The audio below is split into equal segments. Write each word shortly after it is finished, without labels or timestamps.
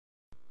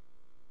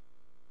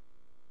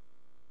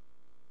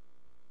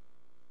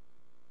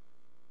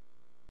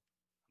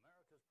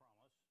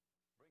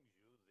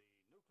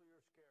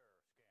nuclear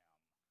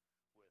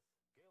scare scam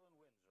with Galen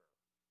Winsor.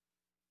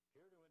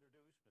 Here to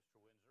introduce Mr.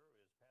 Winsor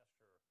is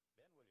Pastor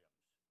Ben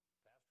Williams.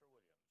 Pastor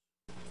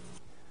Williams.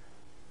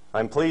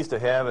 I'm pleased to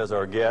have as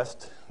our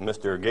guest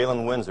Mr.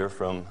 Galen Winsor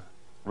from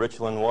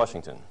Richland,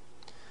 Washington.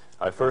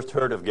 I first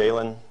heard of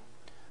Galen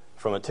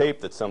from a tape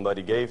that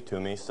somebody gave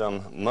to me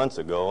some months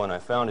ago, and I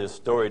found his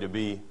story to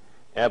be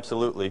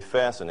absolutely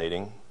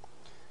fascinating.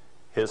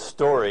 His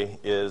story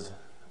is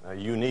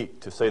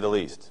unique, to say the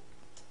least.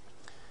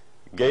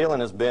 Galen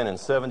has been in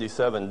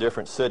 77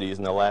 different cities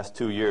in the last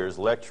 2 years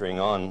lecturing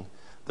on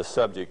the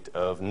subject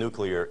of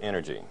nuclear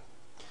energy.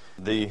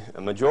 The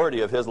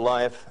majority of his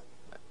life,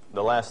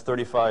 the last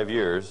 35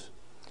 years,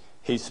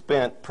 he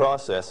spent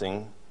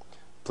processing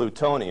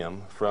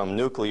plutonium from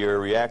nuclear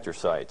reactor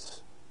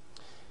sites.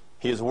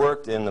 He has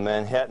worked in the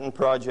Manhattan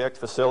Project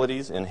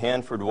facilities in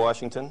Hanford,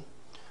 Washington,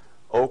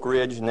 Oak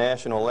Ridge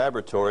National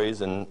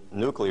Laboratories and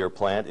Nuclear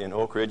Plant in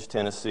Oak Ridge,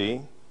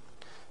 Tennessee,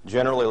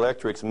 General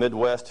Electric's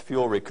Midwest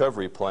Fuel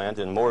Recovery Plant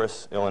in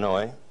Morris,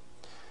 Illinois,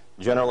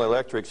 General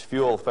Electric's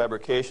Fuel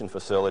Fabrication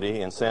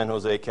Facility in San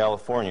Jose,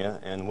 California,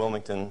 and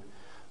Wilmington,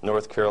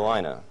 North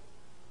Carolina.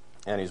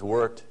 And he's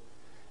worked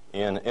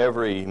in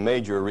every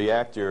major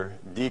reactor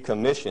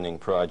decommissioning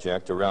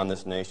project around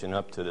this nation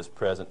up to this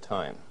present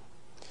time.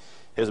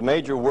 His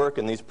major work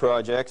in these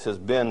projects has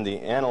been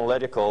the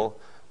analytical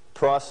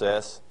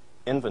process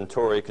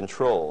inventory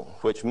control,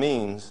 which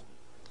means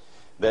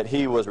that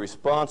he was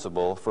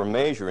responsible for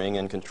measuring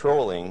and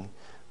controlling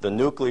the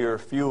nuclear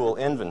fuel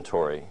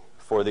inventory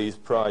for these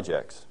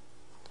projects.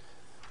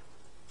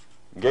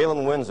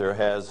 Galen Winsor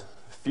has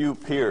few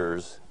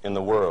peers in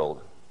the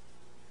world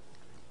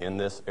in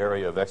this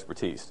area of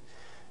expertise.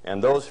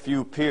 And those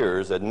few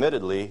peers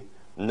admittedly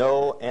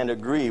know and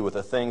agree with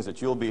the things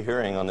that you'll be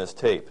hearing on this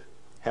tape.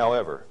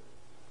 However,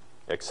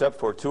 except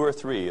for 2 or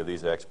 3 of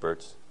these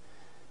experts,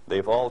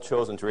 they've all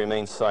chosen to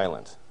remain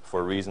silent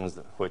for reasons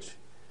which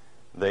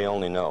they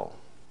only know,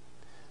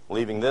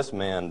 leaving this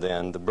man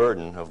then the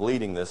burden of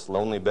leading this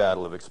lonely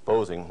battle of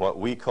exposing what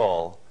we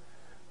call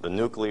the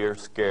nuclear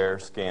scare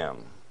scam.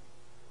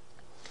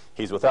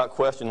 He's without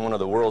question one of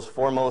the world's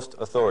foremost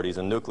authorities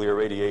in nuclear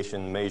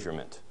radiation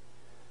measurement,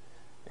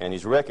 and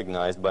he's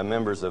recognized by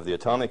members of the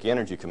Atomic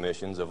Energy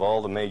Commissions of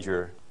all the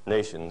major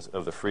nations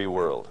of the free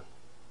world.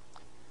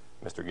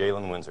 Mr.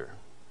 Galen Winsor.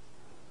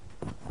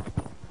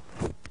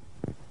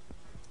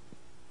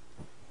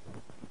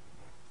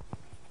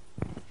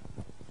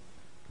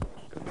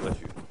 God bless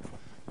you.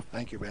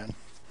 Thank you, Ben.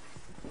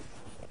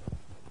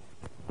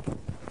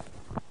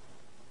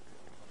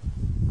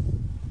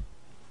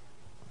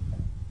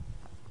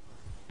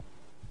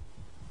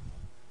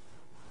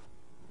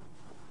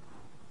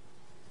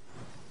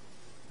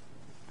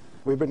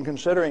 We've been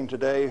considering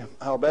today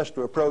how best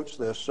to approach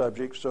this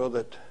subject so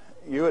that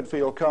you would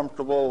feel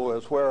comfortable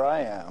with where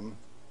I am.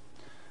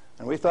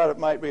 And we thought it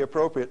might be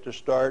appropriate to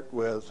start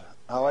with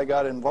how I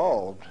got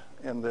involved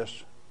in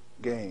this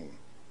game.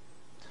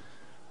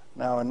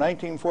 Now, in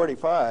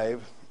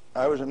 1945,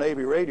 I was a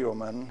Navy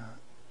radioman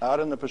out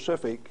in the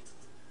Pacific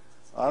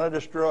on a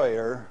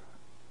destroyer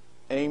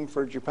aimed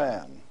for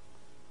Japan.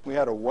 We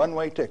had a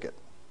one-way ticket.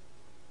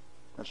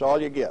 That's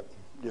all you get,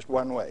 just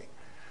one way.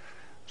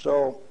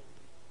 So,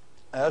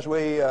 as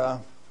we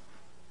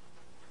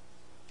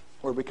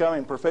were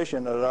becoming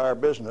proficient at our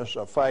business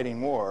of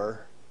fighting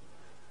war,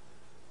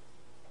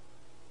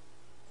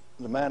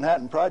 the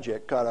Manhattan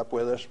Project caught up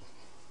with us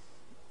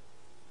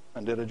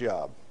and did a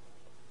job.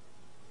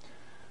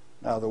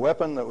 Now, the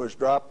weapon that was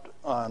dropped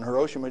on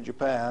Hiroshima,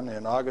 Japan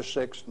in August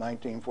 6,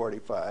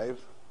 1945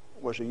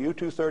 was a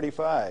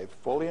U-235,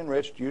 fully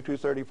enriched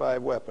U-235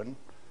 weapon,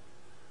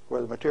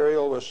 where the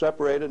material was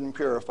separated and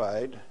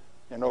purified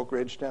in Oak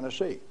Ridge,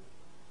 Tennessee.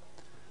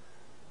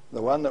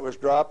 The one that was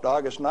dropped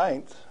August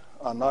 9th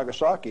on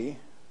Nagasaki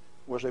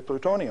was a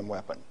plutonium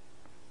weapon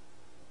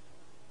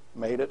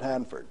made at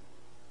Hanford.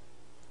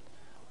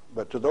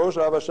 But to those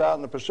of us out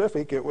in the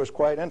Pacific, it was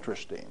quite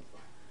interesting.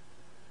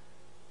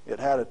 It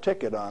had a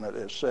ticket on it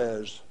that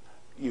says,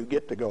 "You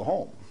get to go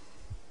home."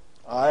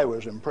 I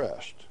was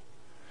impressed.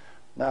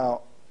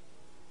 Now,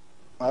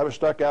 I was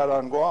stuck out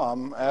on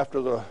Guam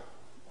after the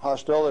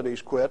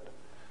hostilities quit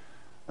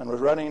and was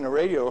running a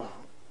radio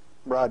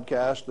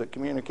broadcast that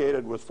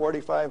communicated with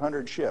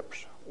 4,500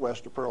 ships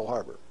west of Pearl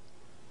Harbor.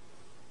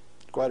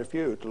 Quite a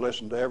few to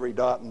listen to every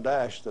dot and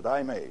dash that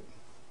I made.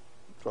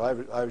 So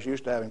I was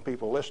used to having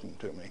people listening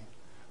to me.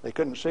 They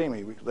couldn't see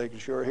me, but they could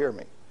sure hear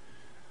me.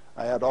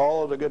 I had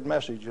all of the good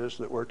messages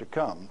that were to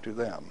come to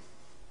them.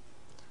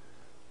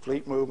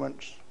 Fleet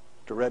movements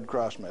to Red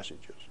Cross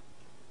messages.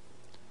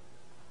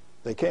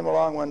 They came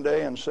along one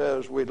day and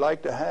says, "We'd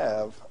like to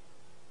have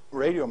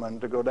radiomen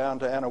to go down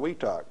to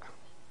Eniwetok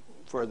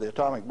for the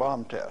atomic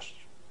bomb tests."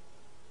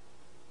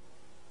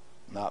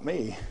 Not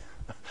me.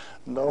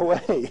 No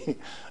way.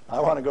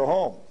 I want to go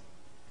home.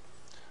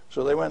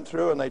 So they went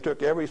through and they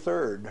took every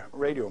 3rd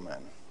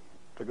radioman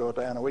to go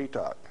to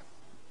Eniwetok.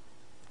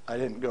 I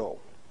didn't go.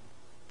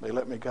 They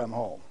let me come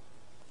home.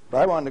 But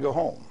I wanted to go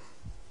home.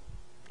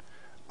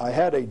 I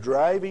had a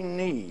driving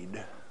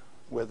need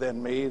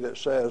within me that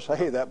says,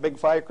 hey, that big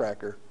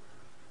firecracker,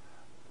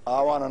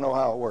 I want to know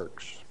how it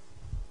works.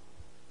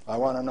 I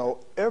want to know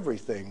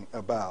everything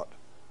about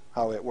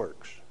how it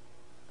works.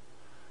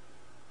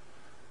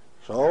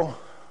 So,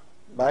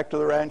 back to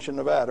the ranch in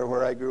Nevada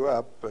where I grew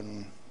up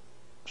and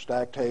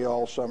stacked hay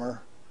all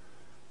summer,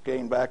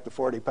 gained back the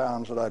 40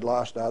 pounds that I'd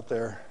lost out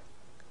there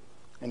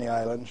in the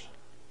islands.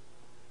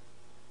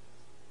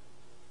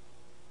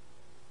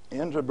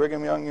 Into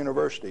Brigham Young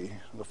University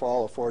in the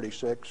fall of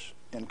 '46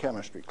 in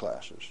chemistry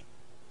classes.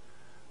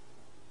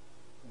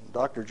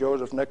 Dr.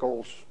 Joseph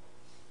Nichols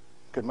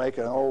could make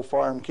an old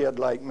farm kid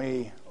like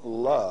me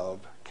love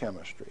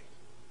chemistry.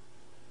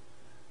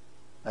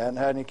 I hadn't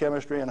had any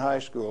chemistry in high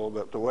school,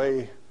 but the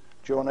way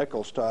Joe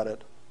Nichols taught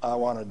it, I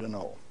wanted to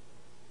know.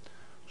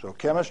 So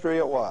chemistry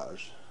it was.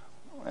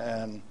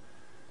 And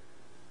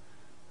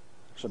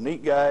some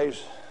neat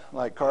guys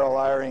like Carl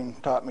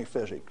Eyring taught me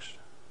physics.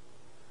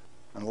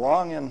 And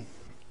along in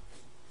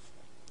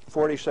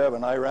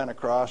 '47, I ran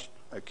across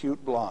a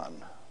cute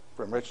blonde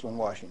from Richland,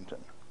 Washington.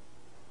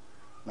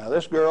 Now,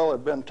 this girl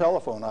had been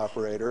telephone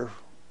operator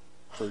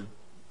for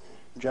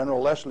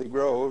General Leslie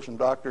Groves and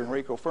Dr.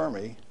 Enrico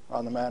Fermi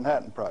on the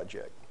Manhattan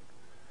Project.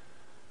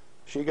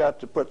 She got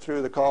to put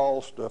through the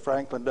calls to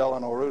Franklin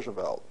Delano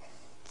Roosevelt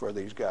for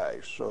these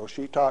guys, so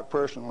she talked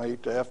personally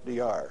to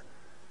FDR.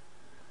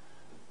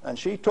 And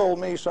she told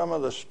me some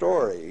of the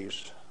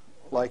stories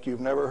like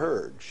you've never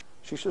heard.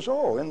 She says,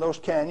 oh, in those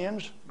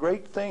canyons,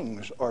 great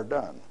things are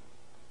done.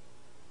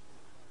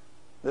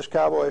 This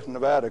cowboy from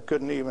Nevada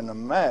couldn't even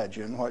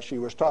imagine what she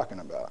was talking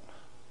about.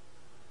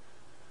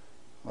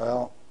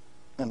 Well,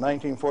 in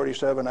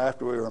 1947,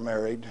 after we were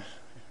married,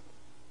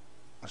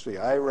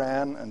 I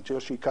ran until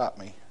she caught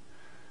me.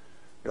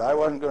 But I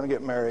wasn't going to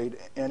get married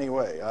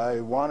anyway. I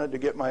wanted to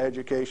get my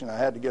education. I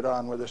had to get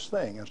on with this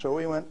thing. And so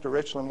we went to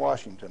Richland,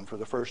 Washington for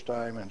the first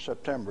time in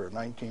September of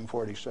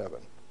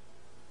 1947.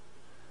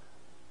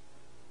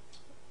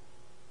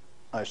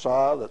 I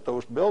saw that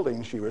those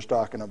buildings she was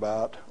talking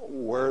about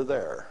were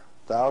there.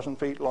 1,000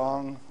 feet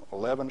long,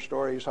 11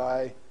 stories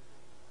high,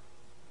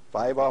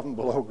 5 of them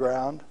below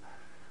ground.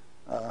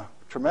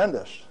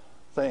 Tremendous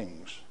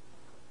things.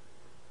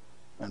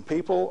 And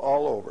people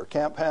all over.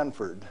 Camp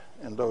Hanford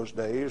in those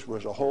days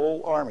was a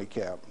whole army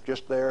camp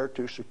just there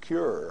to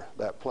secure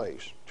that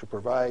place, to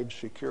provide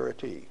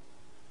security.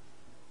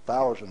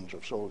 Thousands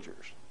of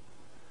soldiers.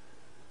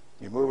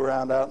 You move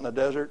around out in the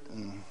desert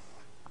and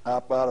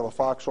up out of a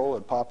foxhole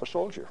would pop a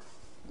soldier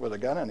with a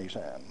gun in his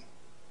hand.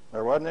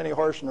 There wasn't any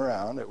horsing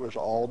around. It was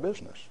all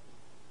business.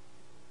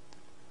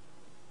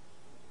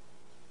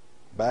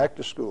 Back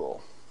to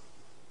school.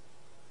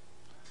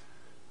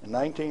 In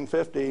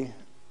 1950,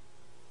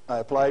 I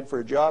applied for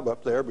a job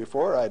up there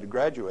before I had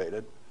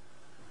graduated,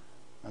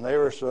 and they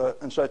were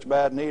in such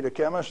bad need of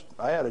chemists,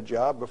 I had a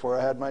job before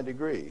I had my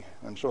degree.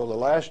 And so the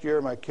last year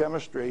of my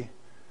chemistry,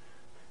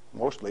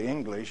 mostly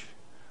English,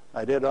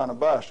 I did on a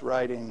bus,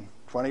 riding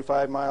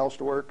 25 miles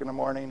to work in the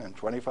morning and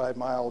 25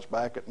 miles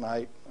back at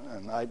night.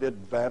 And I did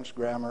advanced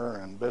grammar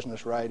and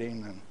business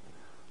writing and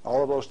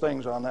all of those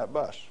things on that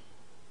bus.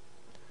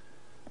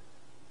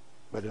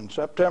 But in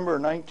September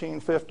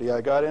 1950,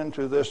 I got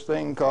into this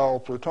thing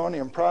called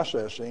plutonium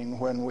processing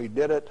when we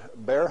did it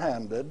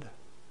barehanded,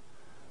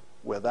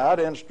 without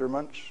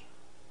instruments,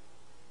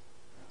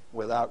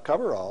 without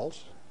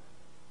coveralls.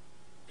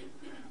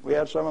 We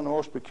had some of the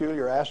most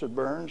peculiar acid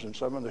burns in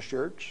some of the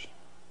shirts.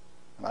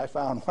 And I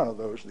found one of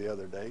those the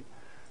other day.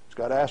 It's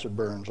got acid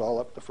burns all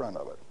up the front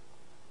of it.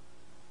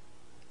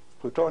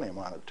 Plutonium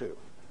on it, too.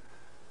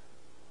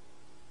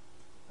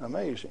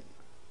 Amazing.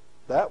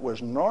 That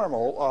was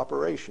normal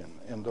operation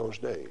in those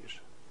days.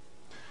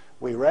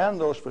 We ran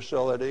those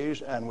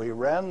facilities, and we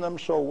ran them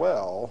so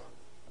well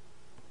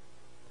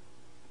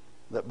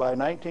that by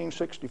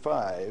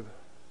 1965,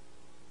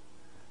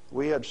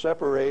 we had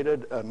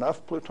separated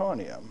enough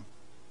plutonium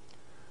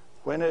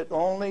when it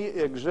only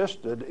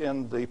existed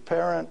in the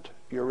parent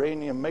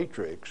uranium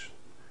matrix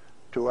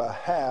to a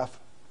half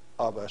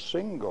of a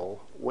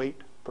single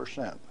weight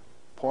percent,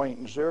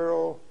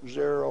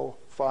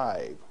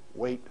 0.005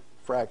 weight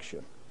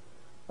fraction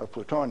of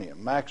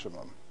plutonium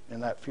maximum in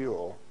that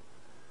fuel.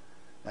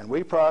 And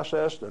we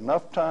processed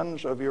enough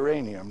tons of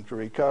uranium to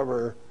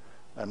recover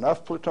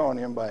enough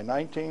plutonium by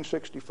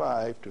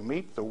 1965 to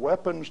meet the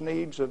weapons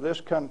needs of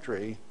this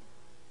country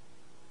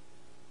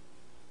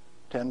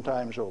 10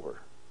 times over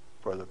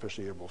for the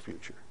foreseeable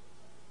future.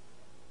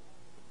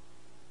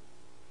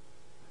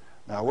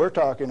 Now we're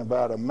talking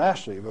about a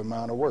massive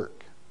amount of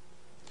work.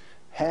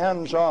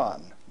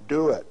 Hands-on,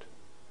 do it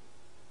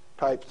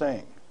type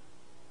thing.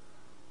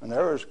 And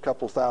there was a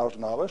couple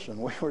thousand of us, and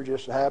we were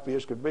just happy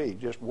as could be,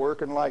 just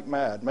working like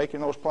mad,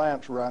 making those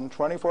plants run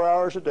 24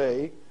 hours a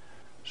day,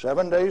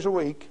 7 days a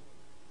week,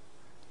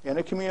 in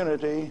a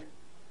community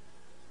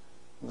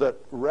that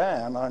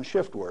ran on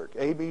shift work,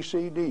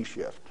 ABCD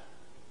shift.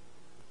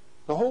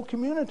 The whole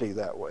community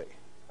that way.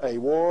 A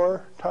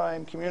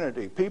wartime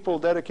community, people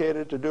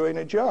dedicated to doing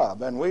a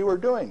job, and we were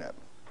doing it,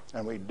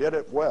 and we did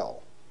it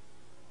well.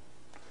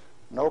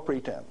 No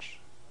pretense.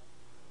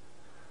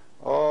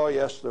 Oh,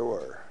 yes, there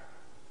were.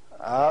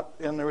 Out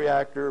in the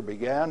reactor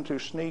began to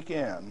sneak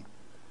in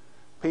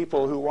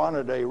people who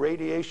wanted a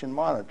radiation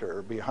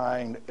monitor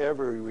behind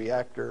every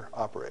reactor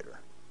operator.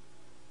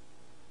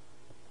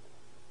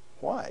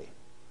 Why?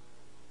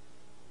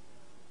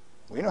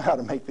 We know how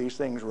to make these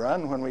things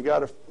run. When we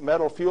got a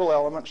metal fuel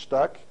element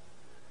stuck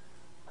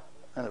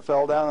and it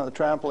fell down on the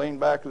trampoline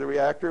back of the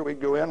reactor, we'd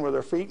go in with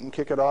our feet and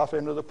kick it off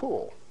into the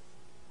pool,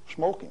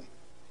 smoking,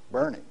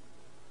 burning.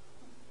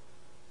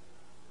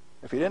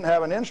 If you didn't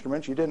have an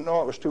instrument, you didn't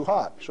know it was too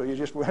hot, so you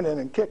just went in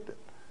and kicked it.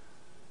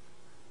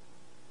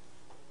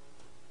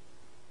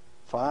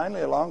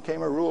 Finally, along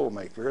came a rule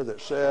maker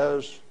that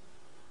says,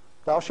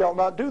 thou shalt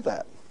not do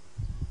that.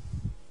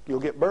 You'll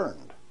get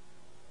burned.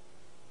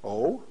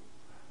 Oh,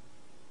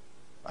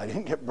 I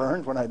didn't get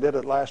burned when I did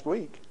it last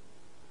week.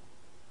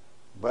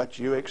 But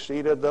you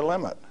exceeded the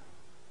limit.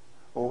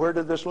 Well, where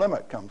did this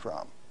limit come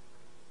from?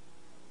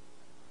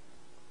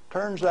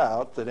 Turns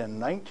out that in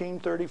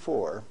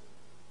 1934,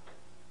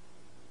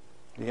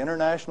 the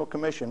International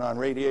Commission on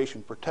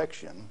Radiation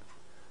Protection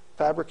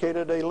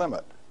fabricated a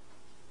limit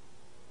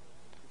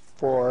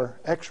for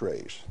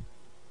X-rays.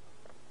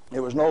 It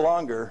was no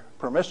longer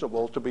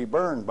permissible to be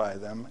burned by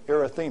them,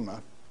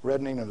 erythema,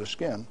 reddening of the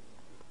skin.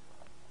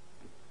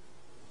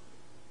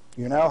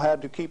 You now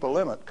had to keep a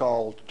limit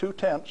called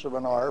 0.2 of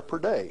an R per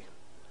day.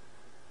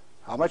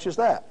 How much is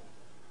that?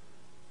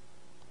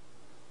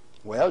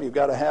 Well, you've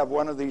got to have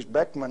one of these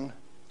Beckman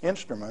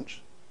instruments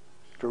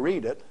to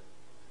read it,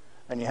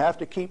 and you have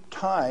to keep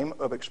time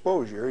of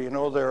exposure. You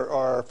know, there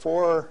are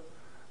 4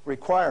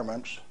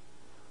 requirements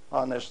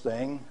on this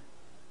thing: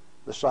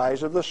 the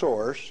size of the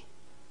source,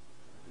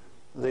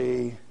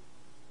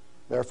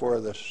 therefore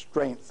the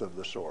strength of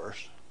the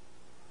source,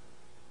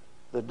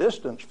 the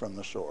distance from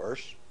the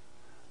source,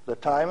 the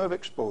time of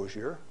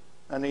exposure,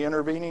 and the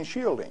intervening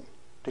shielding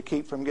to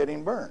keep from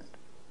getting burned.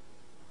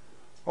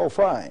 Oh,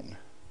 fine.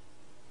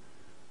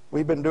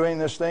 We've been doing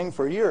this thing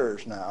for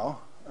years now,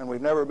 and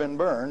we've never been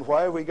burned.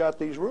 Why have we got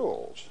these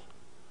rules?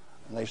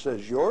 And they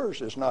says,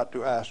 yours is not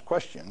to ask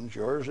questions,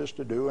 yours is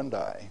to do and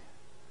die.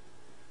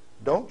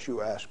 Don't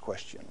you ask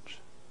questions.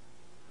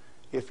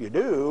 If you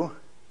do,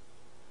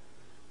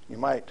 you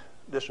might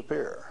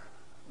disappear.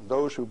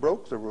 Those who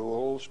broke the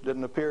rules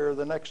didn't appear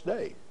the next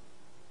day.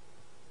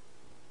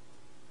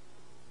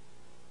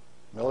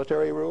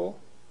 Military rule?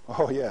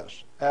 Oh,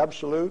 yes.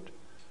 Absolute.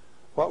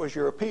 What was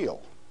your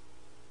appeal?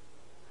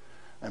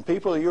 And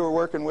people you were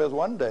working with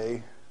one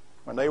day,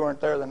 when they weren't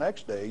there the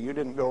next day, you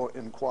didn't go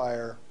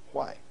inquire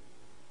why.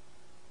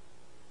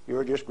 You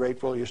were just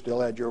grateful you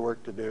still had your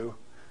work to do,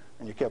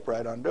 and you kept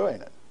right on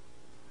doing it.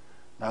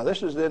 Now,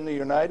 this is in the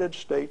United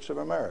States of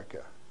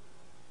America.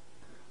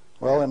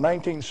 Well, in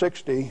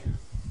 1960,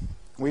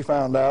 we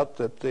found out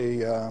that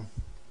the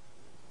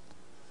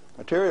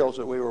materials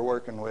that we were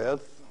working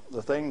with,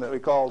 the thing that we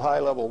called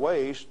high-level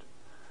waste,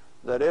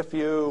 that if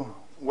you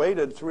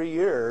waited 3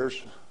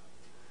 years,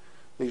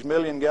 these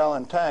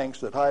million-gallon tanks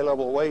that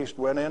high-level waste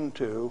went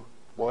into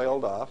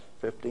boiled off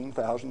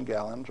 15,000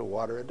 gallons of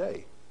water a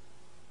day.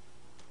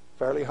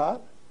 Fairly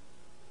hot?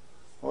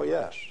 Oh,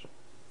 yes.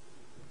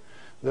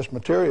 This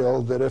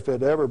material, that if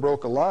it ever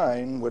broke a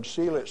line, would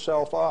seal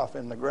itself off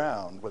in the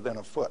ground within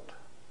a foot,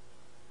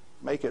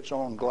 make its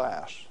own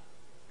glass.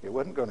 It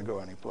wasn't going to go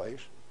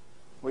anyplace.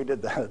 We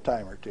did that a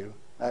time or two,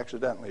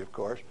 accidentally, of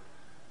course.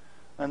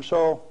 And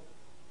so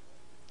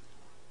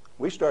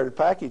we started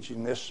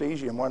packaging this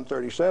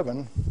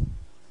cesium-137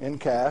 in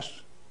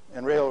casts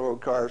in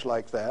railroad cars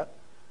like that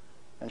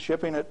and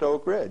shipping it to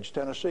Oak Ridge,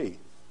 Tennessee.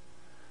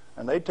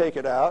 And they'd take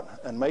it out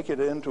and make it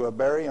into a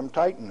barium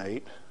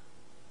titanate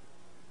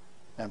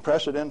and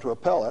press it into a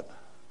pellet,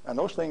 and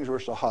those things were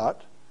so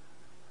hot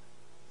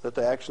that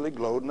they actually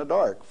glowed in the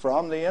dark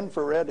from the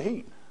infrared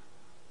heat.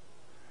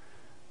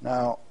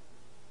 Now,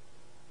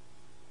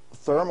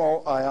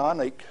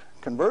 thermo-ionic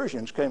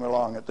conversions came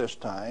along at this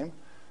time,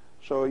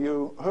 so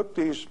you hooked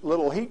these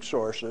little heat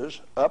sources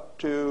up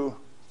to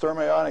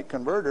thermionic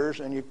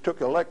converters and you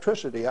took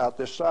electricity out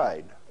this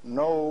side.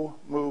 No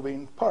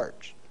moving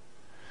parts.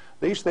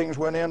 These things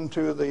went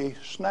into the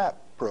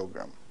SNAP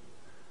program.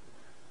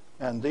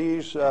 And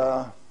these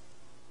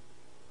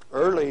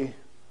early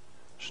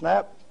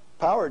SNAP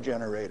power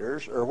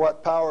generators are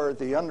what powered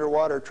the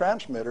underwater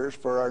transmitters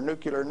for our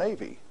nuclear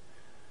navy.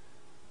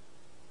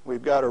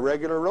 We've got a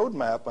regular road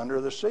map under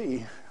the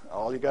sea.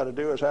 All you got to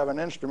do is have an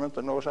instrument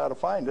that knows how to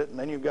find it, and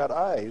then you've got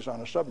eyes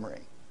on a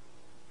submarine.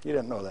 You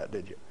didn't know that,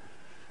 did you?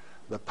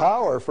 The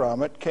power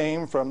from it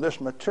came from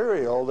this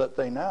material that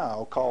they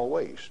now call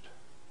waste.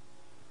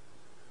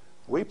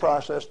 We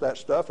processed that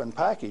stuff and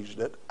packaged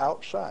it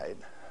outside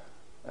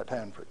at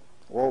Hanford.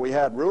 Well, we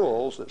had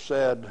rules that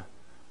said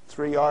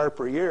 3R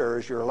per year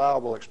is your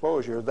allowable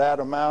exposure, that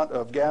amount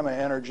of gamma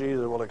energy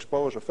that will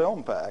expose a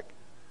film pack.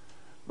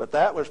 But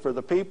that was for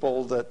the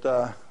people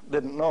that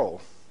didn't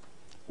know.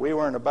 We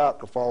weren't about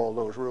to follow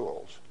those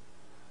rules.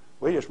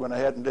 We just went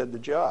ahead and did the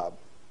job.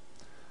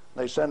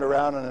 They send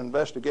around an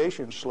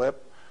investigation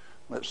slip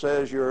that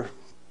says your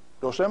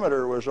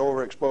dosimeter was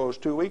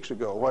overexposed 2 weeks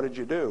ago. What did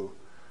you do?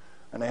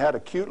 And they had a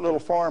cute little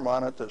form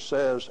on it that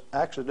says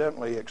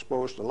accidentally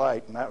exposed to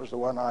light, and that was the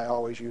one I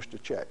always used to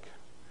check.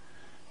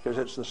 Because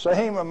it's the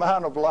same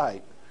amount of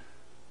light.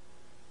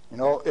 You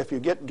know, if you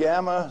get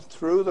gamma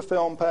through the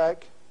film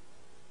pack,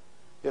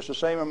 it's the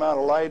same amount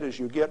of light as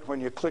you get when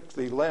you click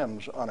the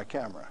lens on a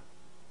camera.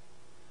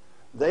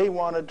 They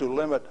wanted to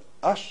limit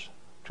us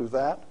to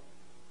that.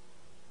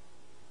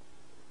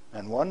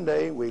 And one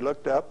day we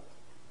looked up,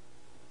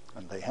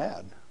 and they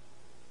had.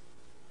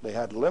 They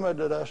had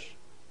limited us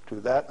to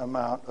that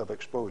amount of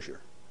exposure.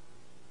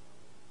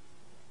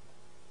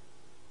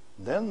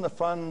 Then the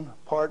fun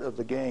part of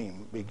the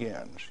game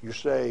begins. You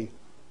say,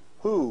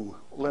 who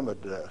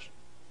limited us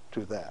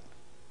to that?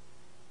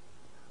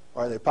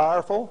 Are they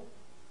powerful?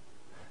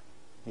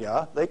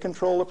 Yeah, they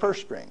control the purse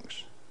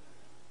strings.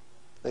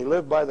 They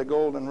live by the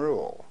golden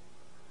rule.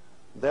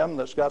 Them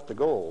that's got the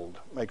gold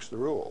makes the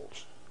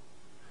rules.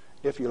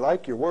 If you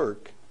like your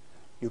work,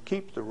 you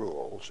keep the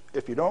rules.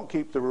 If you don't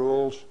keep the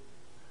rules,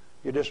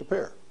 you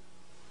disappear.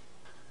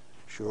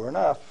 Sure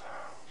enough,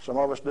 some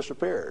of us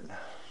disappeared.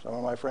 Some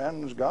of my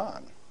friends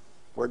gone.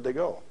 Where'd they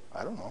go?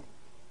 I don't know.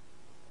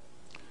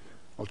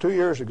 Well, 2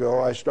 years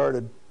ago, I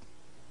started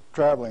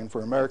traveling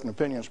for American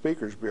Opinion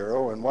Speakers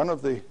Bureau, and one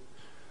of the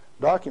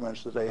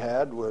documents that they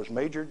had was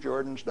Major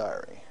Jordan's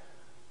diary.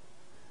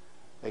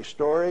 A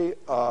story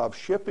of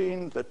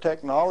shipping the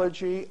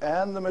technology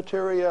and the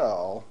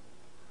material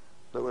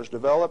that was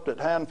developed at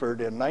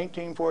Hanford in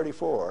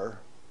 1944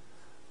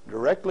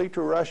 directly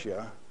to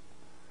Russia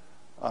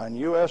on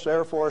U.S.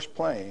 Air Force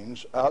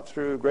planes out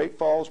through Great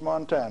Falls,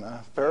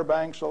 Montana,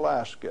 Fairbanks,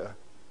 Alaska,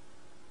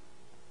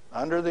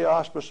 under the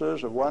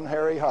auspices of one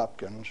Harry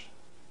Hopkins,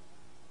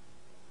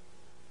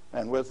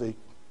 and with the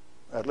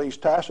at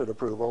least tacit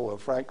approval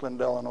of Franklin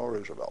Delano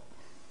Roosevelt.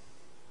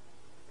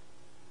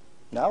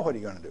 Now what are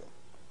you going to do?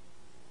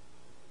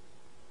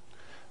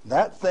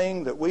 That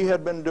thing that we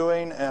had been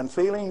doing and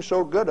feeling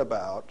so good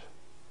about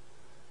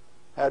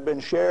had been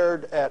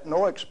shared at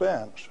no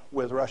expense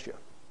with Russia.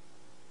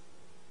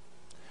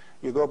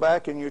 You go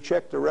back and you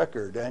check the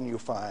record and you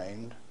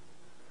find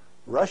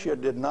Russia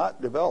did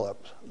not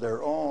develop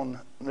their own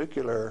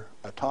nuclear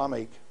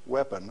atomic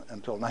weapon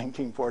until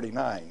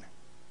 1949,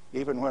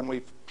 even when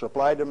we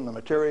supplied them the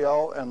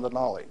material and the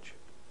knowledge.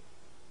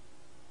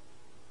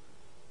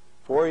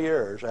 4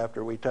 years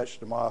after we touched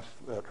them off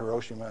at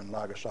Hiroshima and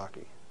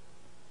Nagasaki.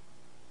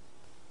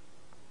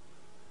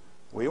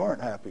 We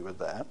weren't happy with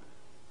that.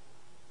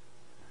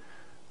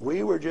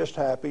 We were just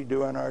happy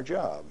doing our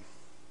job.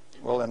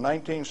 Well, in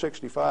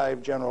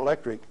 1965, General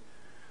Electric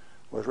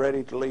was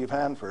ready to leave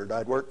Hanford.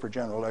 I'd worked for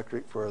General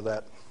Electric for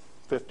that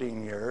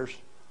 15 years,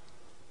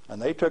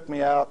 and they took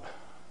me out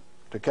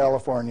to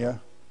California,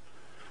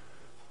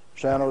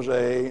 San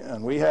Jose,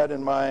 and we had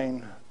in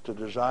mind to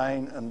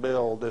design and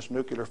build this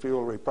nuclear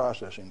fuel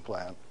reprocessing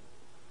plant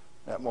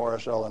at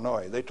Morris,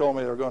 Illinois. They told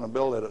me they were going to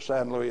build it at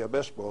San Luis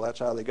Obispo. That's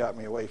how they got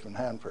me away from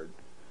Hanford.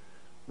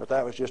 But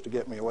that was just to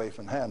get me away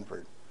from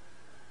Hanford.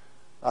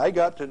 I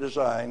got to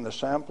design the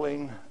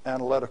sampling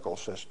analytical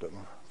system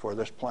for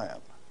this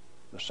plant.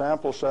 The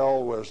sample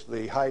cell was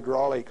the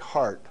hydraulic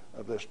heart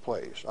of this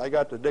place. I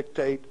got to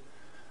dictate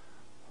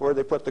where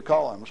they put the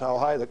columns, how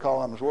high the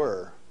columns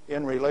were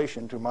in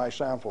relation to my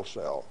sample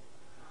cell.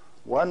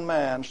 One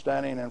man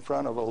standing in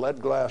front of a lead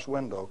glass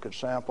window could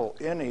sample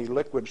any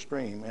liquid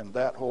stream in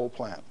that whole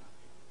plant.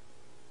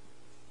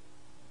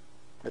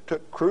 It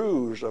took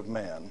crews of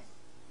men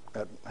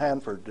at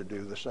Hanford to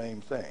do the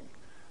same thing.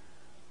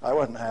 I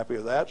wasn't happy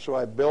with that, so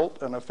I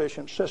built an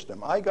efficient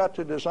system. I got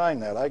to design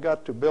that. I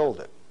got to build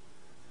it.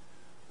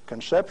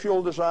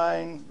 Conceptual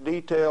design,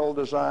 detailed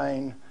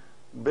design,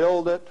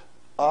 build it,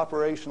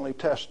 operationally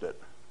test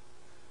it.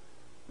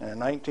 And in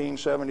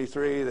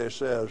 1973, they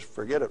says,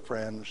 forget it,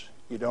 friends,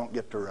 you don't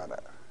get to run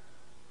it.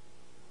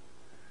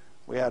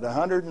 We had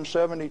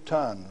 170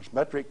 tons,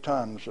 metric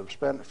tons of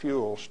spent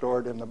fuel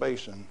stored in the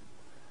basin.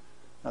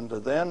 And the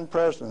then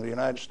President of the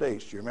United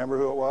States, do you remember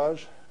who it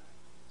was?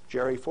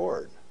 Jerry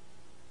Ford.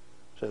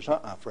 Says,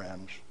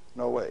 friends,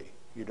 no way,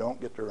 you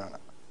don't get to run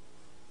it.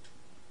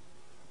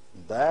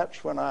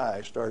 That's when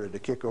I started to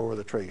kick over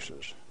the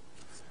traces.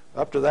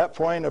 Up to that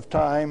point of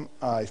time,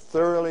 I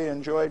thoroughly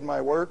enjoyed my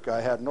work.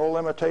 I had no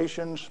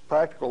limitations,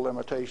 practical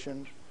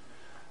limitations.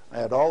 I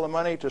had all the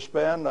money to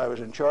spend. I was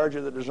in charge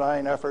of the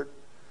design effort.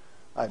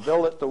 I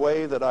built it the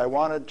way that I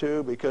wanted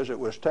to because it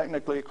was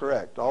technically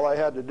correct. All I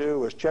had to do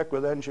was check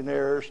with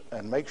engineers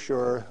and make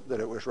sure that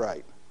it was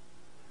right.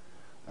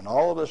 And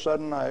all of a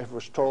sudden I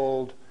was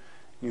told,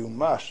 you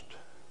must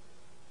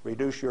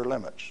reduce your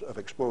limits of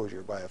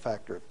exposure by a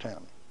factor of 10.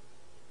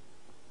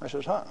 I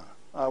says,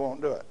 I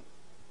won't do it.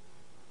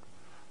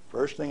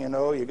 First thing you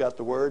know, you got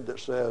the word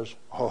that says,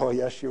 oh,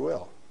 yes, you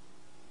will.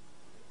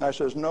 And I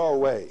says, no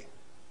way.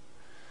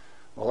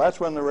 Well, that's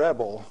when the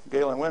rebel,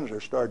 Galen Winsor,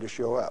 started to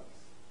show up.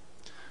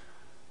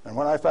 And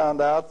when I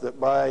found out that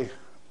by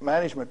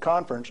management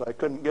conference I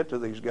couldn't get to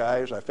these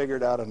guys, I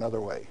figured out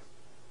another way.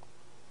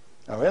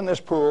 Now, in this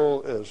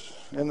plant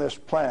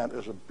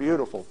is a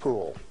beautiful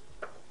pool.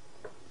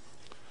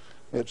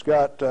 It's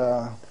got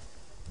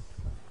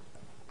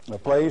a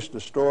place to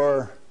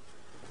store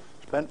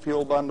spent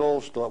fuel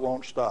bundles till it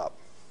won't stop.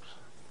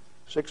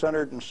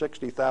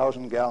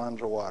 660,000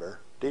 gallons of water,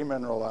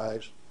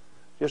 demineralized,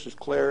 just as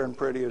clear and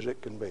pretty as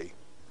it can be.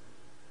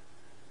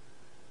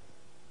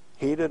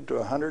 Heated to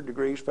 100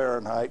 degrees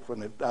Fahrenheit when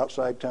the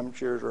outside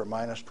temperatures are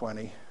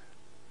 -20,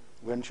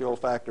 wind chill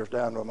factors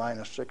down to a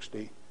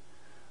 -60,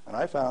 and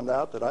I found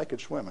out that I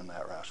could swim in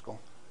that rascal.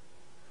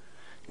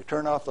 You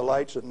turn off the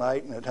lights at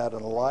night and it had a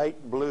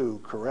light blue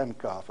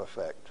Cherenkov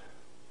effect.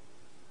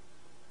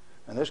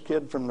 And this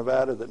kid from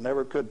Nevada that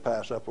never could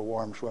pass up a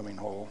warm swimming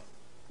hole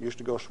used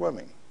to go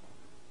swimming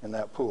in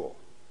that pool.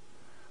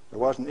 There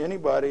wasn't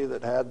anybody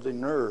that had the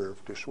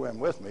nerve to swim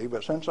with me,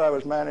 but since I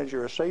was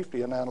manager of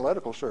safety and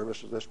analytical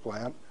services at this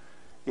plant,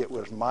 it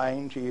was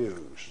mine to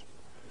use.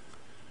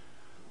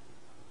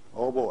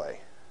 Oh boy.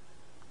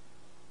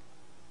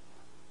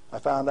 I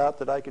found out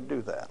that I could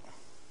do that.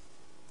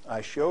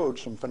 I showed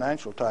some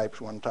financial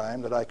types one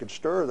time that I could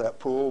stir that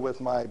pool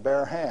with my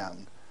bare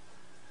hand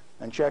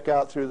and check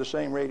out through the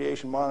same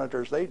radiation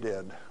monitors they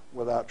did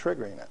without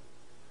triggering it.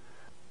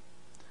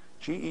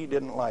 GE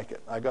didn't like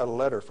it. I got a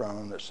letter from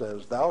him that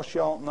says, "Thou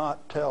shalt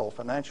not tell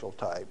financial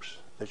types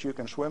that you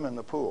can swim in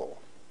the pool,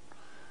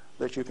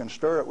 that you can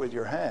stir it with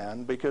your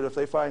hand, because if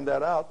they find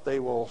that out, they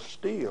will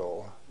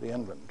steal the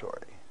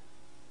inventory.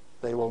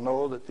 They will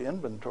know that the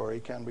inventory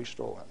can be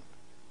stolen."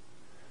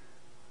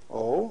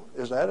 Oh,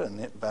 is that a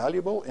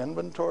valuable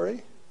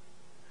inventory?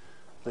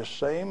 The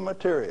same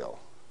material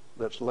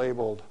that's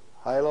labeled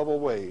high-level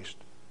waste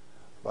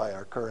by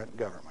our current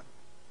government,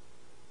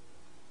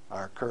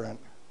 our current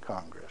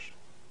Congress.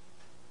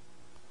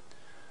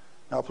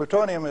 Now,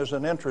 plutonium is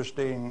an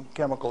interesting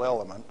chemical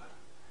element.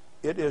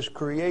 It is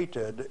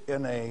created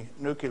in a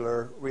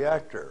nuclear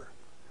reactor.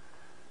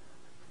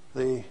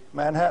 The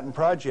Manhattan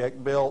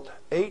Project built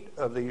 8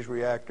 of these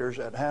reactors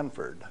at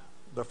Hanford.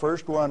 The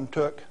first one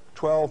took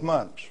 12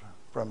 months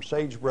from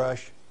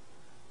sagebrush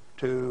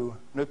to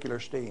nuclear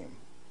steam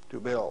to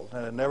build,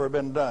 and it had never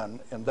been done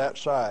in that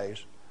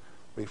size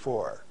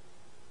before.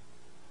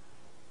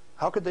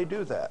 How could they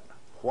do that?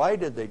 Why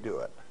did they do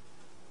it?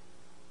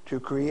 To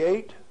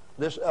create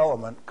this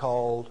element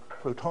called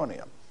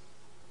plutonium.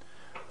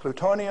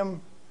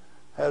 Plutonium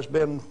has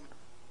been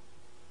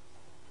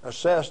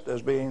assessed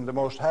as being the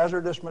most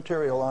hazardous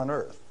material on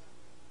Earth.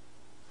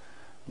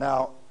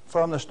 Now,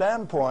 from the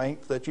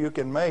standpoint that you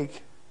can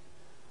make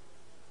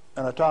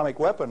an atomic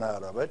weapon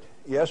out of it,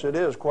 yes, it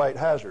is quite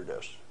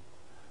hazardous,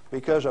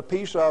 because a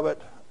piece of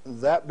it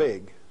that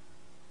big,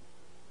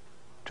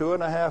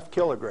 2.5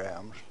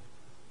 kilograms,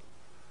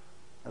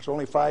 that's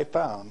only 5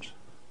 pounds,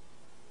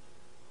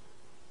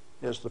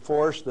 is the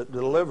force that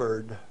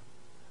delivered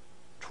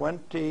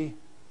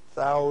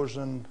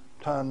 20,000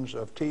 tons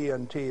of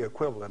TNT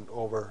equivalent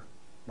over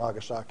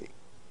Nagasaki.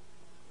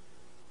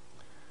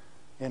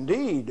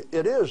 Indeed,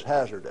 it is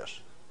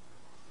hazardous.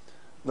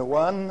 The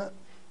one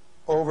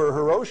over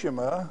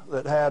Hiroshima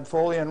that had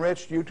fully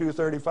enriched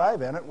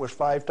U-235 in it was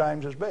 5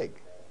 times as big.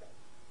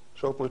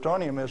 So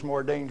plutonium is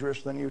more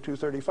dangerous than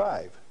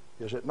U-235,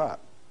 is it not?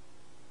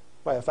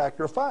 By a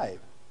factor of 5. It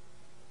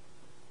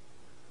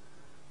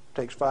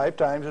takes 5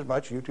 times as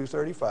much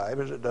U-235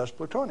 as it does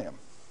plutonium.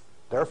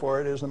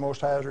 Therefore, it is the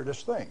most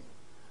hazardous thing.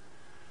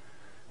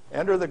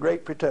 Enter the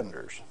great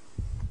pretenders.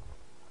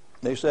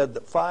 They said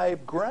that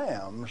 5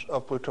 grams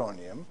of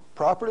plutonium,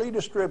 properly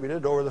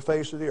distributed over the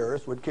face of the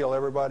Earth, would kill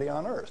everybody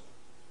on Earth.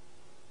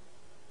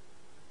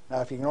 Now,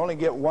 if you can only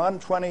get one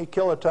 20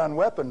 kiloton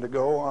weapon to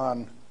go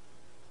on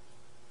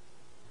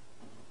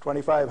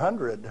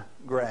 2,500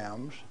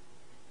 grams,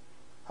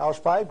 how's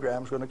 5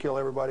 grams going to kill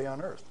everybody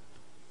on Earth?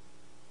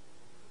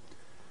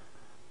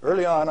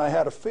 Early on, I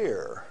had a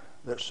fear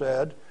that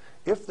said,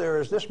 if there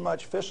is this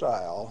much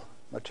fissile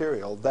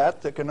material,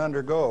 that can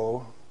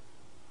undergo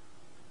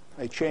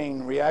a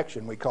chain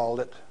reaction, we called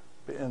it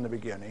in the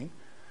beginning,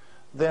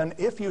 then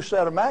if you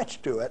set a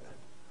match to it,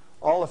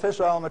 all the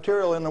fissile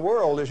material in the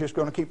world is just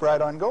going to keep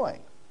right on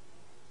going.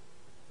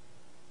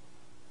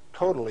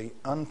 Totally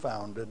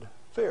unfounded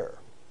fear.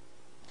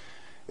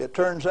 It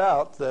turns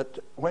out that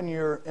when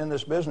you're in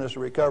this business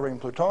of recovering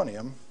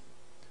plutonium,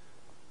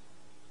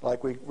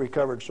 like we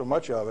recovered so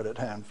much of it at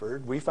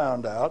Hanford, we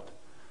found out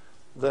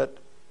that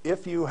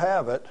if you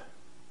have it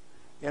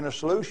in a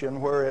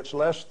solution where it's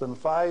less than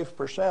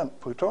 5%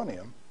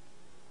 plutonium,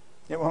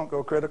 it won't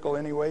go critical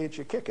any way that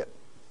you kick it.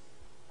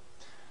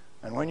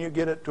 And when you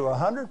get it to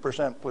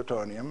 100%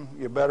 plutonium,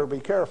 you better be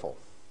careful.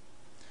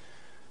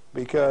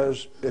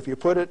 Because if you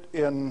put it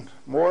in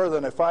more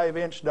than a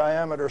 5-inch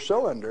diameter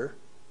cylinder,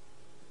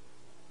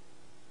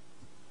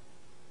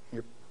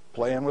 you're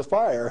playing with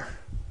fire.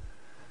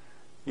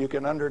 You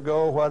can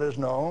undergo what is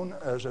known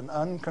as an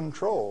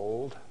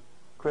uncontrolled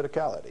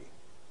criticality,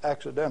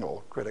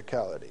 accidental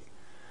criticality.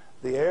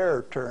 The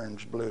air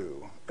turns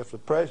blue.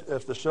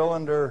 If the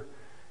cylinder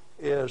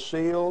is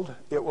sealed,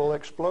 it will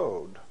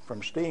explode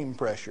from steam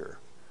pressure.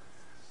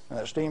 And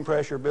that steam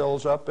pressure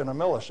builds up in a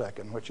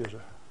millisecond, which is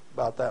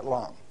about that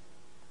long.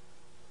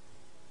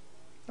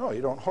 No,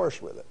 you don't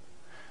horse with it.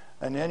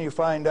 And then you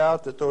find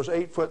out that those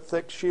 8-foot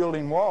thick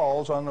shielding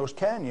walls on those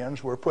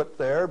canyons were put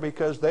there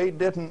because they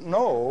didn't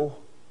know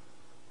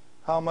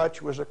how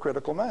much was a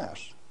critical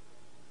mass.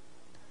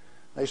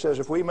 They says,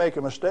 if we make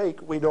a mistake,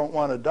 we don't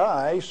want to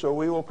die, so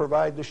we will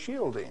provide the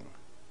shielding.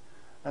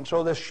 And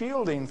so this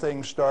shielding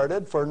thing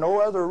started for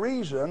no other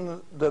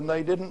reason than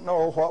they didn't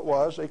know what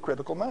was a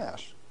critical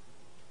mass.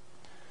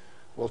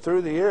 Well,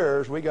 through the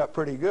years, we got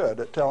pretty good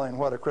at telling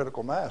what a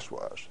critical mass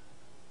was.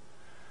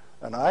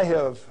 And I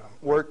have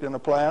worked in a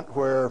plant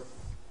where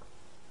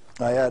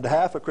I had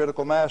half a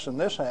critical mass in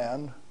this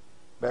hand,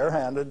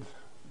 barehanded,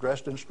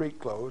 dressed in street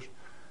clothes,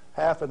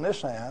 half in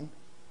this hand,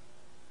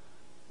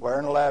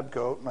 wearing a lab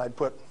coat, and I'd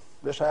put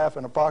this half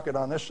in a pocket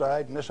on this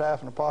side and this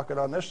half in a pocket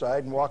on this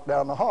side and walk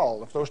down the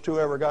hall. If those two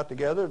ever got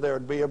together, there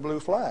would be a blue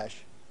flash.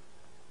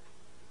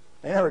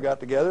 They never got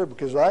together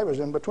because I was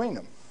in between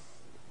them.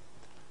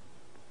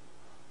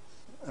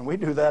 And we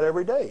do that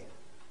every day.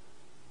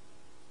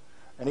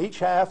 And each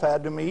half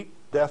had to meet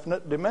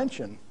definite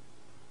dimension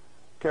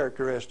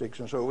characteristics.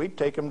 And so we'd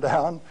take them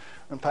down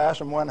and pass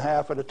them one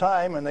half at a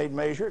time, and they'd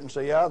measure it and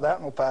say, yeah, that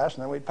one will pass.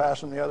 And then we'd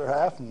pass them the other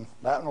half, and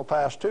that one will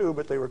pass too.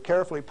 But they were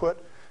carefully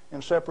put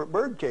in separate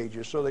bird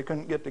cages so they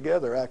couldn't get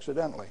together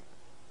accidentally.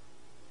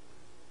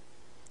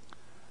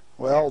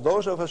 Well,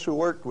 those of us who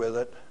worked with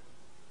it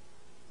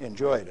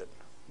enjoyed it.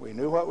 We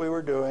knew what we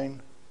were doing.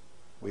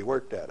 We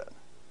worked at it.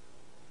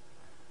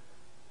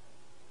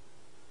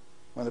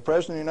 When the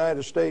President of the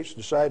United States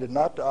decided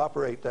not to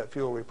operate that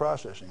fuel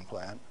reprocessing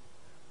plant,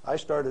 I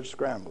started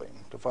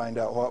scrambling to find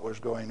out what was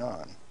going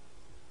on.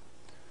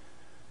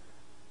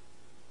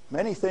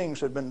 Many things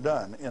had been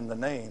done in the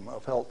name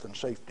of health and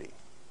safety.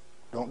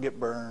 Don't get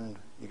burned.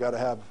 You got to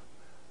have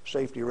a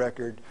safety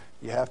record.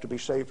 You have to be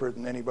safer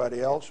than anybody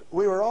else.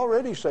 We were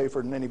already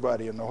safer than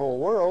anybody in the whole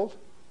world.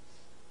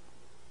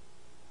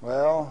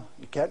 Well,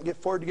 you can't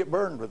afford to get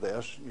burned with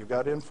this. You've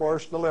got to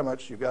enforce the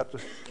limits. You've got to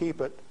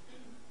keep it.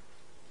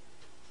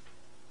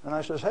 And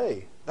I says,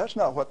 hey, that's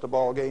not what the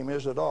ball game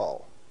is at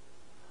all.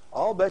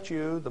 I'll bet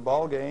you the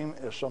ball game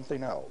is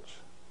something else.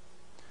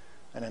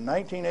 And in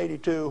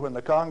 1982, when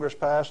the Congress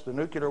passed the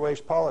Nuclear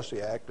Waste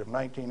Policy Act of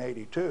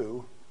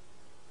 1982,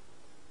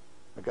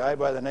 a guy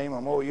by the name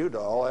of Mo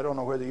Udall, I don't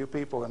know whether you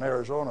people in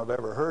Arizona have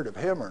ever heard of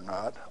him or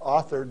not,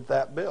 authored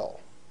that bill.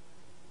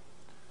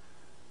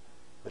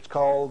 It's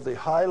called the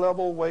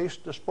High-Level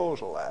Waste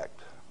Disposal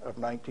Act of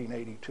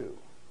 1982.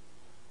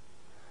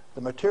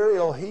 The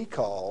material he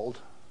called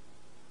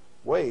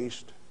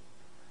waste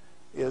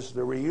is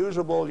the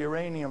reusable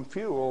uranium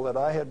fuel that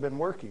I had been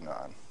working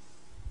on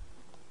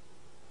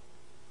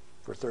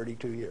for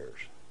 32 years.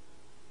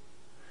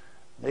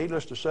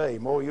 Needless to say,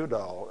 Mo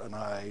Udall and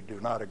I do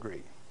not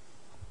agree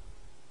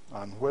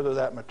on whether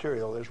that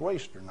material is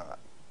waste or not.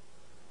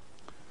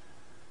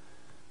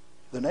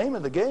 The name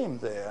of the game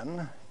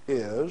then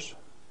is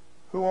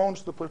who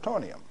owns the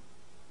plutonium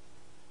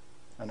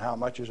and how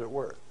much is it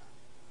worth?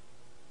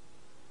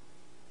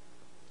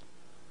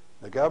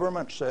 The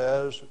government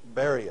says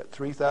bury it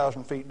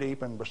 3,000 feet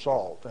deep in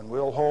basalt, and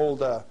we'll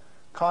hold a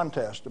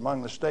contest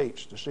among the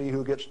states to see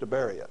who gets to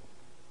bury it.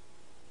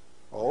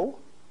 Oh?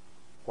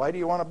 Why do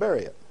you want to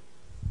bury it?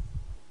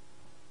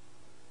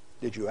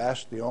 Did you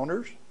ask the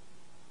owners?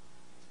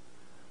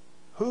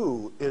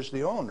 Who is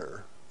the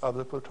owner of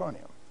the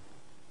plutonium?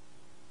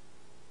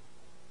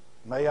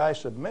 May I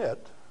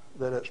submit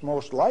that it's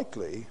most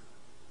likely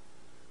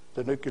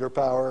the nuclear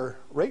power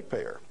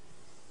ratepayer.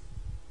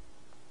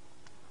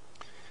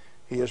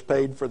 He is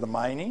paid for the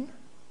mining,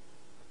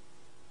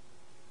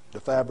 the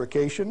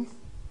fabrication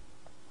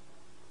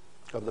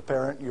of the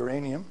parent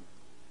uranium,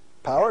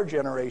 power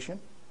generation,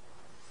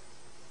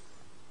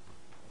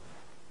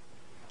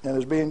 and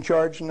is being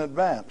charged in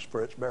advance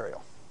for its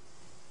burial.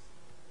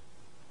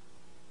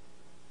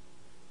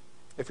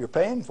 If you're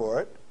paying for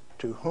it,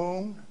 to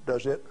whom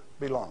does it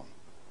belong?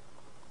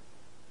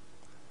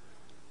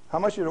 How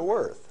much is it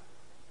worth?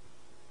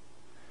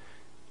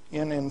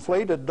 In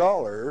inflated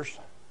dollars,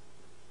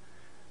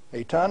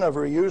 a ton of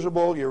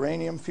reusable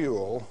uranium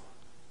fuel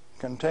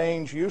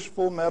contains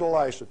useful metal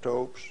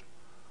isotopes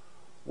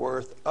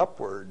worth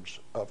upwards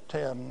of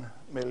 $10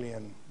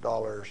 million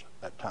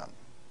a ton.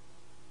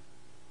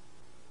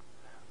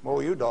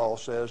 Mo Udall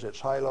says it's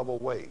high-level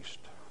waste.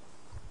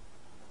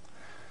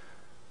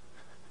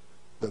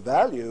 The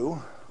value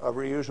of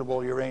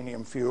reusable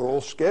uranium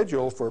fuel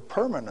scheduled for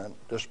permanent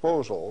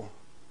disposal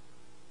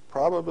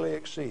probably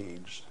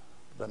exceeds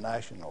the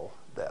national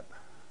debt.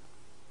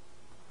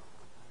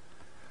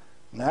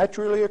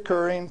 Naturally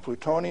occurring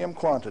plutonium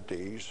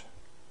quantities,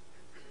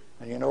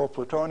 and you know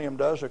plutonium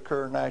does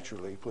occur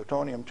naturally.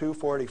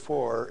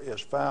 Plutonium-244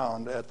 is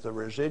found at the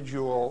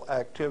residual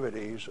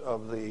activities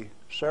of the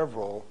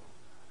several,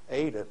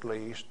 8 at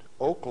least,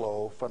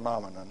 Oklo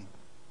phenomenon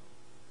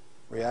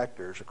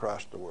reactors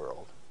across the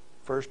world.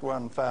 First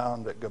one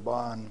found at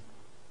Gabon,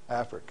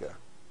 Africa.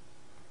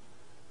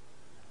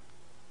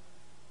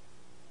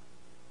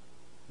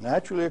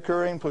 Naturally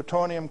occurring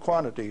plutonium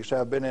quantities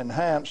have been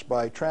enhanced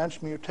by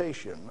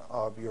transmutation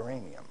of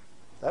uranium.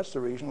 That's the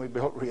reason we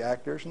built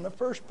reactors in the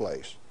first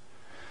place.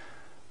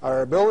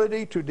 Our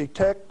ability to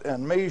detect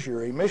and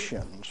measure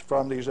emissions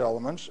from these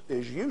elements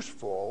is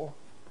useful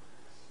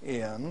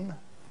in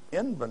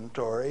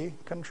inventory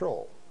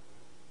control.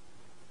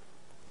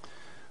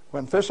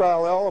 When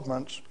fissile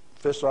elements,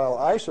 fissile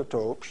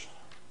isotopes,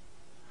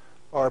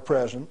 are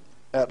present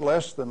at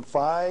less than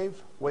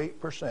 5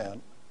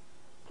 weight%,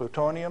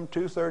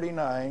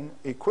 plutonium-239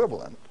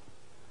 equivalent,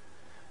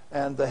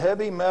 and the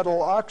heavy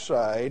metal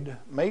oxide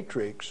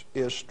matrix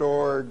is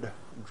stored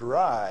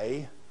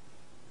dry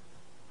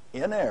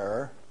in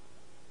air,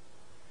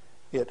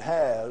 it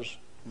has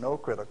no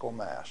critical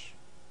mass.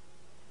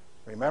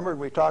 Remember,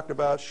 we talked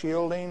about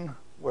shielding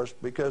was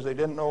because they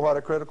didn't know what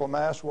a critical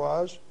mass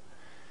was?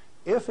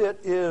 If it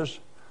is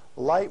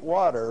light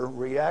water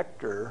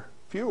reactor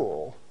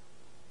fuel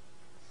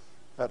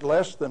at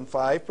less than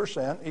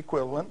 5%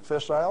 equivalent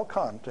fissile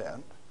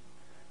content,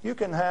 you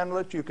can handle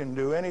it, you can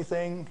do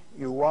anything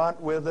you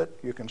want with it,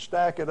 you can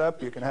stack it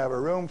up, you can have a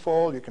room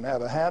full, you can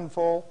have a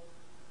handful.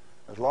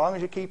 As long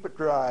as you keep it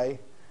dry,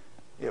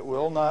 it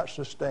will not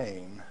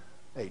sustain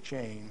a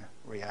chain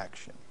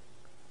reaction.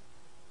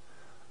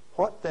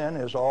 What then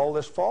is all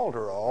this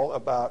falderall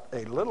about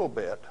a little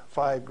bit,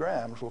 5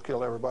 grams, will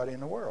kill everybody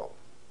in the world?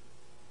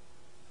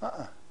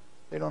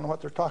 They don't know what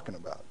they're talking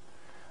about.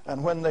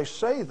 And when they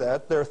say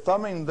that, they're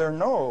thumbing their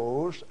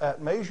nose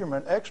at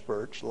measurement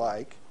experts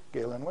like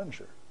Galen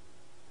Winsor.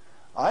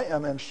 I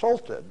am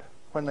insulted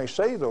when they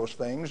say those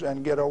things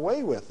and get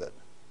away with it,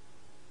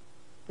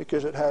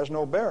 because it has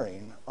no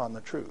bearing on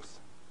the truth.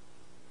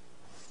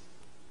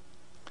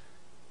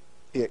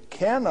 It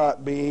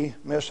cannot be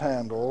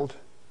mishandled.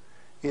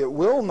 It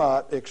will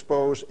not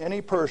expose any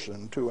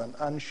person to an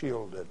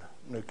unshielded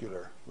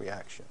nuclear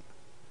reaction.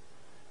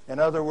 In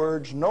other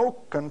words, no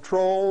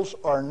controls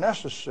are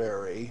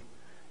necessary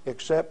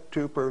except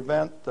to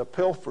prevent the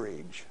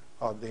pilferage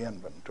of the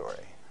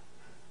inventory.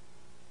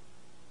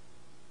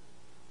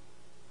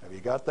 Have you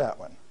got that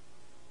one?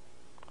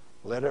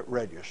 Let it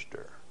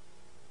register.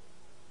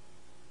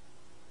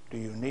 Do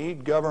you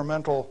need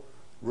governmental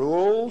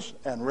rules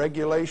and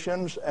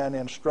regulations and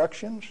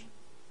instructions?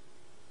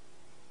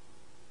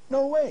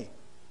 No way.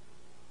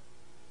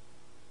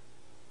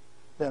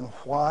 Then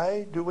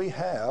why do we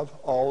have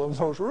all of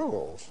those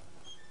rules?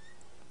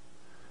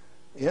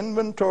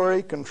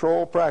 Inventory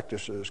control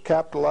practices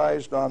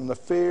capitalized on the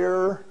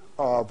fear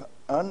of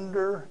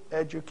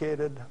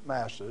undereducated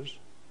masses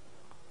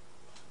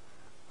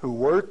who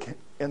work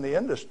in the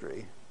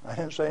industry. I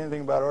didn't say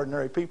anything about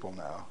ordinary people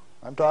now.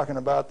 I'm talking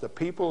about the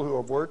people who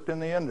have worked in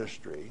the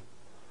industry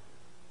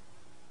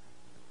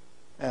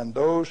and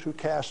those who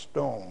cast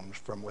stones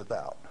from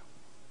without.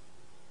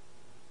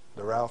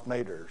 The Ralph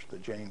Naders, the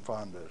Jane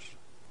Fondas.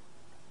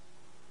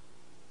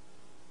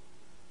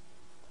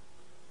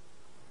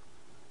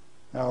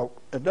 Now,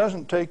 it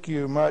doesn't take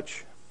you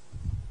much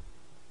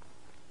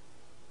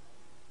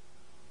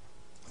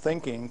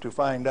thinking to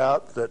find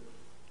out that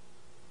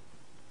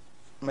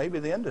maybe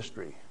the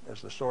industry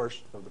is the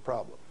source of the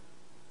problem.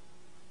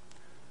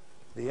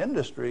 The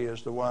industry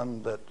is the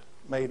one that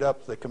made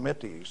up the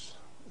committees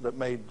that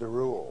made the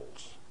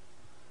rules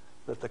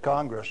that the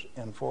Congress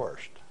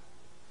enforced.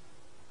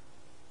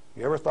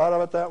 You ever thought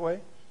of it that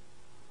way?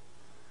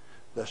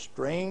 The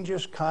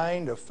strangest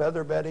kind of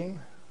feather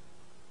bedding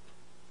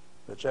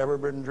that's ever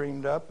been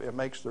dreamed up, it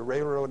makes the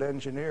railroad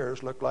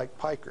engineers look like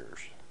pikers.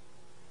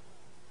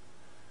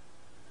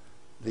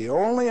 The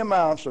only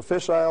amounts of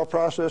fissile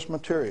process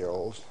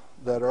materials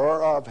that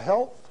are of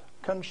health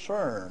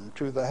concern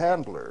to the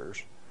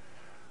handlers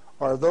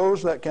are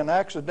those that can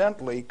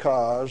accidentally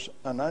cause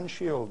an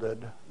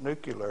unshielded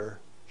nuclear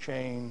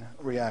chain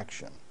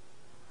reaction,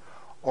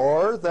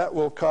 or that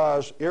will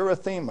cause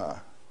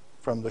erythema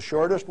from the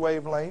shortest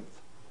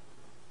wavelength,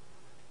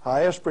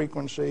 highest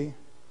frequency,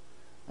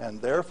 and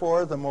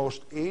therefore the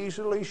most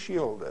easily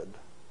shielded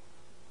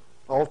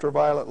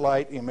ultraviolet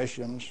light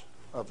emissions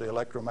of the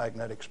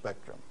electromagnetic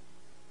spectrum.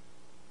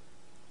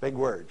 Big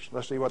words.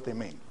 Let's see what they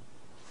mean.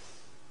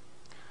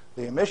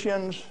 The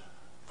emissions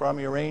from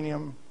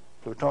uranium,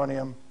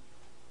 plutonium,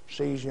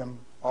 cesium,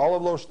 all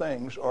of those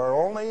things are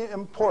only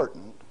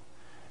important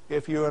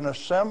if you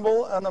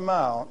assemble an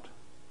amount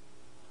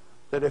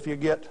that if you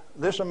get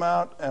this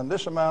amount and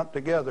this amount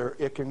together,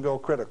 it can go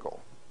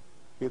critical.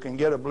 You can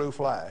get a blue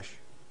flash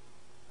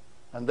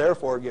and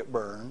therefore get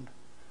burned.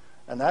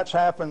 And that's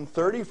happened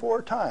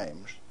 34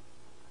 times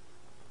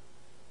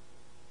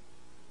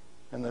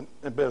in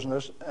the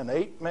business, and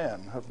 8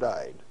 men have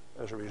died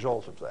as a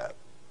result of that.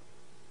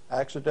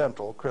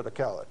 Accidental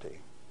criticality.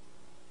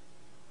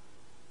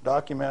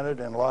 Documented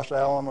in Los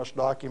Alamos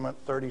document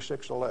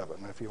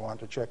 3611, if you want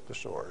to check the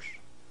source.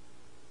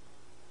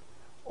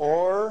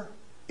 Or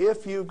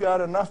if you've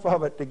got enough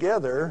of it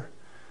together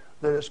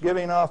that it's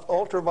giving off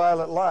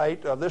ultraviolet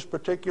light of this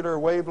particular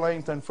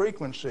wavelength and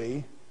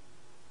frequency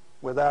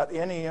without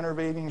any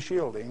intervening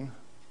shielding,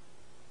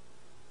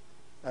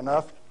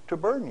 enough to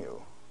burn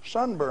you,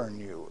 sunburn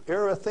you,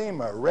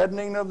 erythema,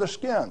 reddening of the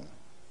skin.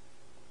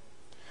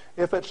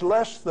 If it's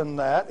less than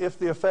that, if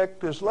the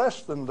effect is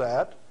less than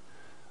that,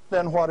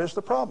 then what is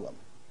the problem?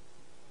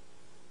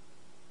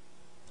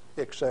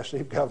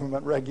 excessive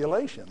government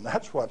regulation.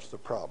 That's what's the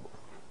problem.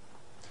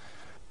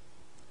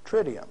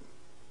 Tritium,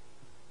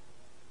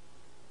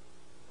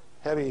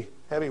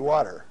 heavy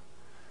water.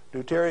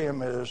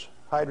 Deuterium is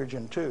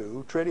hydrogen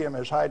 2. Tritium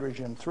is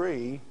hydrogen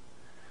 3.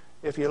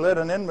 If you let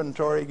an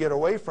inventory get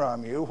away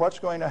from you, what's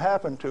going to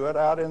happen to it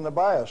out in the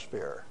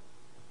biosphere?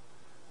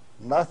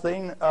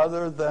 Nothing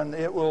other than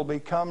it will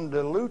become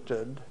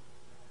diluted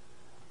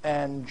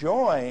and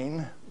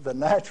join the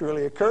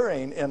naturally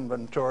occurring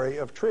inventory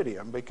of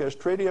tritium, because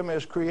tritium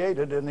is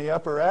created in the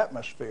upper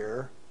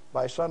atmosphere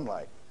by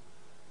sunlight.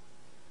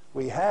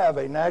 We have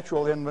a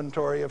natural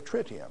inventory of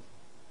tritium.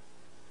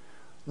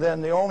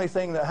 Then the only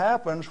thing that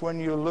happens when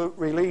you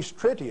release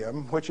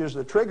tritium, which is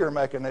the trigger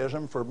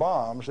mechanism for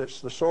bombs,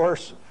 it's the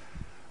source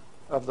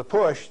of the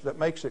push that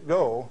makes it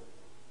go,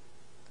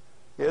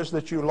 is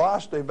that you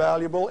lost a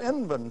valuable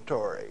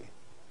inventory.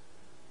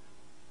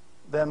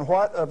 Then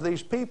what of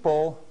these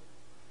people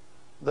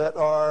that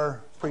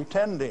are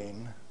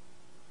pretending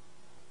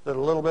that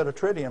a little bit of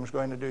tritium is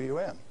going to do you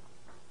in?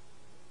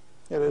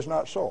 It is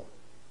not so.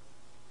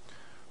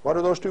 What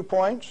are those 2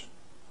 points?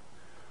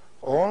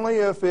 Only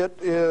if it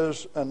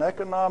is an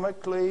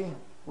economically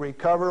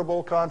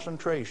recoverable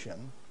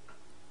concentration,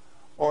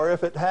 or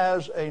if it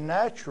has a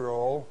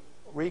natural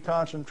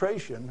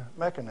reconcentration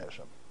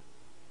mechanism.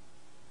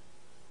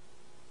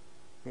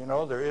 You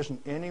know, there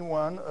isn't any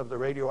one of the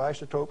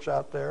radioisotopes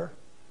out there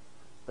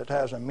that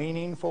has a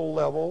meaningful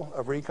level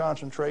of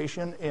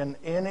reconcentration in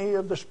any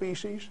of the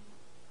species,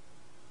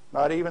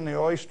 not even the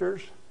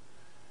oysters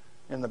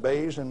in the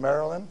bays in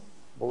Maryland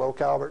below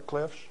Calvert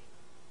Cliffs.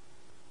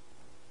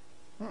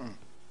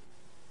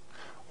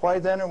 Why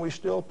then are we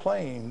still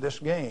playing this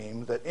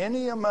game that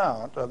any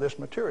amount of this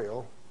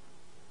material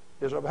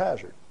is of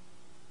hazard?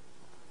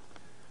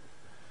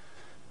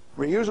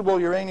 Reusable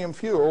uranium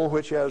fuel,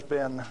 which has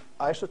been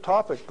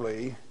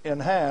isotopically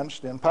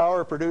enhanced in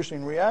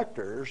power-producing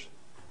reactors,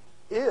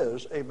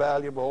 is a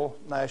valuable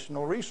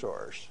national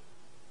resource,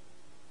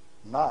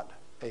 not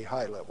a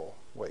high-level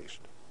waste.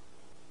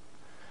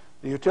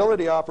 The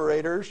utility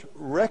operators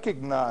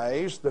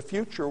recognize the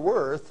future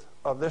worth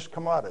of this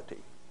commodity.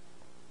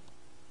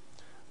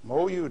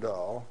 Mo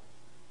Udall,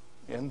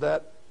 in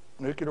that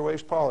Nuclear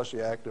Waste Policy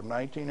Act of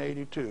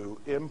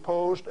 1982,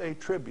 imposed a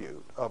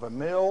tribute of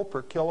 $1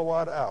 per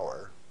kilowatt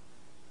hour,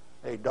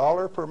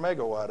 $1 per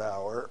megawatt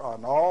hour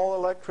on all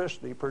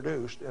electricity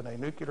produced in a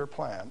nuclear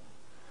plant,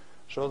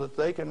 so that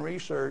they can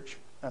research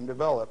and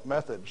develop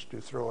methods to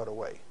throw it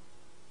away.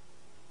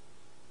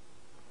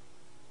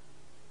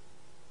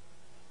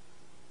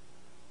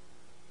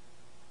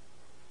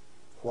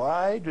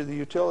 Why do the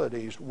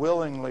utilities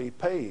willingly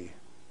pay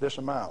this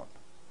amount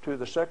to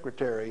the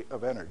Secretary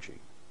of Energy?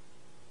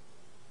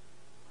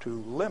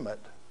 To limit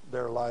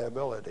their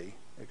liability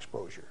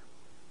exposure.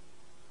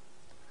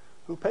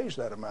 Who pays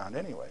that amount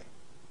anyway?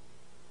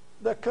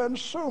 The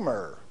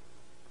consumer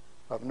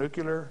of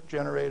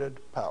nuclear-generated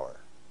power.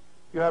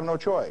 You have no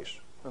choice,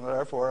 and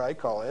therefore I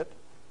call it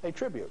a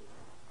tribute.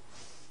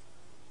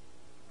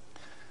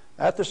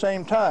 At the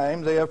same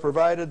time, they have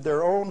provided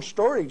their own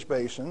storage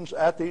basins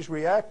at these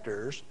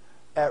reactors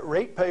at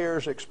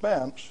ratepayers'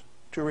 expense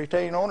to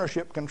retain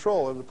ownership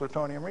control of the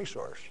plutonium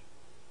resource.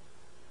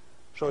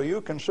 So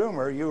you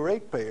consumer, you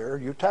ratepayer,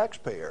 you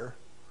taxpayer,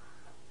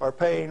 are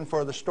paying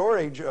for the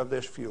storage of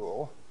this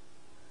fuel,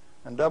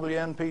 and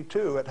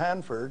WNP2 at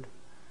Hanford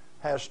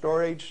has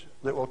storage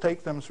that will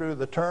take them through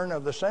the turn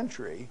of the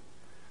century,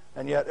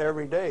 and yet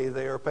every day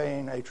they are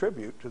paying a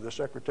tribute to the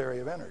Secretary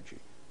of Energy,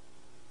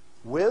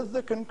 with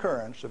the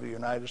concurrence of the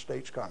United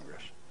States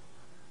Congress,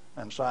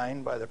 and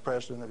signed by the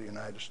President of the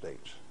United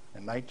States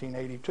in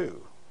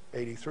 1982,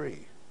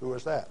 83. Who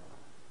was that?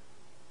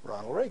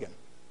 Ronald Reagan.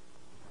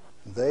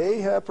 They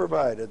have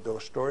provided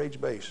those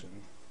storage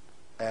basins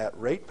at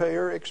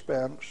ratepayer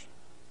expense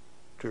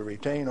to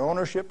retain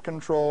ownership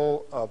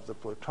control of the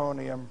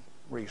plutonium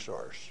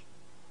resource.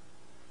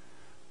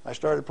 I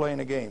started playing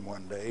a game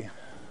one day,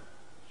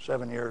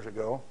 7 years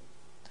ago.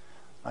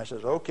 I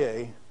says,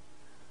 okay,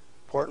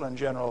 Portland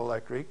General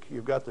Electric,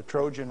 you've got the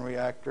Trojan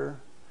reactor,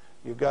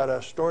 you've got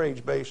a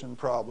storage basin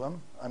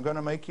problem, I'm going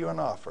to make you an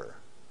offer.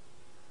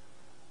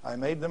 I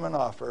made them an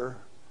offer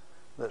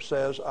that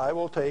says, I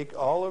will take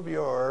all of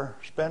your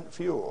spent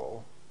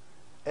fuel,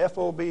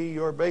 FOB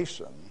your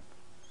basin,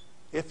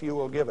 if you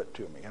will give it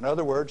to me. In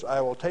other words,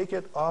 I will take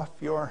it off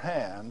your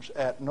hands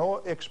at no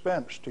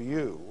expense to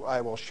you.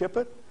 I will ship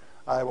it,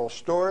 I will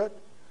store it,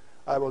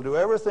 I will do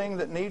everything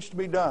that needs to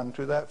be done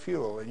to that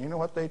fuel. And you know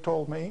what they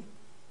told me?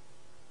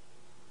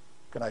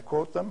 Can I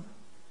quote them?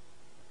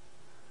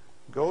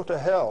 Go to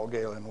hell,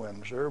 Galen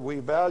Winsor. We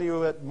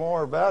value it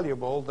more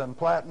valuable than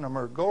platinum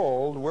or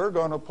gold. We're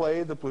going to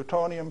play the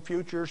plutonium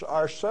futures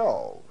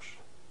ourselves.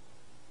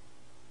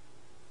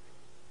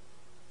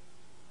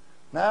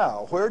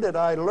 Now, where did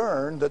I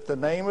learn that the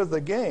name of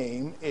the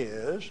game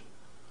is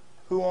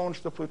who owns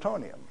the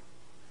plutonium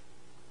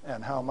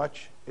and how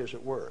much is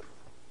it worth?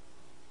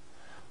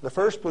 The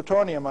first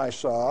plutonium I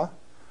saw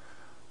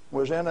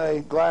was in a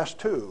glass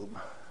tube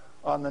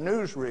on the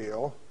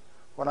newsreel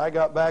when I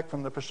got back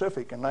from the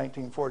Pacific in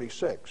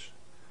 1946.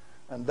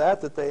 And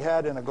that they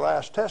had in a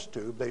glass test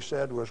tube, they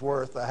said, was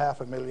worth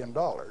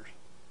 $500,000.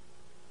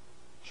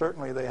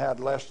 Certainly they had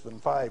less than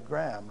 5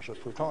 grams of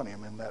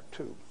plutonium in that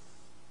tube.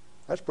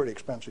 That's pretty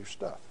expensive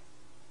stuff.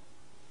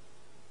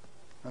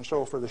 And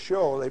so for the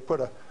show, they put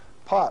a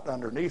pot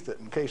underneath it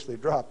in case they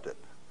dropped it.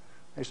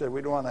 They said,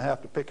 we don't want to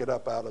have to pick it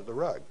up out of the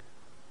rug.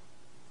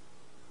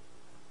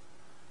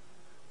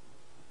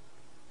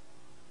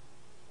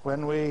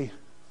 When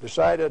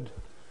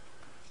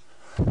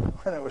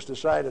it was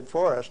decided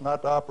for us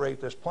not to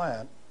operate this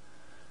plant,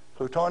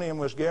 plutonium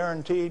was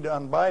guaranteed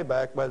on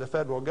buyback by the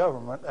federal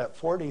government at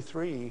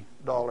 $43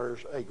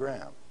 a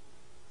gram.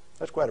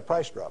 That's quite a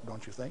price drop,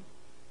 don't you think?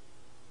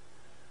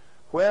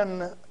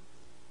 When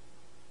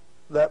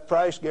that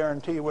price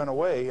guarantee went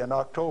away in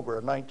October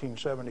of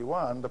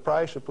 1971, the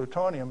price of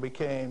plutonium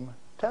became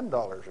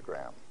 $10 a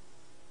gram.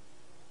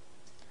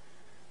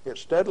 It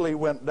steadily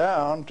went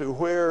down to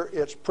where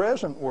its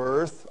present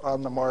worth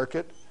on the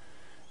market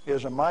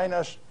is a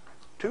minus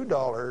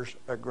 $2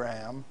 a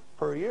gram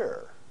per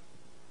year.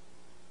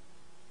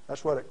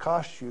 That's what it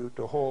costs you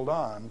to hold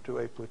on to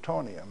a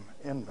plutonium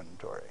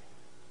inventory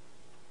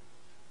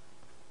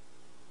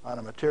on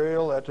a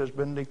material that has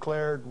been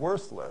declared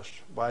worthless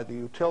by the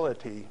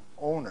utility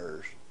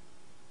owners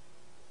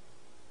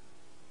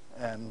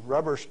and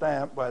rubber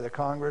stamped by the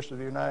Congress of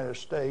the United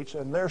States,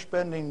 and they're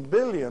spending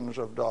billions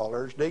of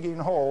dollars digging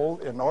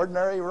holes in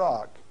ordinary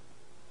rock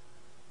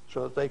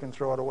so that they can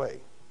throw it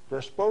away,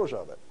 dispose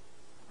of it.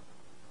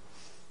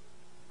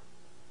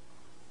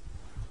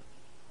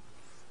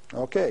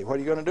 Okay, what are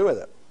you going to do with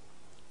it?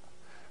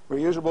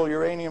 Reusable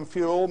uranium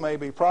fuel may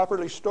be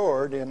properly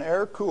stored in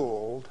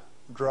air-cooled,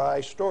 dry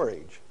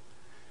storage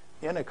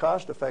in a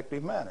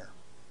cost-effective manner.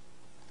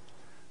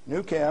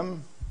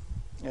 Nuchem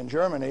in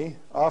Germany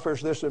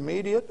offers this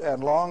immediate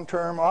and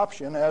long-term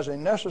option as a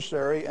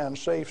necessary and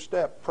safe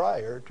step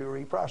prior to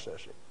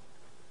reprocessing.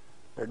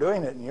 They're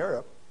doing it in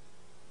Europe.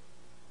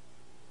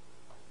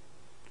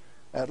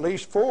 At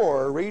least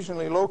 4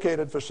 regionally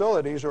located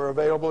facilities are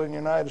available in the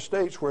United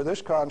States where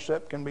this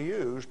concept can be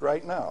used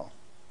right now.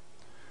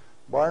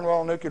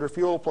 Barnwell Nuclear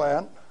Fuel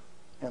Plant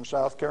in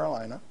South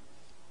Carolina,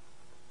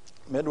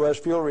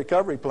 Midwest Fuel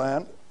Recovery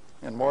Plant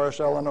in Morris,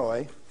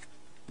 Illinois,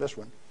 this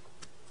one,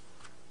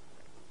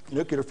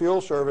 Nuclear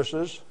Fuel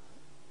Services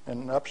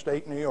in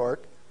upstate New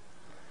York,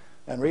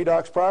 and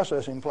Redox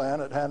Processing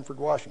Plant at Hanford,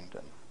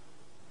 Washington.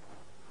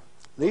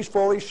 These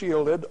fully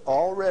shielded,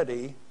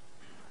 already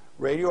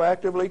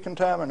radioactively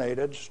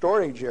contaminated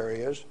storage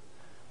areas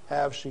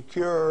have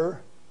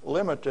secure,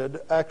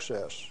 limited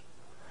access.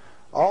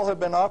 All have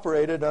been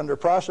operated under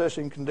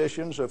processing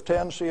conditions of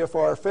 10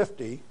 CFR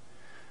 50,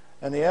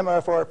 and the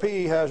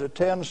MFRP has a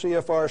 10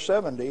 CFR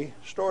 70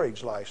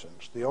 storage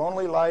license, the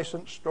only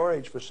licensed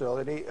storage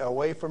facility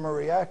away from a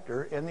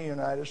reactor in the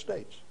United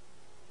States.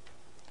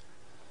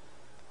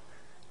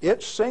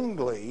 It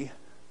singly,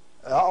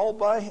 all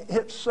by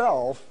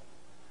itself,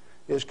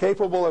 is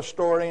capable of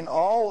storing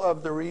all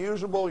of the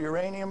reusable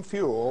uranium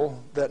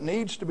fuel that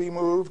needs to be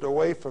moved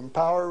away from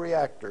power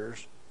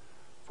reactors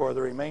for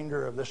the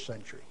remainder of this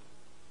century.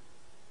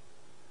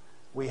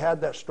 We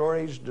had that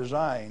storage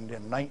designed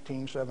in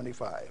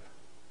 1975.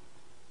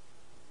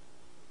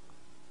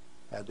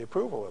 Had the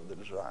approval of the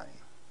design.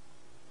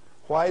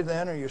 Why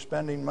then are you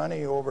spending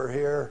money over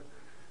here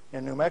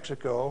in New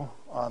Mexico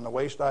on the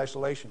waste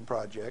isolation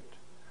project?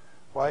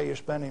 Why are you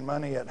spending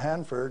money at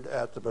Hanford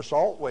at the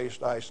basalt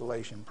waste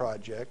isolation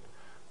project?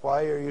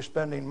 Why are you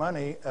spending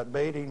money at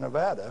Beatty,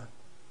 Nevada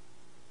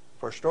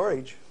for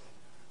storage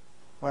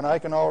when I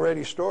can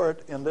already store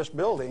it in this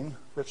building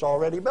that's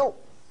already built?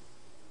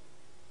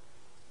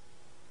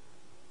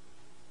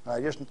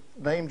 I just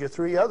named you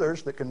 3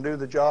 others that can do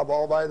the job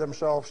all by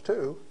themselves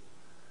too,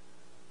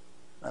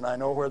 and I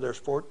know where there's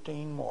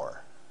 14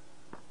 more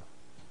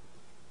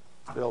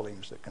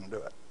buildings that can do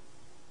it.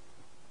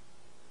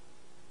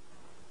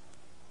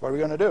 What are we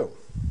going to do?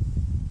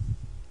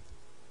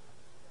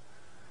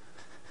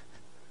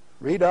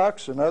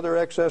 Redox and other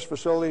excess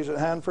facilities at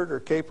Hanford are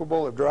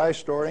capable of dry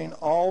storing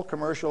all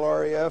commercial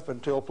REF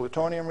until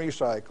plutonium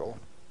recycle,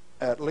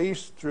 at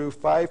least through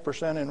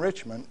 5%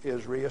 enrichment,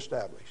 is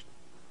reestablished,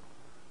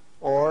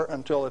 or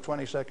until the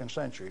 22nd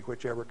century,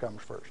 whichever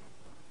comes first.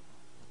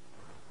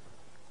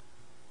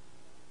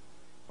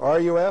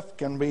 RUF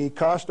can be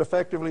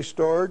cost-effectively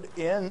stored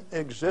in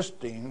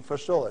existing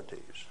facilities.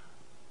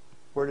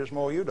 Where does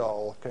Mo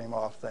Udall came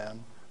off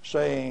then,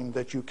 saying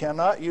that you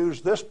cannot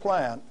use this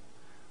plant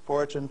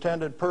for its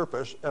intended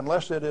purpose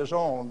unless it is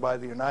owned by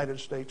the United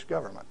States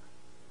government.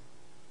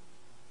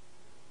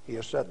 He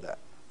has said that.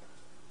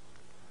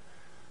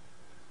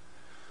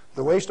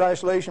 The waste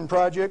isolation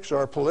projects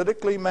are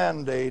politically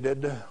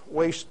mandated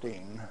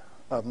wasting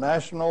of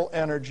national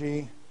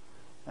energy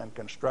and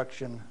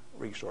construction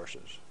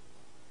resources.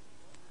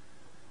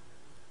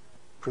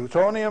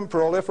 Plutonium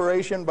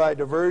proliferation by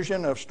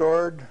diversion of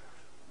stored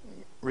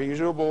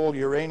reusable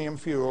uranium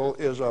fuel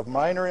is of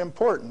minor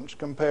importance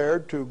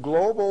compared to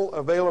global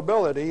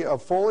availability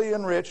of fully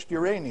enriched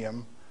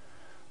uranium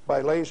by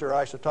laser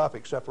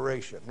isotopic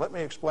separation. Let me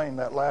explain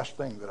that last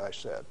thing that I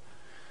said.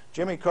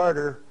 Jimmy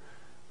Carter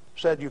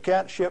said you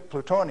can't ship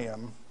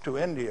plutonium to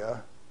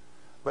India,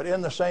 but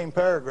in the same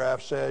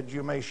paragraph said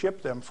you may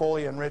ship them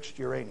fully enriched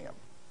uranium.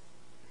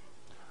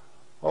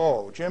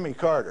 Oh, Jimmy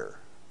Carter,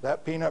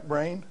 that peanut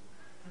brain,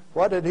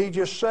 what did he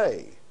just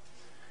say?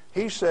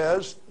 He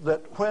says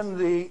that when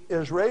the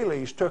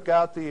Israelis took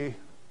out the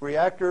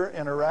reactor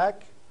in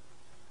Iraq,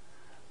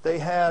 they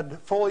had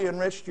fully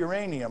enriched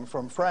uranium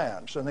from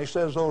France, and he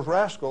says those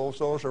rascals,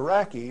 those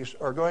Iraqis,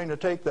 are going to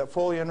take that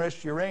fully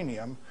enriched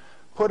uranium,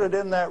 put it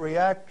in that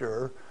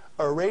reactor,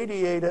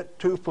 irradiate it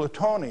to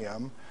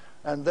plutonium,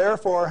 and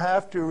therefore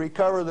have to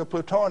recover the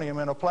plutonium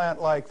in a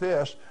plant like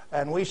this,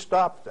 and we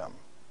stopped them,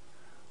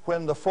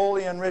 when the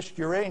fully enriched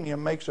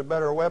uranium makes a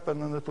better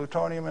weapon than the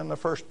plutonium in the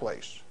first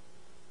place.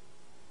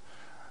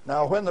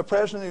 Now, when the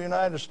President of the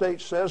United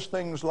States says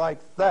things like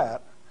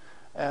that,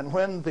 and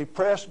when the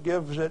press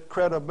gives it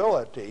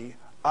credibility,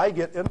 I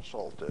get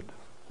insulted.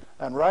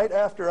 And right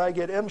after I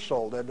get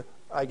insulted,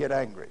 I get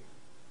angry.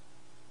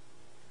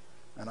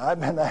 And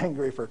I've been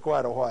angry for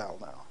quite a while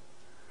now.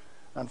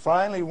 And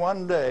finally,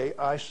 one day,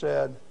 I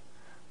said,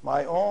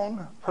 my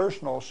own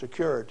personal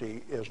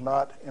security is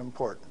not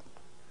important.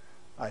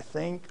 I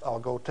think I'll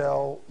go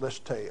tell this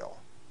tale.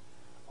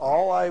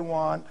 All I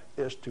want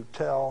is to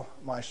tell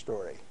my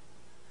story.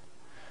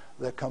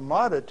 The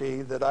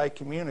commodity that I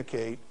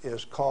communicate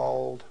is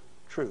called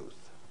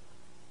truth.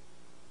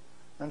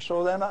 And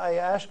so then I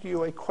ask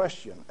you a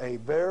question, a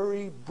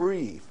very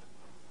brief,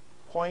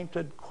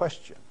 pointed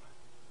question.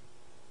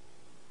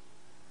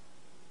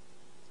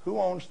 Who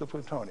owns the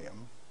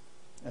plutonium,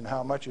 and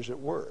how much is it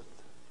worth?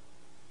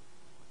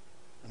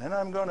 And then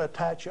I'm going to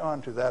attach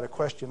on to that a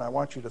question I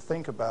want you to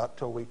think about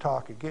till we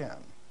talk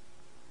again.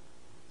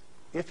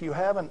 If you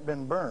haven't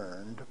been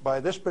burned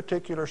by this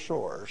particular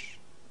source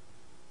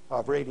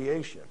of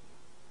radiation,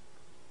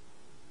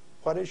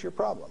 what is your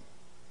problem?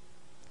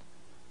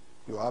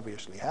 You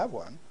obviously have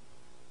one.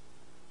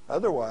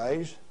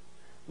 Otherwise,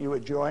 you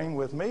would join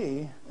with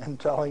me in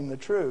telling the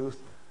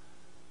truth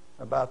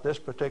about this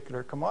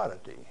particular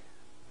commodity.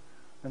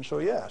 And so,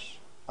 yes,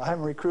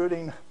 I'm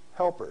recruiting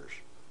helpers.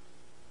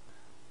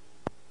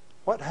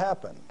 What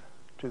happened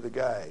to the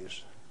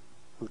guys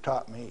who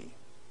taught me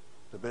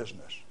the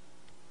business?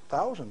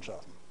 Thousands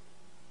of them.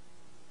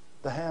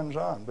 The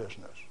hands-on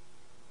business.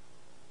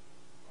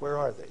 Where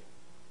are they?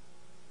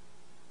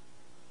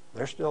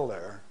 They're still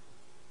there.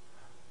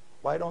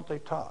 Why don't they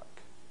talk?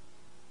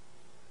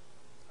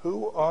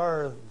 Who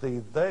are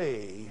the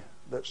they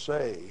that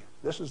say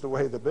this is the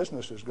way the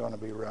business is going to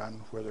be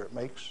run, whether it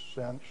makes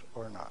sense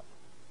or not?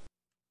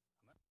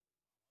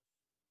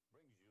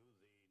 Brings you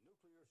the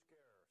nuclear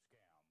scare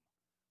scam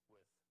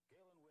with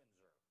Galen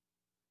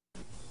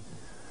Winsor.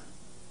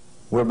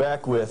 We're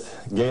back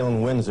with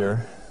Galen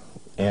Winsor,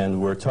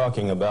 and we're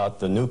talking about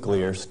the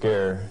nuclear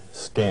scare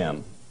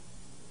scam.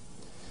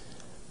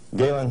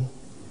 Galen,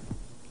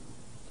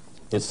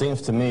 it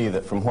seems to me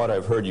that from what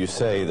I've heard you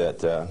say that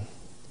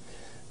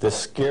the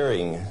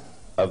scaring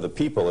of the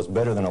people is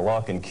better than a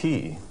lock and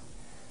key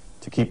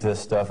to keep this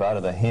stuff out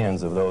of the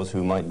hands of those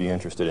who might be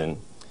interested in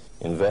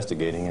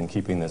investigating and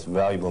keeping this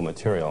valuable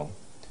material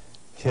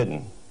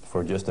hidden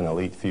for just an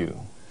elite few.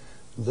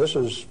 This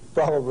is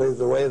probably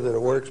the way that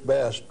it works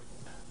best.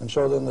 And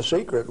so then the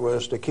secret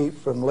was to keep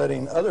from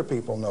letting other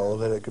people know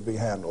that it could be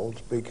handled,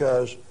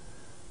 because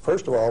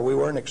first of all, we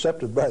weren't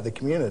accepted by the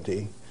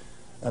community,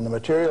 and the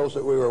materials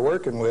that we were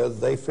working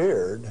with, they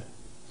feared,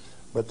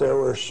 but there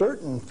were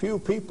certain few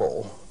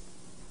people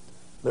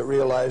that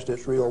realized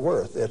its real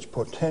worth, its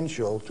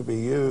potential to be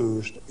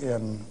used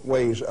in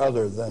ways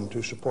other than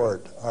to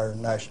support our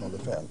national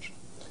defense.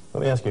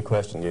 Let me ask you a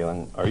question,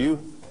 Galen. Are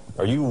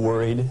you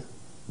worried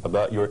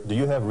about do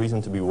you have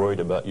reason to be worried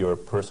about your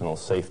personal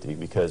safety?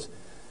 Because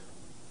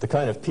the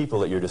kind of people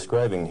that you're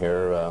describing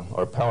here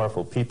are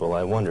powerful people.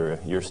 I wonder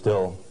if you're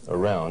still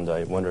around.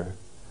 I wonder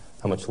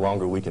how much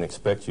longer we can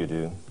expect you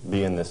to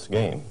be in this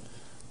game.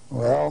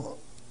 Well,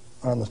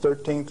 on the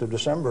 13th of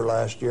December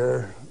last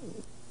year,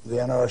 the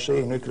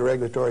NRC, Nuclear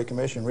Regulatory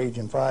Commission,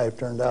 Region 5,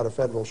 turned out a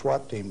federal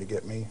SWAT team to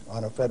get me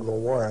on a federal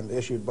warrant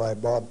issued by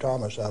Bob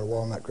Thomas out of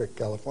Walnut Creek,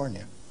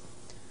 California.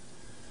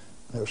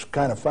 It was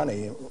kind of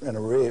funny in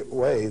a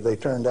way. They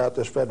turned out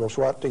this federal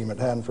SWAT team at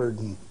Hanford,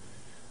 and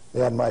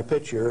they had my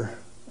picture,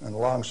 and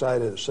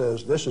alongside it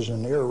says, "This is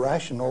an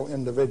irrational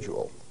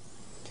individual.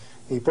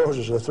 He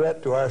poses a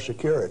threat to our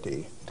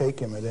security. Take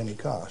him at any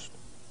cost."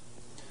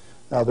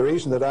 Now, the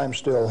reason that I'm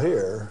still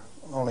here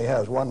only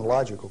has one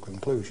logical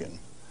conclusion.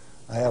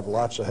 I have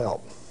lots of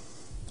help.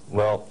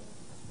 Well,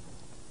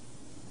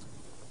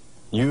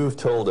 you've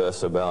told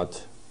us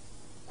about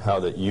how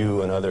that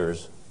you and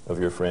others of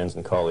your friends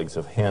and colleagues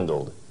have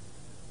handled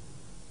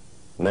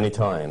many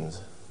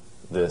times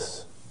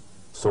this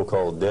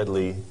so-called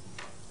deadly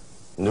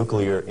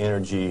nuclear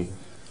energy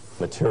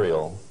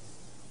material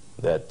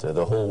that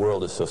the whole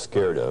world is so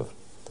scared of.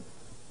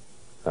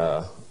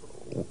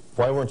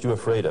 Why weren't you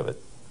afraid of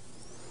it?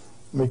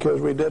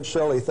 Because we did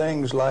silly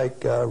things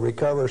like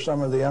recover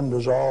some of the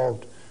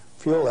undissolved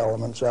fuel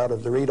elements out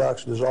of the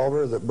redox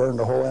dissolver that burned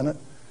a hole in it.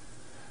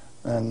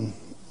 And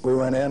we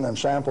went in and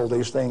sampled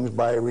these things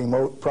by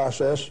remote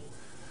process.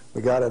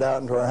 We got it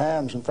out into our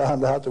hands and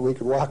found out that we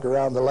could walk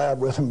around the lab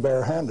with them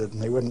barehanded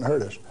and they wouldn't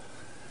hurt us.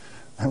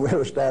 And we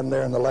were standing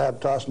there in the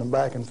lab tossing them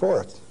back and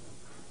forth.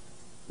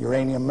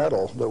 Uranium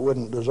metal that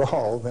wouldn't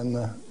dissolve in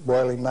the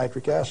boiling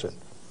nitric acid.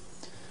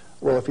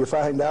 Well, if you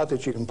find out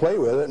that you can play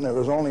with it, and it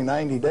was only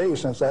 90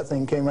 days since that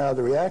thing came out of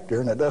the reactor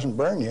and it doesn't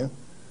burn you,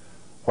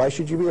 why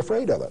should you be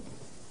afraid of it?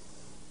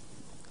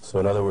 So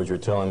in other words, you're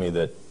telling me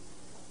that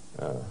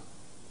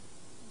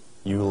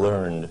you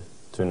learned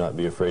to not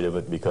be afraid of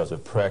it because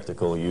of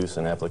practical use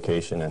and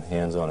application and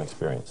hands-on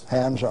experience.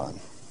 Hands-on.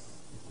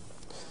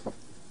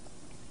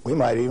 We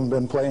might even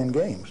been playing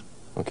games.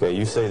 Okay,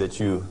 you say that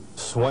you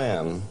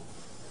swam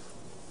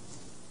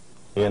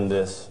in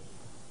this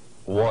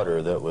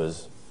water that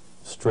was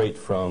straight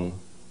from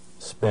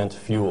spent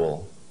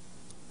fuel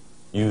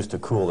used to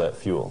cool that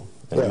fuel,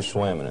 and Yes. you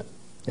swam in it.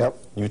 Yep.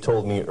 You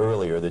told me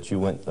earlier that you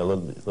went a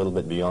little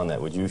bit beyond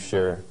that. Would you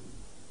share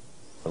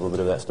a little bit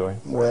of that story?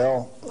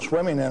 Well,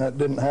 swimming in it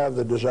didn't have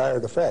the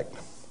desired effect.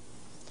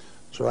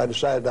 So I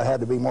decided I had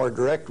to be more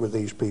direct with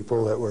these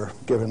people that were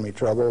giving me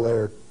trouble. They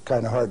were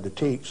kind of hard to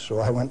teach, so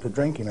I went to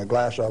drinking a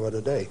glass of it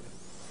a day.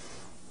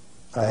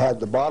 I had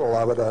the bottle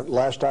of it.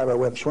 Last time I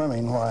went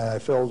swimming, I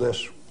filled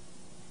this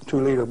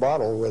 2-liter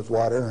bottle with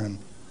water and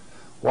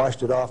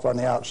washed it off on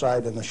the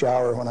outside in the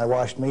shower when I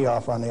washed me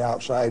off on the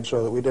outside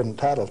so that we didn't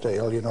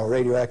tattletale. You know,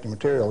 radioactive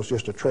material is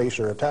just a trace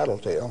or a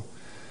tattletale.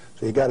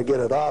 So you got to get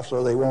it off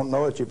so they won't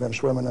know that you've been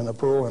swimming in the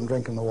pool and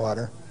drinking the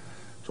water.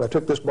 So I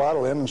took this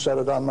bottle in and set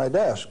it on my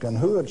desk. And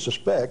who would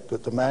suspect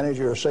that the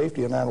manager of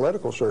safety and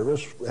analytical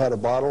service had a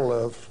bottle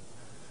of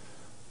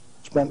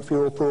spent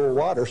fuel pool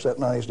water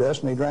sitting on his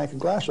desk, and he drank a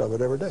glass of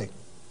it every day.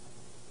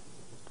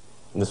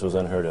 And this was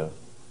unheard of.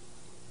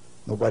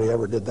 Nobody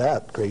ever did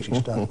that crazy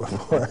stunt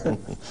before.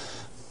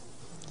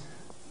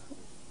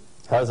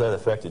 How has that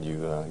affected you,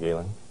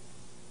 Galen?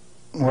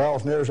 Well,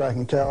 as near as I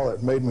can tell,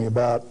 it made me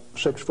about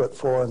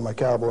 6'4" in my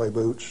cowboy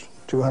boots,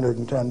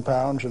 210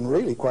 pounds, and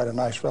really quite a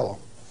nice fellow.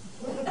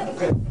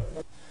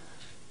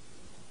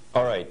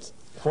 All right.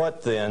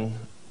 What then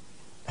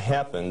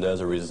happened as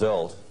a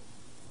result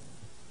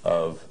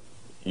of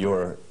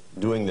your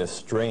doing this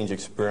strange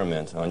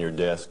experiment on your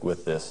desk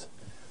with this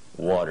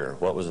water?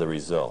 What was the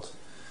result?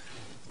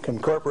 Can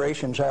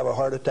corporations have a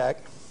heart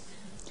attack?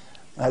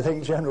 I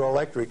think General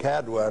Electric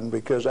had one,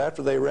 because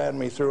after they ran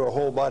me through a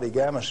whole body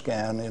gamma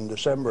scan in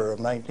December of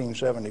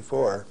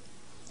 1974,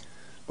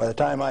 by the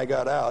time I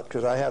got out,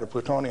 because I had a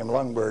plutonium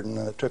lung burden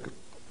and it took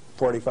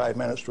 45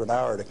 minutes to an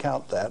hour to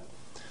count that,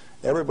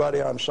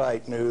 everybody on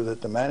site knew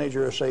that the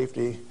manager of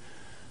safety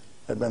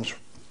had been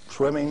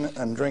swimming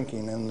and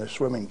drinking in the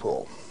swimming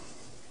pool,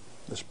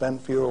 the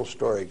spent fuel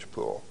storage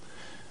pool.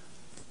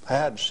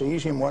 Had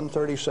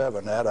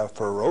cesium-137 at a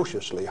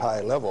ferociously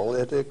high level.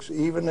 It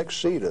even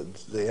exceeded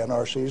the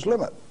NRC's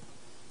limit.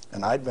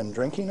 And I'd been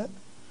drinking it.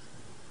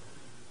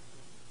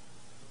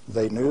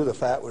 They knew the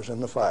fat was in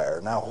the fire.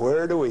 Now,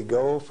 where do we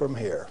go from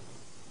here?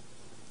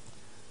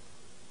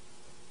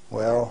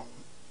 Well,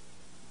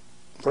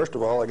 first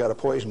of all, I got a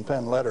poison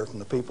pen letter from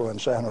the people in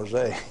San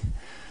Jose.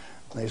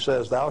 They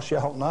says, "Thou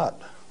shalt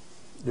not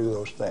do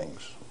those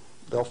things.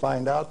 They'll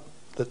find out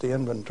that the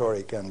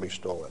inventory can be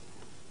stolen."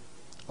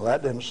 Well,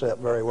 that didn't sit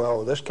very well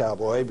with this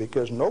cowboy,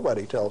 because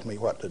nobody tells me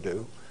what to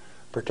do,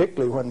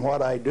 particularly when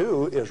what I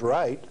do is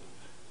right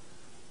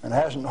and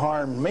hasn't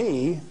harmed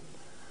me.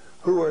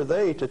 Who are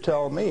they to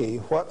tell me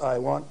what I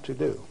want to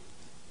do?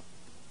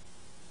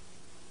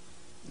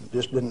 It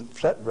just didn't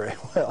sit very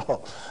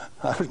well.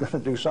 I was going to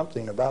do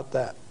something about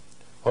that.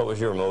 What was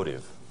your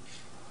motive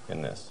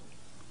in this?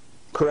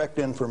 Correct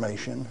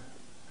information.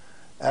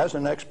 As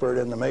an expert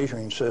in the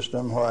measuring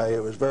system, why,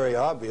 it was very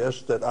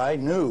obvious that I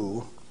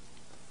knew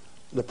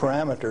the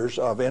parameters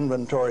of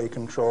inventory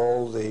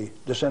control, the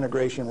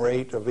disintegration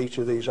rate of each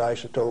of these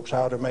isotopes,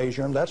 how to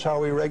measure them. That's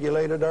how we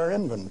regulated our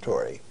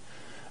inventory.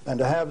 And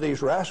to have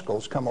these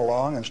rascals come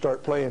along and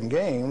start playing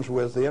games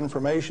with the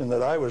information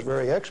that I was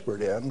very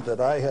expert in,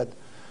 that I had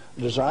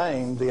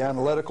designed the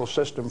analytical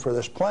system for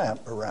this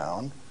plant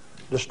around,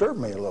 disturbed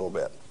me a little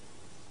bit.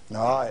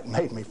 No, it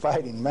made me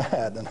fighting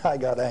mad, and I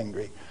got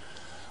angry.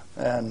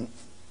 And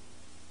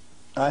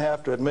I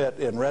have to admit,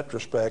 in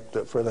retrospect,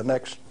 that for the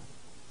next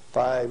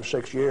 5,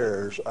 6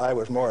 years, I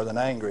was more than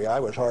angry. I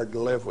was hard to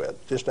live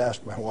with. Just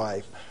ask my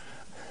wife.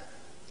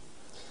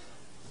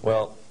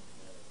 Well,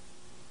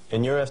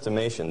 in your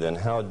estimation, then,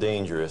 how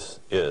dangerous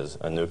is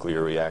a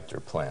nuclear reactor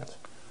plant?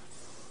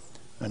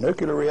 A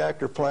nuclear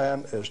reactor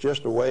plant is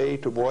just a way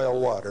to boil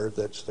water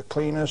that's the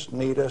cleanest,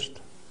 neatest,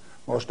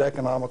 most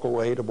economical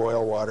way to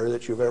boil water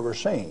that you've ever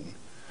seen.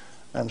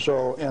 And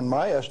so, in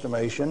my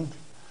estimation,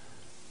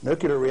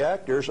 nuclear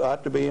reactors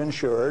ought to be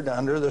insured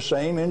under the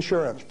same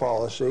insurance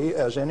policy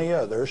as any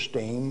other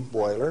steam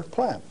boiler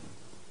plant,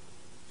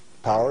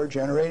 power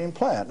generating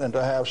plant. And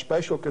to have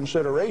special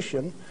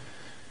consideration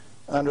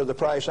under the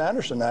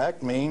Price-Anderson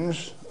Act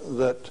means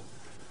that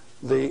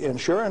the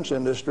insurance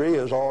industry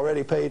has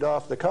already paid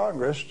off the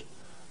Congress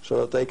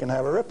so that they can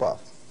have a ripoff,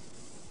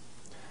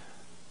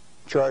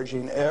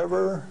 charging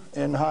ever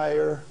in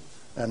higher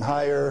and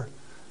higher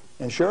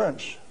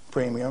insurance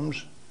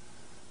premiums,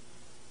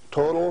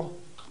 total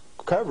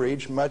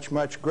coverage much,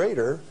 much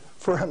greater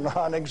for a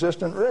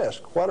non-existent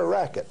risk. What a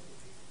racket.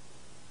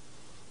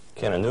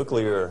 Can a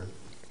nuclear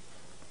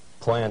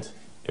plant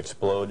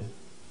explode?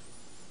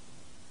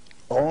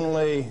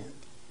 Only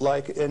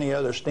like any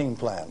other steam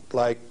plant.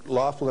 Like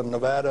Laughlin,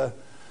 Nevada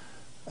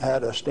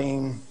had a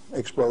steam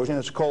explosion.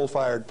 It's a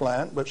coal-fired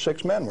plant, but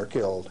 6 men were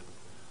killed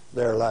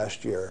there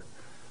last year.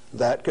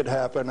 That could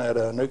happen at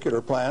a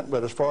nuclear plant,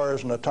 but as far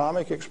as an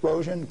atomic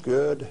explosion,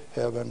 good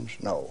heavens,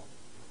 no.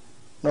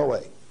 No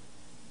way.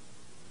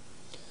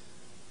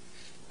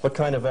 What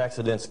kind of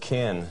accidents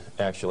can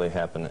actually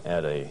happen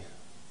at a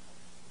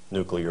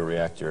nuclear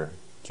reactor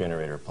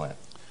generator plant?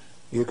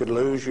 You could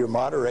lose your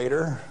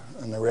moderator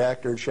and the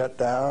reactor would shut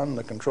down,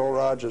 the control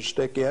rods would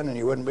stick in and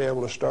you wouldn't be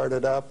able to start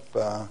it up.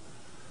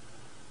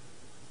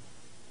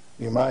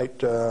 You might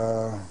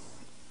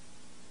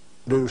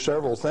do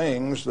several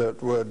things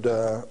that would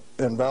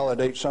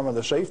invalidate some of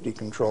the safety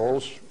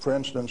controls. For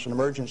instance, an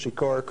emergency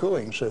core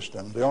cooling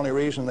system. The only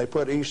reason they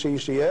put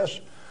ECCS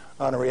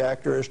on a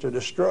reactor is to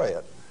destroy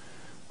it.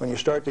 When you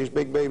start these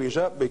big babies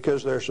up,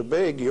 because they're so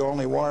big, you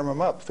only warm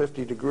them up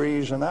 50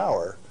 degrees an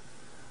hour.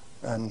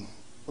 And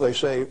they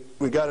say,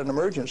 we got an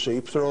emergency,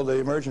 throw the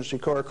emergency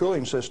core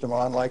cooling system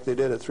on like they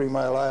did at 3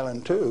 Mile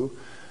Island 2,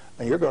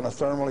 and you're going to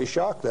thermally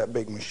shock that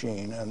big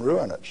machine and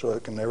ruin it so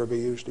it can never be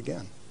used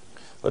again.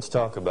 Let's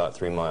talk about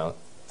 3 Mile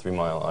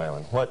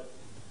Island. What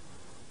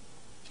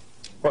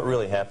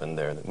really happened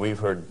there? We've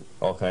heard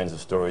all kinds of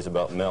stories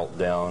about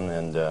meltdown,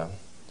 and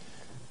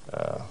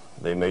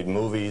they made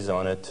movies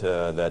on it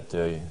that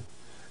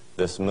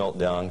this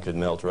meltdown could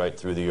melt right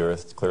through the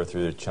earth, clear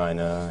through to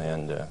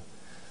China,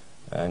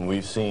 and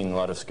we've seen a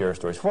lot of scare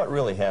stories. What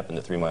really happened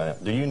at 3 Mile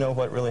Island? Do you know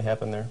what really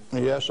happened there?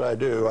 Yes, I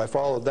do. I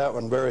followed that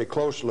one very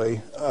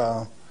closely.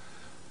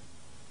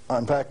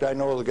 In fact, I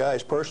know the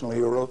guys personally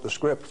who wrote the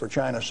script for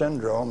China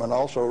Syndrome and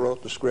also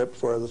wrote the script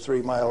for the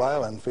 3 Mile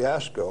Island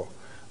fiasco.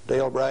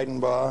 Dale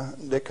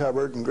Breidenbaugh, Dick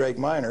Hubbard, and Greg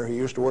Miner, who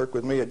used to work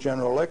with me at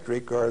General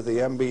Electric, are the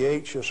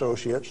MBH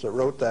associates that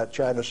wrote that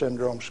China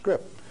Syndrome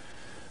script.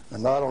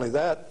 And not only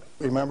that,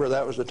 remember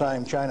that was the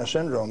time China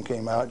Syndrome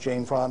came out,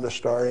 Jane Fonda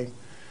starring.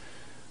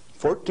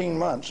 14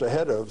 months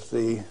ahead of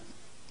the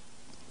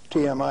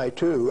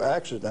TMI-2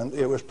 accident,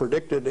 it was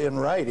predicted in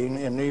writing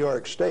in New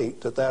York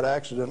State that that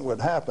accident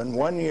would happen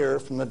 1 year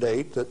from the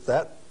date that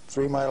that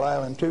 3 Mile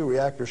Island 2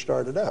 reactor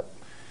started up.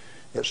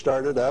 It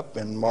started up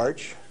in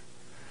March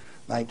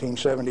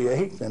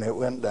 1978, and it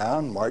went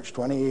down March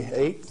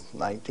 28,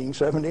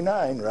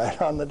 1979,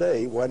 right on the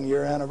day, 1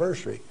 year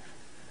anniversary.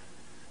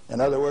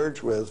 In other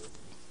words, with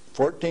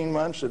 14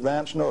 months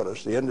advance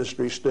notice, the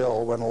industry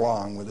still went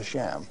along with the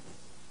sham.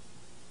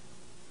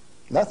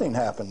 Nothing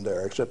happened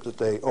there except that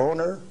the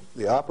owner,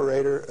 the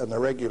operator, and the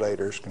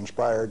regulators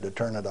conspired to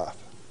turn it off.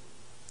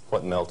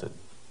 What melted?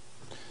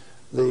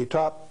 The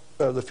top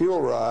of the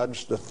fuel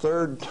rods, the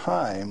third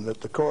time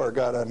that the core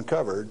got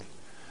uncovered,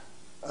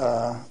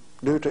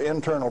 due to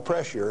internal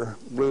pressure,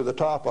 blew the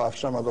top off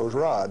some of those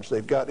rods.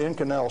 They've got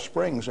Inconel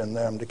springs in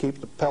them to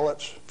keep the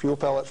pellets, fuel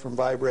pellets, from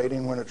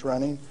vibrating when it's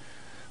running.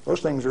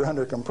 Those things are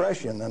under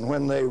compression, and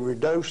when they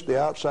reduced the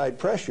outside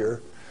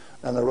pressure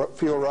and the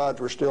fuel rods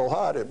were still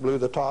hot, it blew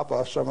the top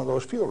off some of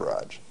those fuel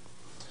rods.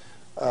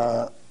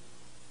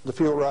 The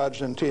fuel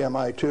rods in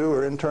TMI-2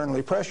 are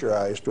internally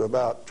pressurized to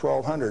about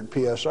 1200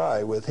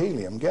 psi with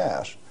helium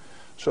gas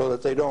so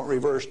that they don't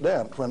reverse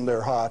dent when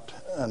they're hot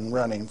and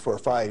running for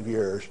 5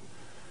 years.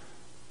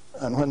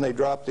 And when they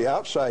drop the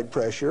outside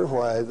pressure,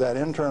 why, that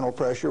internal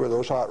pressure with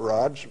those hot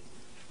rods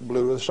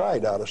blew the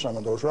side out of some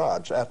of those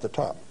rods at the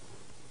top.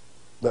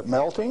 But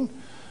melting,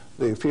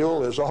 the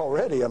fuel is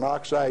already an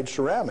oxide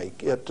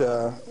ceramic. It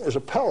is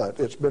a pellet.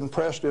 It's been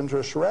pressed into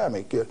a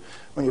ceramic.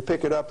 When you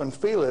pick it up and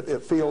feel it,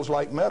 it feels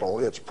like metal.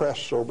 It's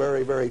pressed so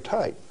very, very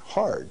tight,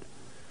 hard.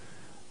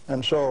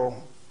 And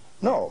so,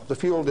 no, the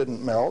fuel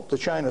didn't melt. The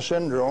China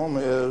Syndrome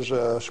is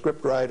a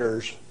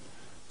scriptwriter's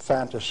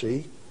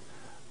fantasy.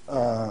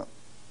 Right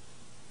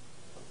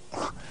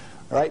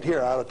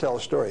here, I ought to tell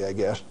a story, I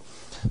guess.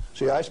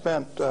 See, I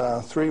spent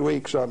 3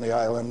 weeks on the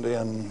island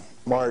in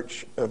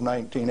March of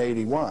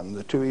 1981,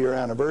 the 2-year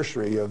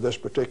anniversary of this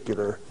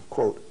particular,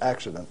 quote,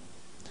 accident.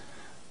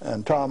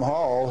 And Tom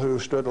Hall, who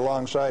stood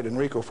alongside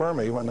Enrico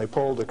Fermi when they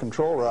pulled the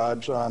control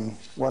rods on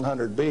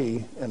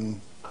 100B in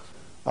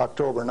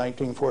October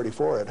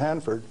 1944 at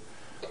Hanford,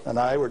 and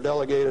I were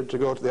delegated to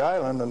go to the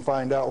island and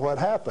find out what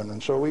happened,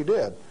 and so we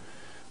did.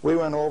 We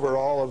went over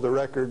all of the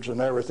records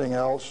and everything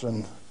else,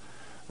 and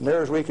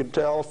there, as we could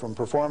tell from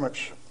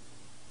performance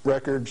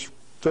records,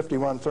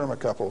 51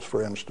 thermocouples,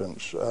 for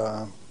instance,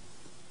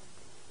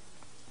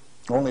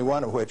 only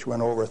one of which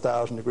went over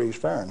 1,000 degrees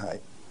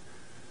Fahrenheit.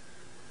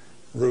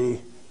 The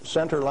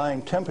center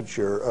line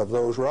temperature of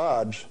those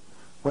rods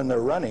when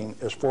they're running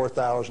is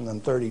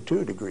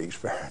 4,032 degrees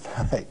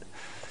Fahrenheit.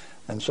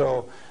 And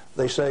so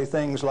They say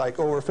things like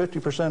over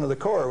 50% of the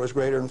core was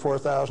greater than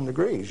 4,000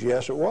 degrees.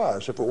 Yes, it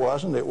was. If it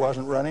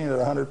wasn't running at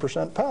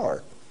 100%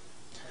 power.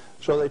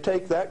 So they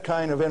take that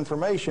kind of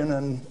information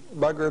and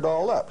bugger it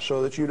all up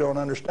so that you don't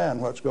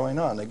understand what's going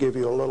on. They give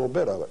you a little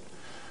bit of it.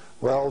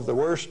 Well, the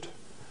worst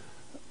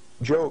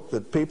joke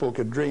that people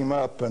could dream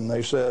up, and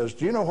they says,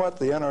 do you know what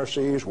the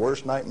NRC's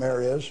worst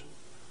nightmare is?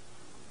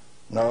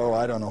 No,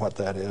 I don't know what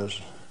that is.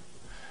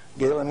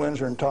 Galen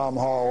Winsor and Tom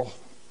Hall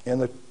in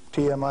the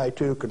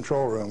TMI-2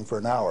 control room for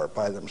an hour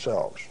by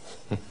themselves.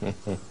 You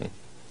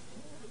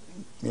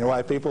know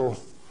why people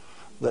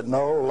that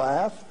know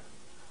laugh?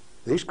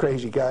 These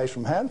crazy guys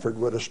from Hanford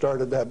would have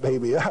started that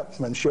baby up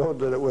and showed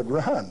that it would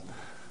run.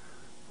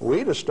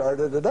 We'd have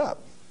started it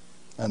up,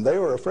 and they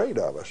were afraid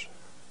of us.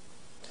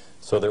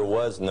 So there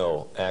was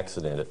no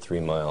accident at 3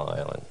 Mile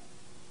Island?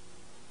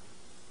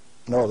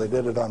 No, they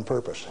did it on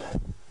purpose.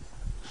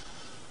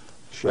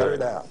 Shut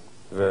it out.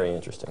 Very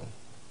interesting.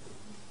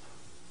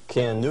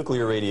 Can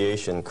nuclear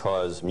radiation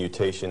cause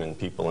mutation in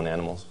people and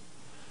animals?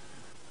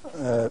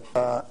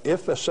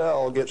 If a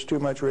cell gets too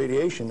much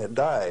radiation, it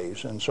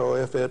dies. And so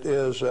if it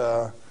is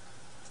a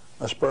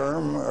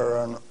sperm or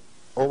an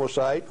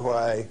ovocyte,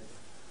 why,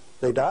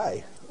 they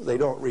die. They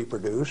don't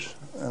reproduce,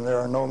 and there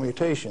are no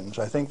mutations.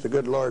 I think the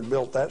good Lord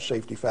built that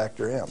safety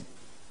factor in.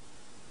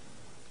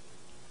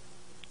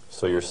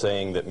 So you're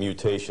saying that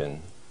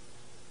mutation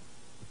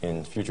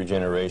in future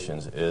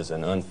generations is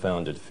an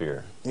unfounded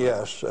fear?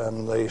 Yes,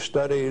 and the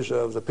studies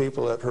of the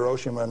people at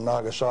Hiroshima and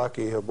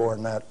Nagasaki have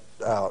borne that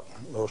out.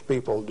 Those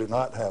people do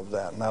not have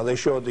that. Now, they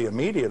showed the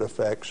immediate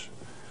effects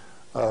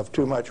of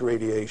too much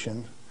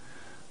radiation.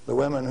 The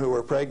women who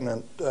were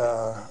pregnant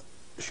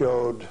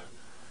showed,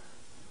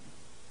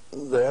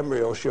 the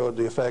embryo showed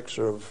the effects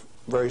of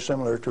very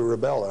similar to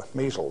rubella,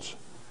 measles.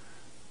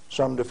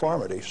 Some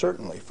deformity,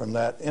 certainly, from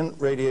that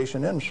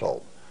radiation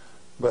insult.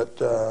 But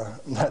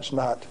that's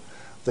not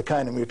the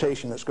kind of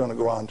mutation that's going to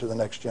go on to the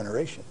next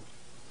generation.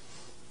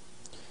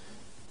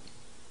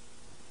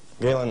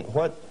 Galen,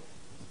 what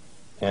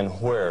and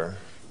where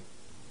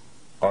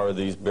are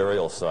these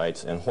burial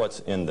sites, and what's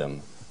in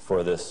them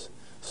for this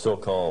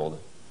so-called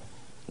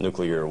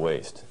nuclear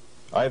waste?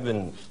 I've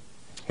been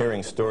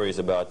hearing stories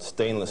about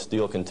stainless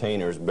steel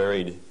containers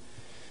buried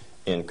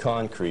in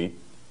concrete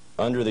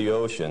under the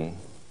ocean,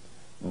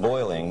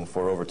 boiling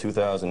for over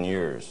 2,000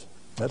 years.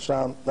 That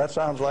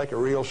sounds like a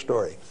real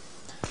story.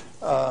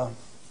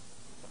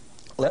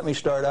 Let me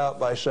start out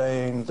by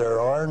saying there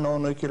are no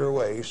nuclear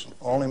waste,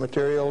 only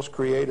materials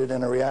created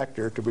in a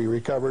reactor to be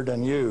recovered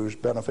and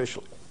used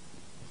beneficially.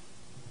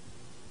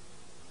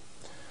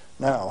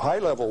 Now,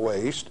 high-level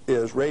waste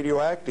is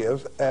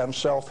radioactive and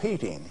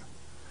self-heating.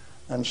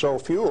 And so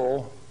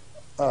fuel,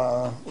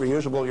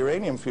 reusable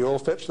uranium fuel,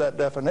 fits that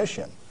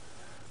definition.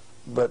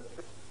 But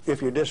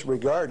if you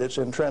disregard its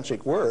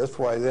intrinsic worth,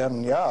 why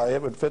then, yeah,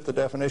 it would fit the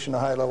definition of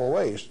high-level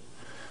waste.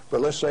 But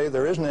let's say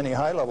there isn't any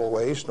high-level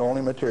waste,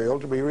 only material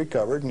to be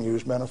recovered and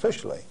used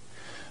beneficially.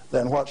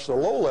 Then what's the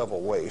low-level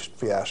waste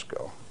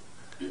fiasco?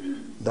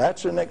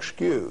 That's an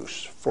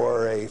excuse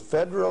for a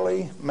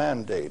federally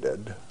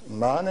mandated,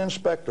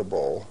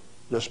 non-inspectable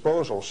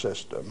disposal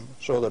system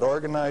so that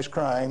organized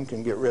crime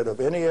can get rid of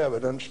any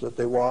evidence that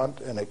they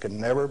want, and it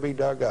can never be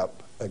dug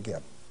up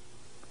again.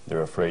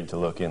 They're afraid to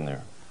look in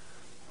there.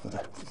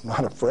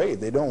 Not afraid.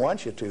 They don't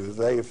want you to.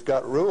 They've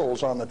got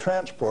rules on the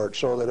transport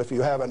so that if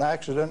you have an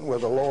accident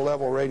with a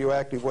low-level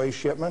radioactive waste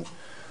shipment,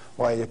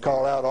 why, you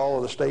call out all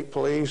of the state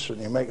police and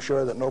you make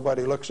sure that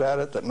nobody looks at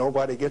it, that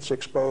nobody gets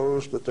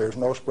exposed, that there's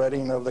no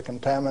spreading of the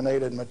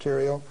contaminated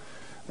material.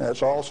 And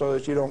it's also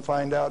that you don't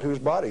find out whose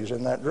body's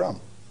in that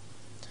drum.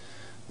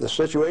 The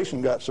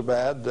situation got so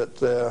bad that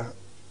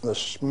the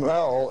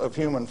smell of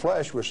human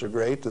flesh was so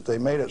great that they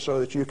made it so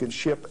that you could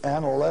ship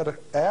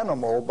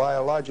animal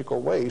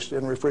biological waste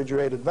in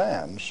refrigerated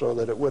vans so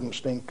that it wouldn't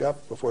stink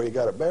up before you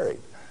got it buried.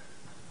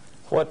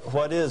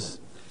 What is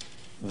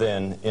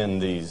then in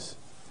these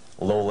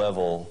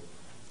low-level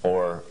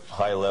or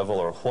high-level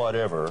or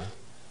whatever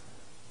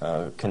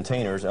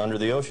containers under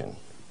the ocean?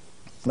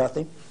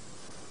 Nothing.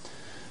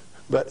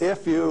 But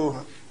if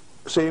you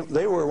see,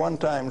 they were one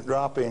time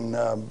dropping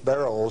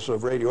barrels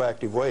of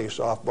radioactive waste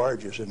off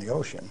barges in the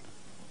ocean.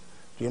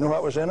 Do you know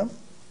what was in them?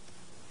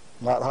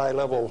 Not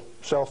high-level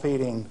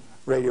self-heating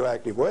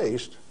radioactive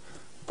waste.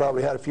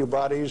 Probably had a few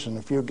bodies and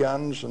a few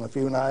guns and a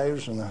few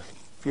knives and a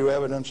few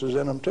evidences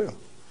in them too.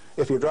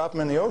 If you drop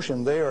them in the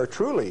ocean, they are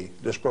truly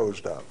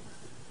disposed of.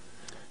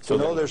 So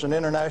you know there's an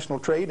international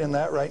trade in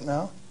that right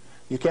now?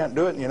 You can't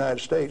do it in the United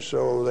States,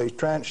 so they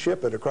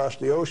transship it across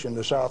the ocean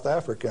to South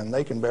Africa, and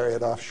they can bury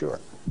it offshore.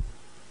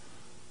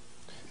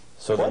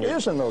 So what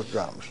is in those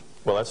drums?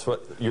 Well, that's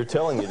what you're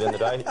telling me then,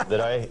 that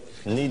I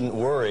needn't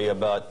worry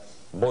about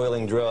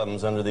boiling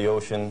drums under the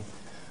ocean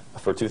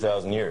for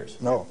 2,000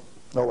 years. No,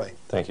 no way.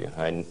 Thank you.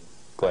 I'm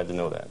glad to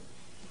know that.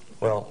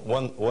 Well,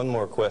 one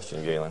more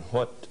question, Galen.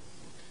 What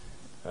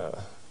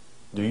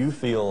do you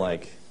feel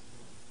like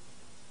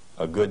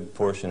a good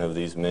portion of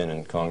these men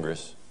in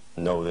Congress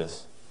know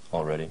this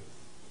already?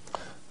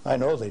 I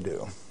know they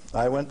do.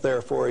 I went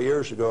there 4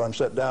 years ago and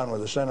sat down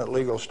with the Senate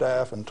legal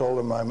staff and told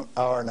them my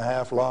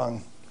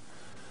hour-and-a-half-long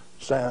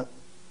sad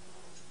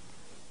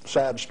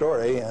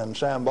story, and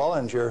Sam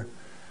Bollinger,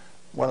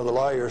 one of the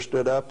lawyers,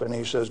 stood up and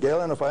he says,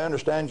 "Galen, if I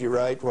understand you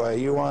right, why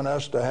you want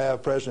us to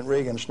have President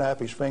Reagan snap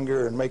his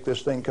finger and make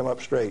this thing come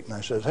up straight." And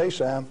I says, "Hey,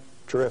 Sam,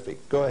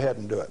 terrific. Go ahead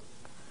and do it."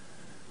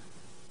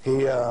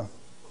 He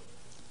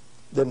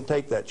didn't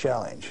take that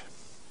challenge.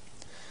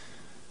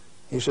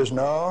 He says,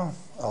 "No,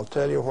 I'll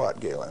tell you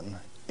what, Galen,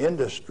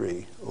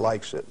 industry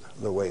likes it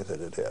the way that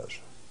it is."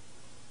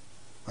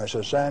 I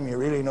said, "Sam, you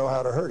really know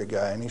how to hurt a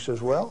guy." And he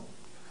says, "Well,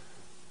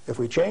 if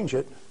we change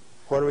it,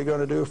 what are we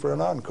going to do for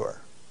an encore?"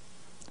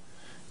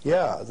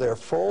 Yeah, they're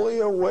fully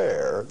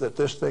aware that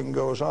this thing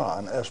goes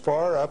on as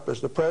far up as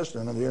the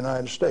President of the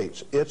United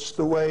States. It's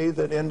the way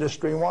that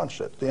industry wants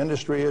it. The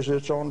industry is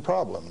its own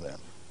problem then.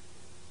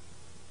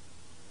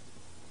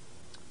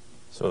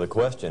 So the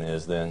question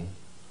is then,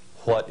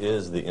 what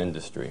is the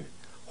industry?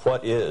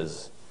 What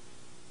is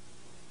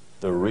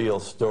the real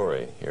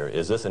story here?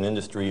 Is this an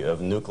industry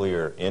of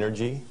nuclear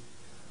energy?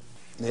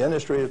 The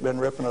industry has been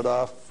ripping it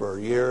off for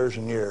years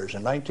and years.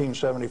 In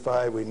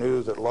 1975, we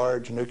knew that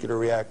large nuclear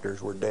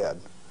reactors were dead,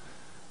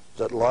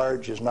 that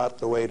large is not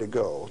the way to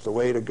go. The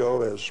way to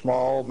go is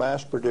small,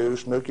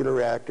 mass-produced nuclear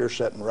reactors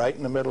sitting right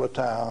in the middle of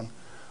town,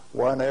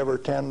 1 every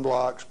 10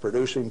 blocks,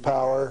 producing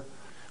power.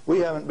 We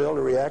haven't built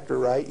a reactor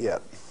right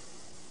yet.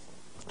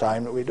 It's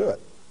time that we do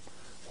it.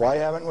 Why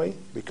haven't we?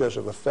 Because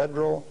of a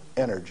federal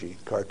energy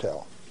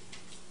cartel.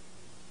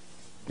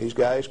 These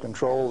guys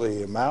control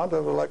the amount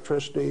of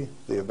electricity,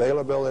 the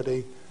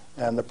availability,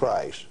 and the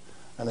price.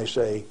 And they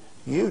say,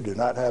 you do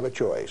not have a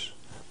choice.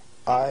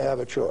 I have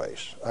a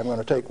choice. I'm going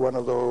to take one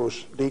of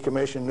those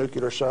decommissioned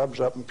nuclear subs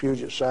up in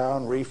Puget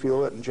Sound,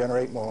 refuel it, and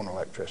generate my own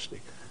electricity.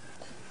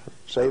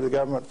 Save the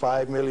government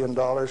 $5 million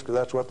because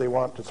that's what they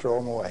want to throw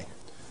them away.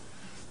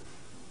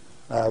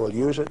 I will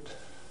use it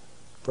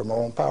for my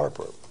own power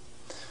plant.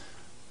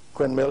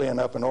 Quinn Millian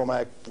up in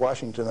Omak,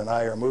 Washington, and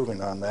I are moving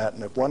on that,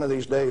 and if one of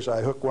these days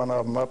I hook one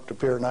of them up to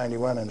Pier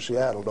 91 in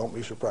Seattle, don't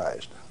be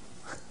surprised.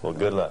 Well,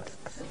 good luck.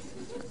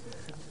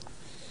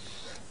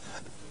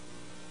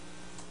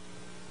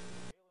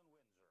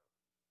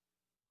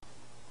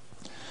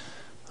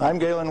 I'm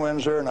Galen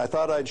Winsor, and I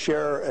thought I'd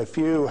share a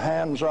few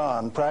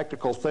hands-on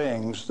practical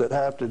things that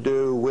have to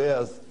do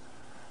with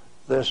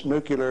this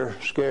nuclear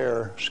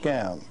scare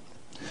scam.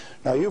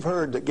 Now, you've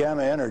heard that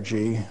gamma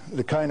energy,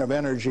 the kind of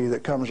energy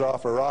that comes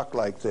off a rock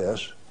like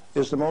this,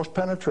 is the most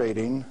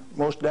penetrating,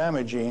 most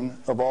damaging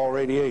of all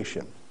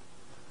radiation.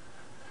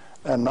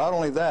 And not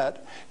only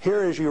that,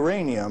 here is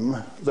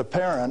uranium, the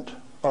parent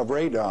of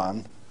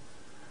radon,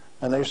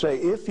 and they say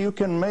if you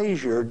can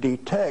measure,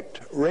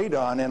 detect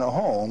radon in a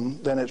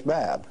home, then it's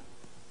bad.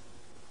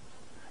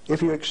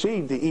 If you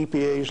exceed the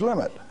EPA's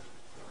limit,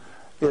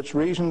 it's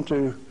reason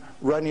to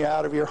run you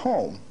out of your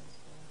home.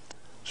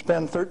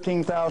 Spend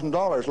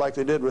 $13,000 like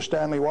they did with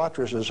Stanley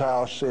Watrous'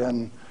 house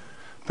in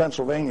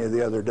Pennsylvania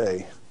the other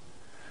day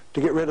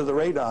to get rid of the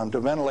radon, to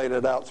ventilate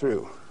it out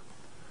through.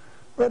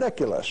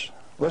 Ridiculous.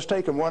 Let's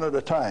take them one at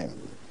a time.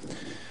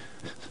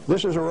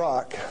 This is a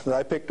rock that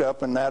I picked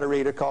up in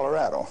Natarita,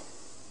 Colorado.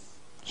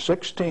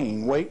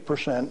 16 weight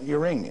 %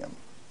 uranium.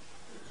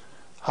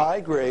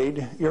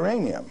 High-grade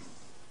uranium.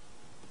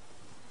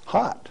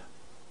 Hot.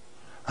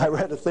 I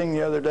read a thing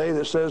the other day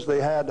that says they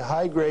had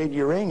high-grade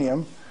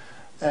uranium,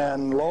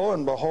 and lo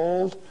and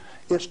behold,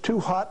 it's too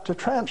hot to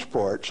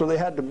transport, so they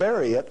had to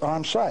bury it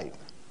on site.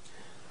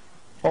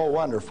 Oh,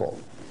 wonderful.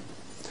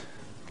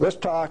 Let's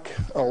talk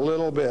a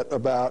little bit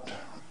about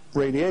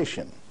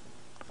radiation.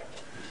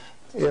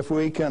 If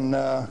we can,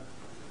 yeah,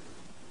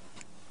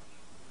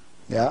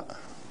 are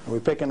we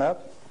picking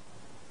up?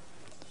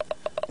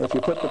 If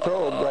you put the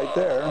probe right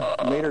there,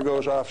 the meter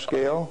goes off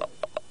scale,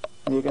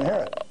 and you can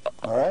hear it,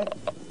 all right?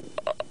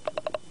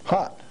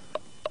 Hot.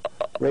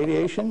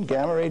 Radiation,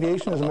 gamma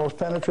radiation, is the most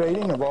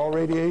penetrating of all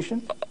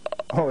radiation.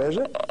 Oh, is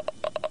it?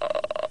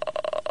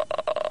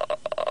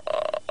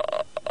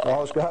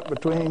 All it's got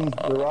between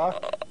the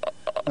rock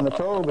and the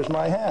probe is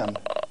my hand.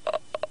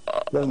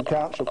 Doesn't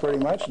count so pretty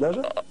much, does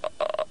it?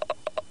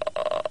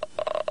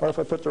 What if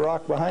I put the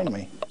rock behind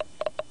me?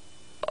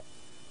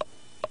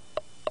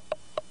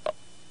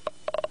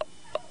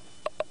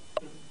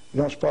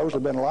 You don't suppose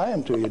they've been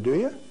lying to you, do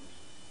you?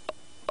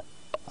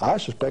 I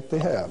suspect they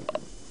have.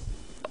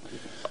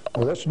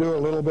 Well, let's do a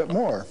little bit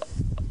more.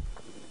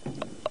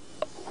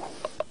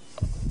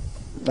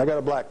 I got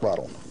a black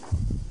bottle.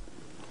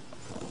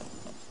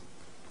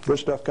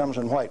 This stuff comes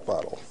in white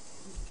bottle.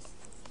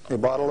 A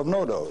bottle of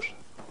no-dose.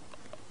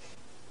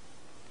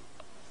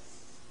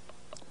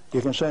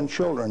 You can send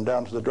children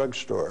down to the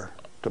drugstore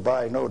to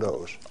buy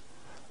no-dose.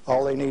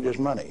 All they need is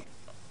money.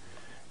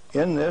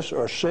 In this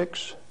are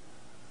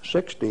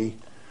 60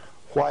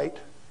 white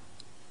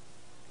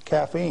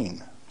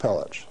caffeine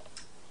pellets.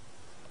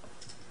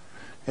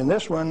 And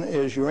this one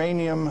is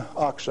uranium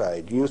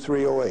oxide,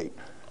 U3O8.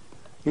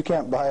 You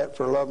can't buy it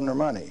for love nor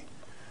money.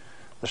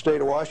 the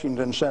state of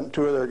Washington sent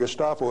 2 of their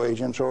Gestapo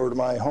agents over to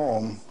my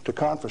home to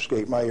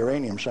confiscate my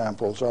uranium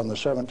samples on the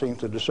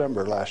 17th of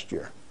December last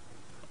year.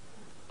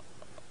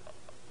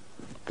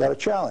 Got a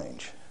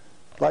challenge.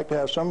 I'd like to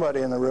have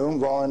somebody in the room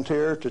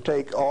volunteer to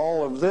take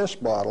all of this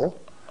bottle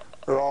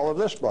or all of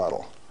this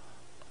bottle.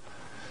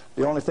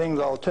 The only thing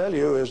that I'll tell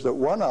you is that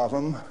one of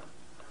them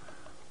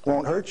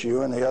won't hurt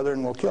you and the other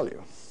one will kill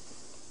you.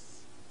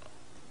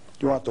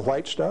 Do you want the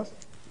white stuff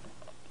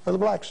or the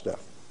black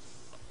stuff?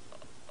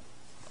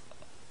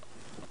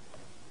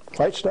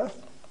 White stuff?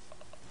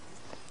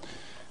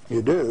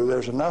 You do.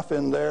 There's enough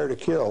in there to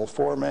kill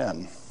 4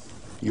 men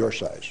your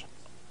size.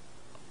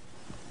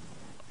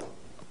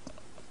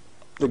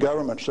 The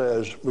government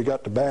says we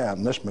got to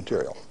ban this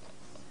material.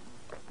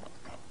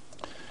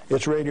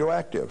 It's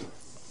radioactive.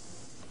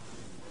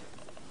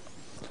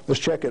 Let's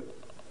check it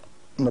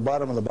in the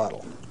bottom of the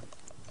bottle.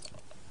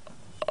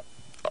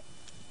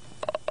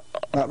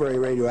 Not very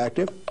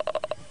radioactive.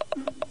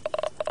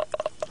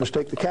 Let's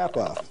take the cap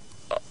off.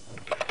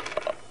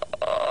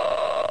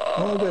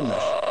 Oh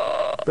goodness,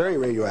 very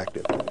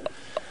radioactive.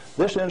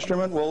 This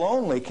instrument will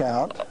only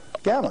count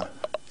gamma,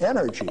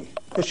 energy.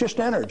 It's just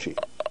energy.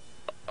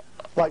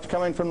 Light's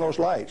coming from those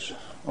lights,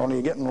 only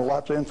you're getting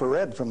lots of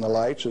infrared from the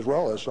lights as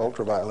well as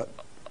ultraviolet.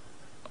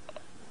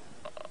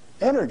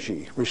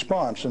 Energy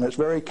response, and it's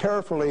very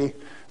carefully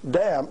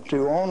damped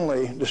to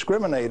only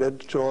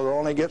discriminated so it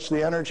only gets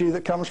the energy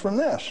that comes from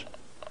this.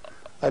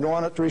 I don't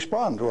want it to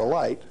respond to a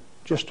light,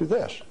 just to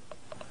this.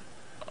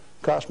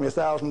 Cost me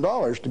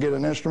 $1,000 to get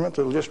an instrument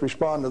that will just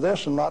respond to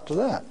this and not to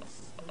that.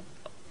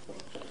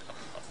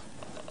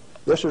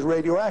 This is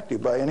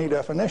radioactive by any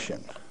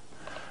definition.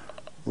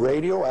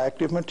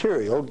 Radioactive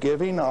material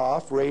giving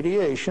off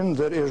radiation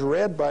that is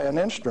read by an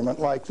instrument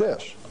like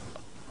this.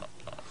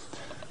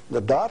 The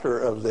daughter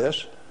of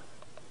this,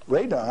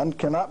 radon,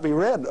 cannot be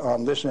read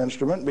on this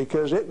instrument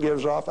because it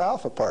gives off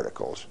alpha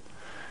particles.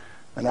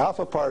 An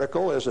alpha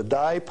particle is a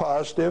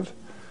dye-positive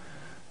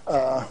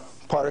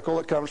particle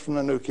that comes from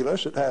the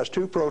nucleus. It has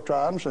 2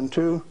 protons and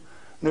 2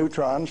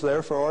 neutrons,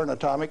 therefore an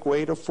atomic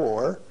weight of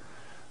 4,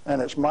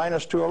 and it's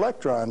minus 2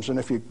 electrons. And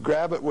if you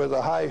grab it with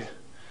a high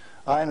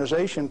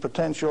ionization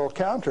potential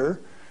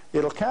counter,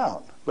 it'll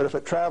count. But if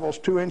it travels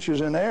 2 inches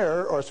in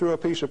air or through a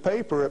piece of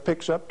paper, it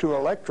picks up 2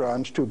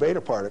 electrons, 2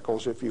 beta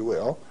particles, if you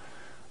will,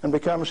 and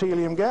becomes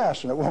helium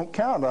gas, and it won't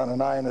count on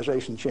an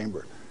ionization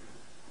chamber.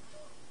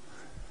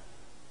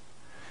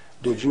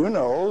 Did you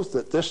know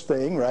that this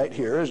thing right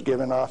here is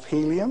giving off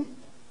helium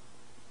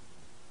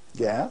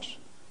gas?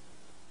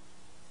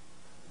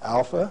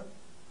 Alpha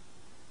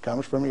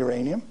comes from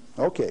uranium.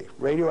 Okay,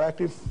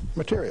 radioactive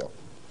material.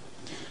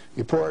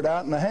 You pour it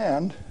out in the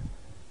hand,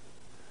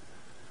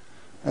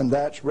 and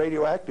that's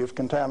radioactive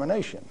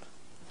contamination.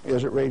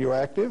 Is it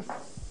radioactive?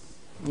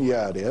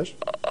 Yeah, it is.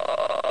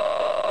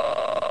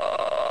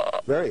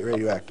 Very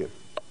radioactive.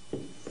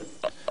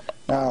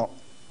 Now,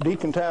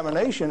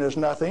 decontamination is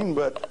nothing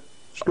but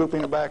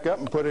scooping it back up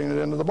and putting it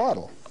into the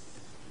bottle.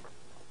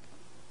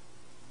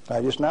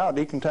 I just now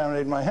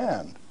decontaminated my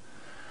hand.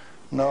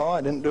 No, I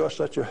didn't do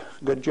such a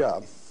good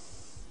job.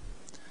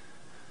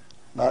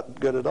 Not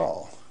good at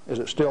all. Is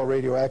it still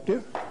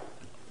radioactive?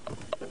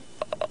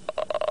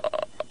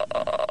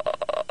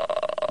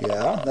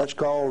 Yeah, that's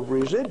called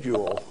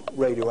residual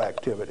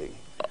radioactivity.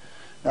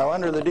 Now,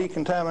 under the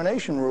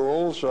decontamination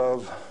rules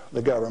of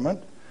the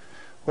government,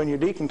 when you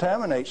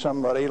decontaminate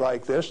somebody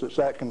like this that's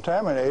that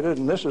contaminated,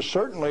 and this is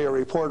certainly a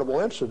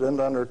reportable incident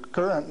under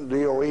current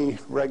DOE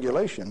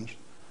regulations,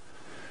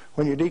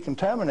 when you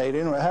decontaminate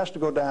him, it has to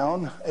go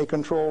down a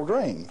controlled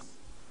drain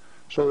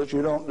so that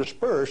you don't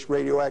disperse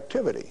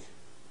radioactivity.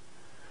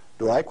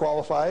 Do I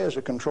qualify as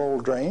a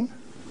controlled drain?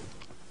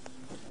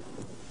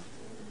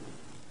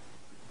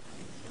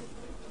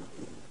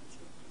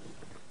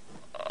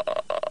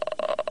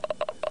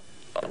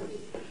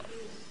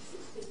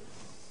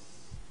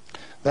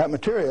 That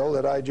material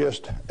that I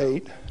just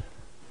ate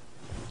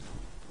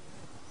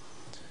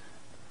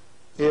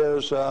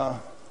is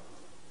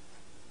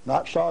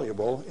not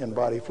soluble in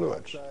body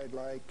fluids.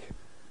 Like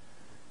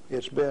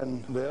it's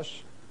been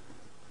this.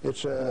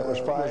 It was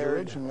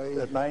fired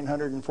at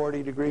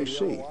 940 degrees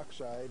C,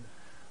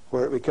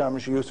 where it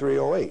becomes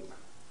U3O8.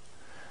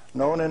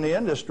 Known in the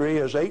industry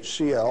as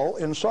HCl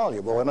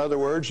insoluble. In other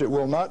words, it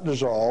will not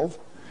dissolve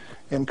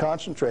in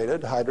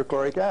concentrated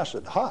hydrochloric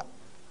acid, hot.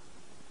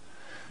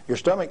 Your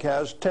stomach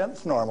has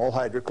 10th normal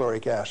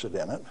hydrochloric acid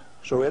in it,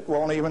 so it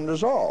won't even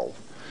dissolve.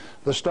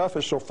 The stuff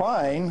is so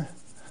fine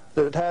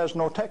that it has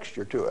no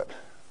texture to it.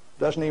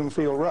 Doesn't even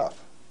feel rough.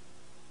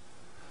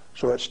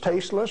 So it's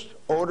tasteless,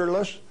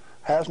 odorless,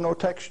 has no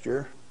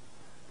texture.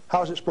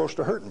 How's it supposed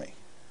to hurt me?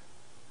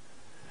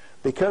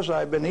 Because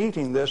I've been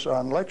eating this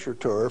on lecture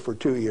tour for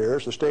 2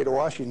 years, the state of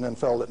Washington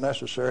felt it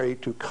necessary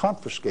to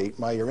confiscate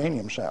my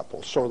uranium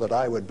samples so that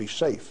I would be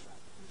safe.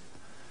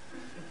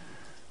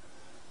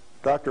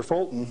 Dr.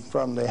 Fulton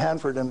from the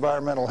Hanford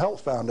Environmental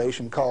Health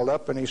Foundation called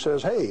up and he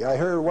says, "Hey, I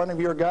heard one of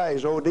your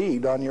guys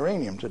OD'd on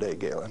uranium today,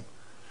 Galen."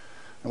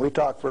 And we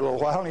talked for a little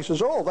while and he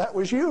says, "Oh, that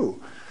was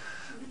you."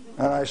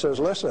 And I says,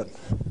 "Listen,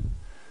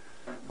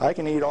 I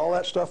can eat all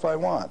that stuff I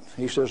want.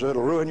 He says,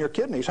 it'll ruin your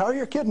kidneys. How are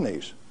your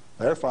kidneys?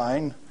 They're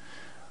fine.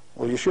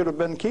 Well, you should have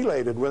been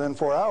chelated within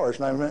 4 hours.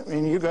 And I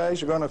mean, you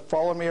guys are going to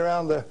follow me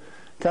around the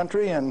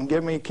country and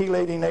give me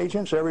chelating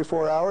agents every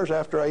 4 hours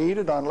after I eat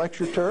it on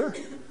lecture tour?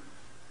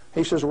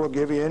 He says, we'll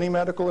give you any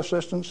medical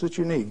assistance that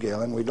you need,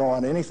 Galen. We don't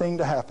want anything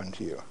to happen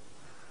to you.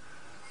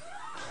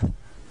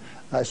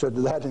 I said,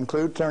 did that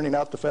include turning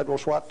out the federal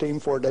SWAT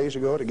team 4 days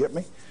ago to get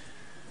me?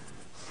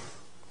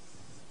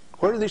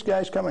 Where are these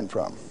guys coming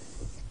from?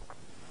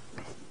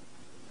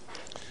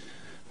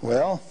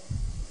 Well,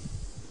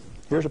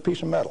 here's a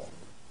piece of metal.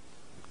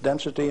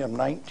 Density of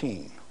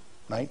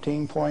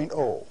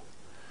 19.0.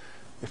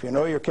 If you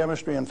know your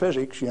chemistry and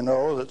physics, you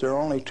know that there are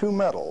only two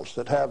metals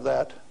that have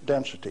that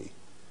density: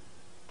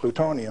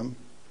 plutonium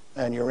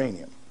and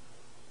uranium.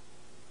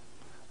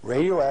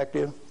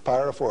 Radioactive,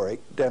 pyrophoric,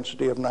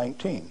 density of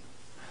 19.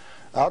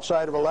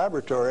 Outside of a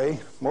laboratory,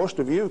 most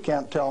of you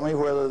can't tell me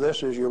whether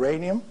this is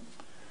uranium,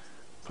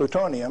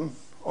 plutonium,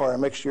 or a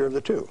mixture of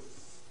the two.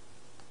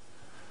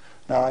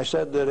 Now, I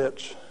said that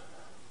it's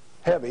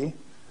heavy,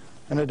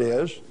 and it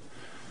is.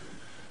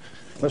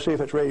 Let's see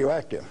if it's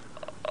radioactive.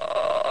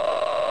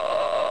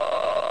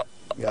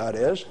 Yeah, it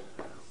is.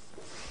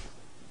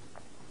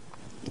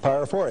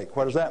 Pyrophoric,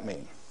 what does that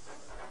mean?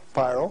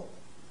 Pyro,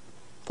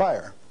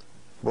 fire.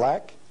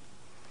 Black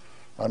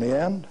on the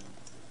end.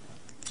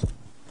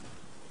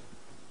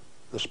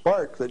 The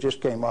spark that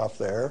just came off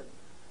there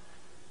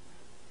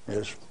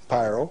is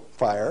pyro,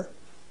 fire,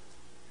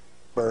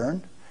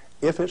 burn.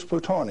 If it's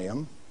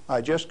plutonium,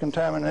 I just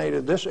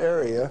contaminated this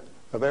area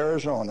of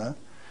Arizona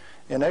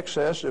in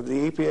excess of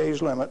the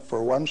EPA's limit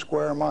for 1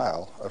 square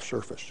mile of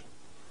surface.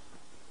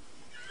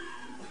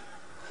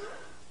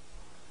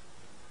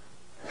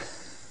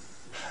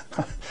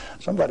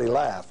 Somebody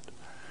laughed.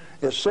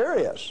 It's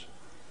serious.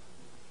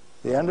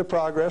 The end of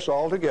progress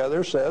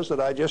altogether says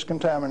that I just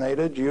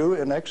contaminated you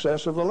in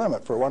excess of the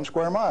limit for 1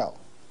 square mile.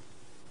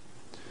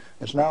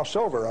 It's now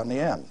silver on the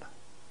end.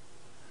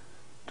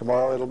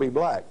 Tomorrow it'll be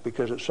black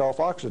because it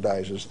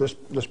self-oxidizes,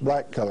 this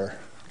black color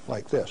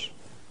like this,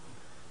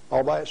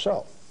 all by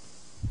itself.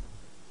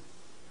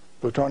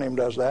 Plutonium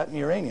does that and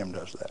uranium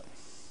does that.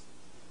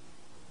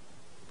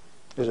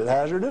 Is it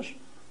hazardous?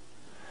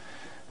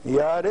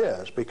 Yeah, it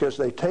is, because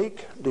they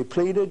take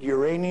depleted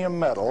uranium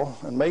metal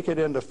and make it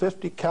into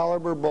 50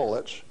 caliber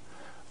bullets,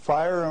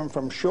 fire them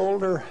from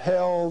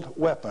shoulder-held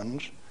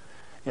weapons.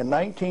 In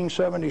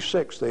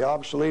 1976, they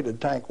obsoleted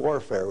tank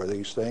warfare with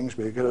these things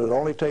because it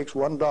only takes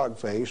one dog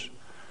face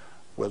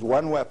with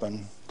one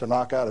weapon to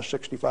knock out a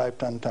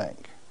 65-ton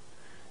tank.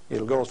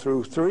 It'll go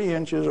through 3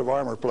 inches of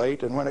armor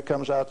plate, and when it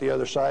comes out the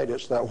other side,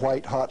 it's that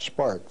white hot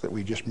spark that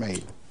we just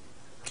made.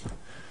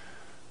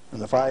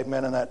 And the 5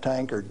 men in that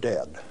tank are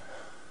dead,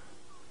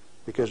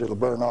 because it'll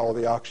burn all of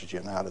the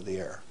oxygen out of the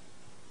air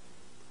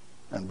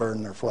and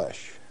burn their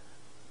flesh.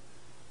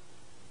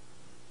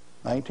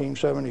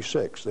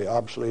 1976, they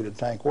obsoleted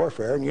tank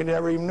warfare, and you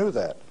never even knew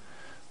that.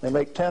 They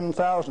make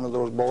 10,000 of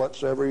those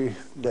bullets every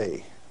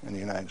day in the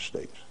United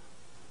States.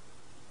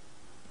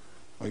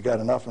 We got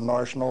enough in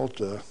arsenal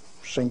to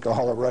sink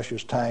all of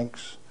Russia's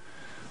tanks,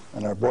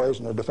 and our boys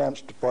in the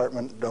Defense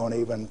Department don't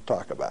even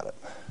talk about it.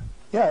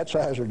 Yeah, it's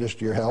hazardous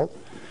to your health.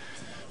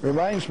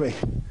 Reminds me,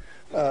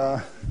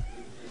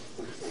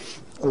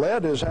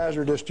 lead is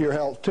hazardous to your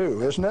health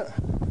too, isn't it?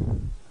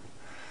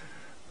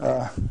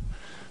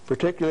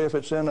 Particularly if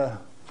it's in a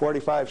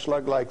 45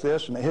 slug like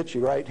this and it hits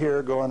you right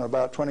here going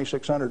about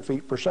 2,600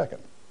 feet per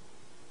second.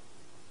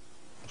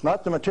 It's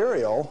not the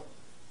material,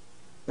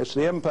 it's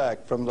the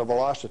impact from the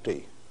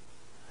velocity.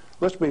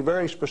 Let's be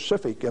very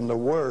specific in the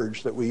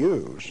words that we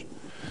use.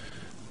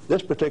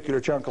 This particular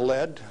chunk of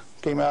lead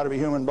came out of a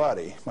human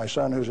body. My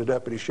son, who's a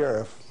deputy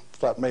sheriff,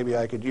 thought maybe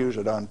I could use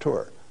it on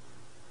tour.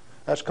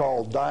 That's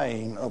called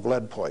dying of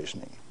lead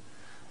poisoning.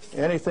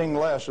 Anything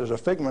less is a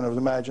figment of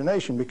the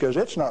imagination because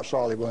it's not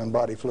soluble in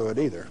body fluid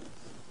either.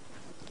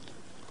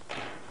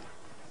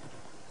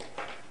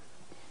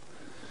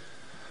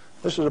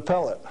 This is a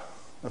pellet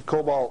of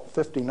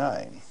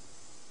cobalt-59.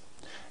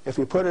 If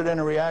you put it in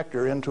a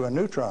reactor into a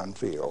neutron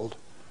field,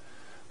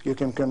 you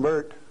can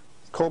convert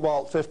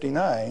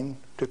cobalt-59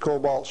 to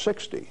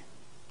cobalt-60,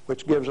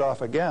 which gives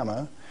off a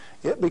gamma.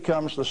 It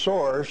becomes the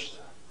source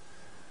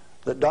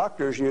that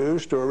doctors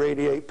use to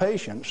irradiate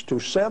patients to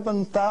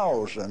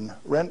 7,000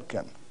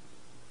 Roentgen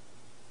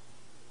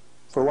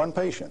for one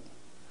patient.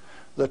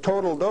 The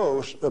total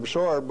dose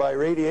absorbed by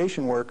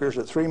radiation workers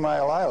at 3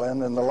 Mile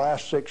Island in the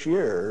last 6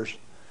 years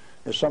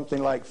is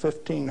something like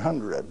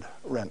 1,500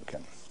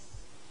 Roentgen.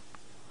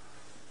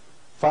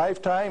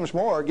 5 times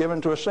more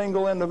given to a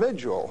single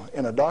individual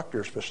in a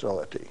doctor's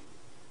facility.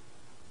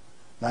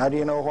 Now, do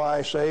you know why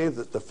I say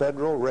that the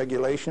federal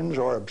regulations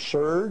are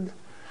absurd?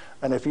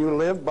 And if you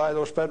live by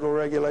those federal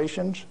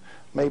regulations,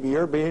 maybe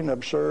you're being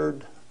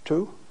absurd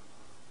too?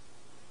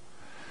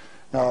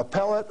 Now, a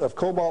pellet of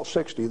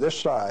cobalt-60 this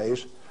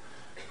size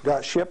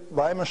got shipped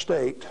by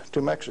mistake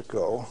to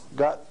Mexico,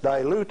 got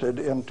diluted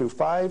into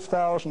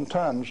 5,000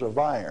 tons of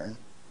iron.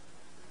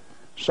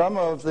 Some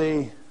of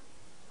the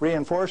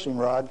reinforcing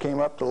rod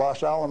came up to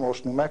Los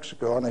Alamos, New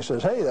Mexico, and they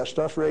says, hey, that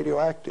stuff's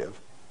radioactive.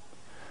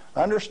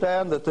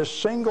 Understand that this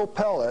single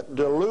pellet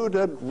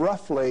diluted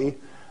roughly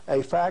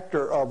a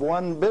factor of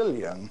 1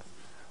 billion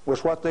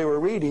was what they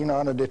were reading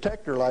on a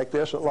detector like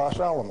this at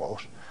Los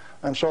Alamos.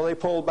 And so they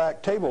pulled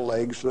back table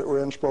legs that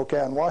were in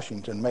Spokane,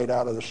 Washington, made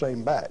out of the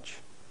same batch,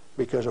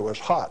 because it was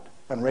hot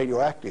and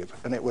radioactive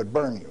and it would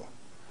burn you.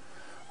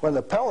 When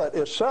the pellet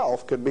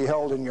itself could be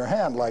held in your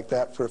hand like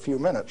that for a few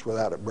minutes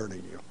without it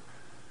burning you.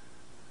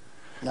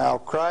 Now,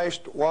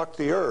 Christ walked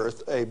the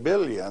earth 1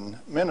 billion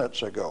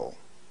minutes ago.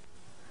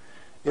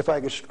 If I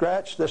could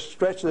stretch this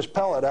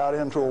pellet out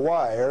into a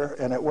wire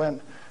and it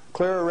went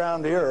clear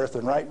around the earth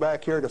and right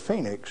back here to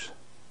Phoenix,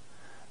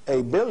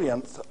 1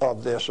 billionth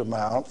of this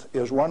amount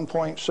is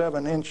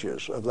 1.7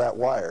 inches of that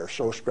wire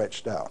so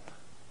stretched out.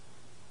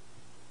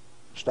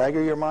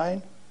 Stagger your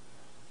mind?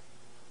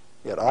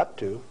 It ought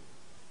to.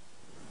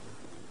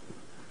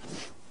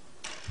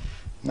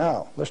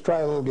 Now, let's try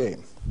a little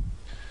game.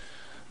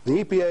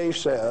 The EPA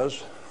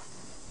says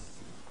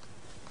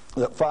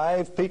that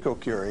 5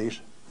 picocuries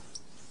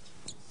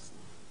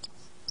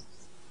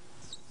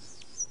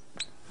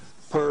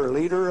per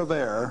liter of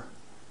air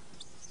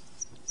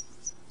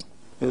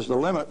is the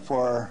limit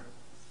for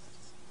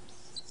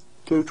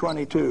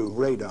 222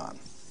 radon.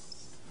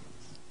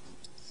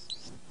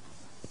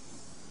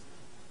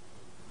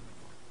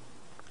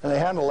 And they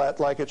handle that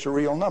like it's a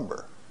real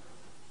number.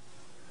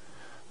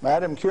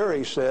 Madame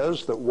Curie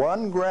says that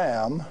 1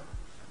 gram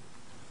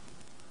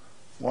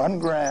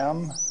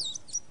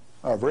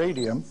of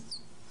radium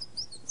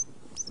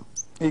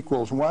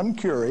equals 1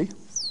 curie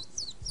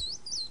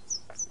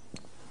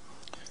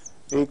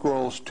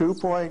equals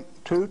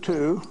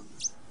 2.22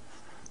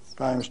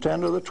 times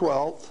 10 to the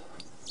 12th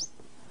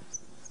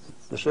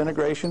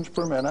disintegrations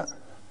per minute,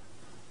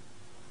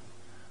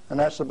 and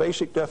that's the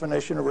basic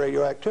definition of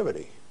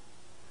radioactivity.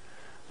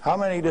 How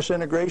many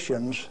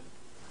disintegrations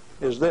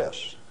is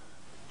this?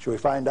 Should we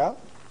find out?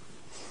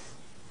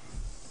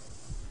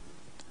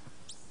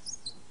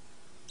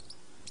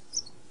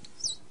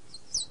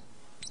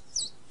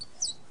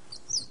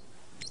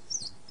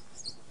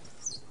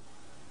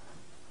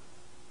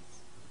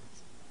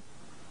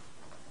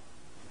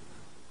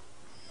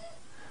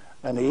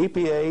 And the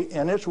EPA,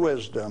 in its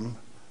wisdom,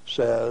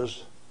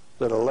 says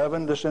that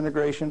 11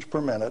 disintegrations per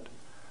minute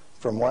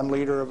from 1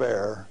 liter of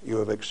air, you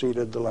have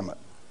exceeded the limit.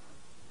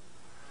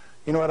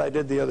 You know what I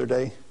did the other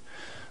day?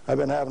 I've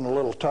been having a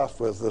little tough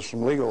with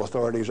some legal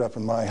authorities up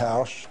in my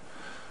house.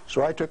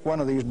 So I took one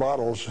of these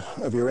bottles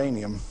of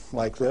uranium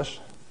like this,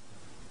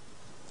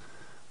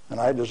 and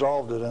I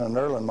dissolved it in an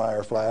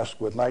Erlenmeyer flask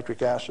with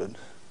nitric acid.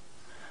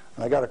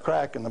 And I got a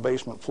crack in the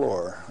basement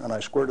floor, and I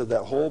squirted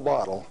that whole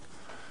bottle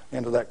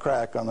into that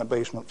crack on the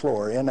basement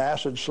floor in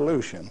acid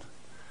solution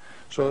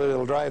so that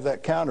it'll drive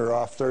that counter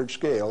off 3rd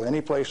scale any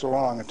place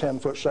along a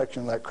 10-foot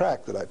section of that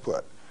crack that I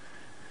put.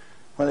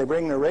 When they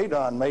bring the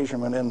radon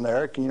measurement in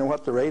there, you know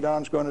what the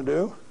radon's going to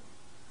do?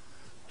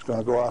 It's going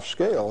to go off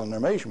scale in their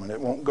measurement. It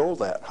won't go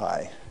that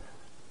high.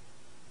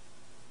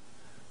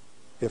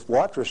 If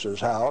Watrous'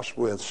 house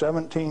with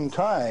 17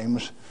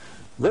 times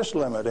this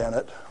limit in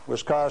it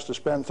was caused to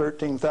spend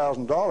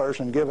 $13,000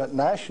 and give it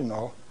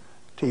national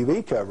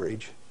TV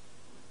coverage,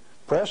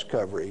 press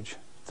coverage,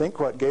 think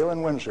what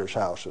Galen Winsor's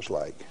house is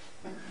like.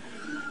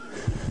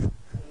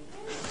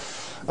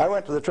 I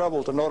went to the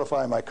trouble to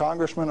notify my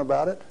congressman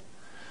about it,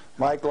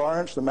 Mike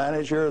Lawrence, the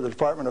manager of the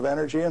Department of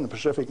Energy in the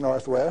Pacific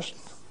Northwest,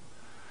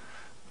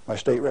 my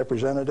state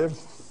representative,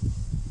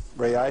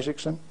 Ray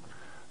Isaacson,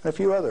 and a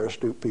few other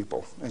astute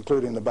people,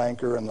 including the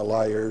banker and the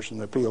lawyers and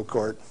the appeal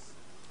court.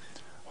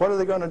 What are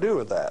they going to do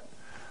with that?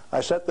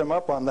 I set them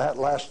up on that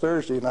last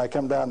Thursday, and I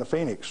come down to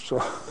Phoenix, so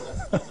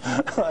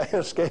I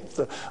escaped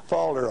the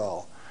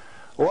falderall.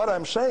 What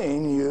I'm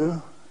saying to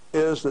you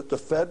is that the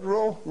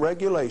federal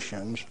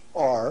regulations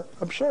are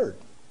absurd.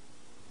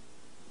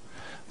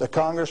 The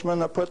congressman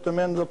that put them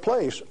into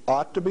place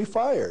ought to be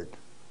fired.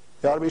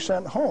 They ought to be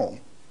sent home.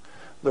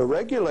 The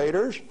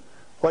regulators,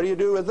 what do you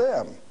do with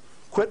them?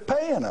 Quit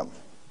paying them.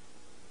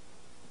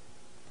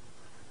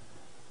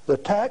 The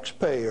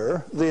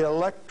taxpayer, the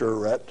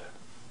electorate,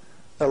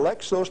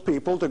 elects those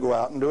people to go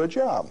out and do a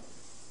job.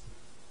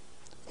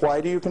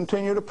 Why do you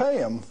continue to pay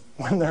them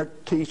when they're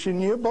teaching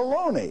you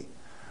baloney?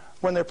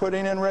 When they're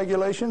putting in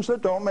regulations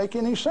that don't make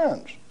any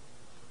sense?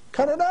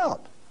 Cut it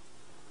out.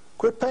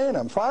 Quit paying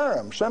them, fire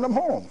them, send them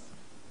home.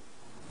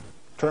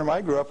 The term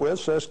I grew up with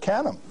says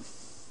can them.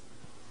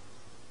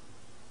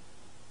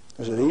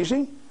 Is it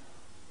easy?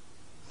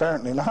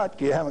 Apparently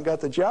not. You haven't got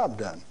the job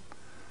done.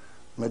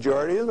 The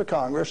majority of the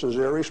Congress is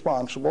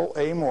irresponsible,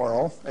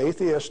 amoral,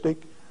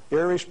 atheistic,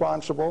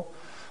 irresponsible.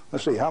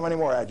 Let's see, how many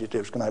more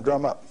adjectives can I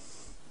drum up?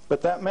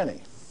 But that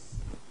many.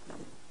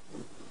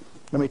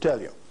 Let me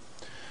tell you.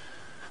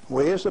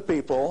 We as the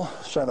people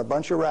sent a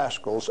bunch of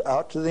rascals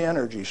out to the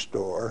energy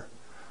store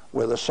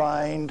with a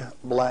signed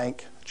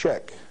blank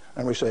check.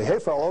 And we say, hey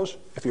fellows,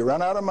 if you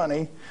run out of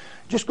money,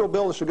 just go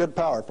build us a good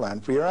power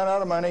plant. If you run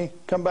out of money,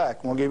 come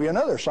back and we'll give you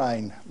another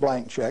signed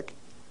blank check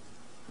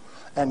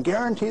and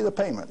guarantee the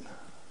payment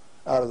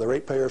out of the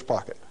ratepayer's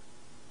pocket.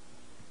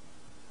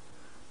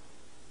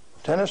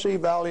 Tennessee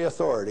Valley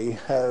Authority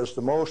has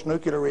the most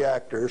nuclear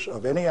reactors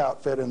of any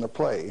outfit in the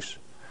place.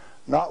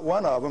 Not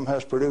one of them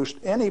has produced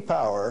any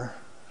power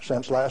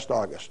since last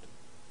August.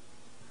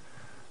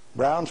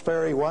 Browns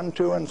Ferry 1,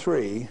 2, and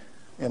 3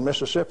 in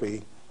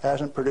Mississippi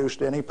hasn't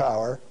produced any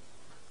power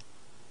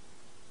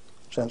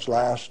since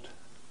last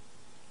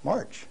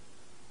March.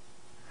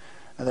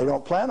 And they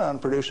don't plan on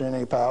producing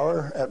any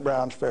power at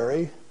Browns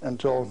Ferry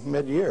until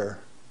mid-year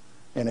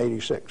in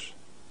 '86.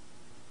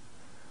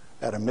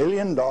 At $1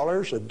 million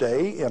a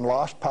day in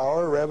lost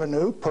power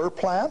revenue per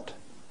plant,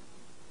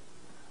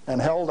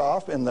 and held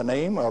off in the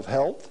name of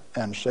health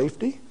and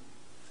safety?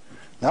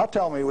 Now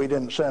tell me we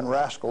didn't send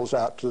rascals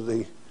out to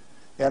the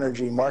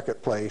energy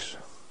marketplace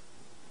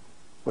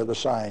with a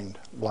signed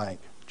blank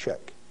check.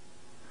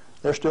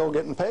 They're still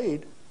getting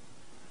paid.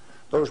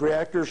 Those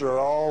reactors are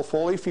all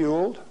fully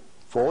fueled,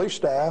 fully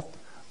staffed,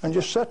 and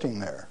just sitting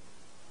there.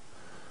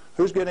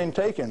 Who's getting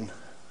taken?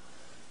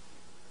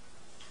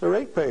 The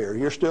ratepayer.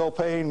 You're still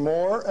paying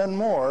more and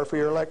more for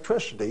your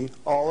electricity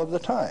all of the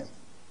time.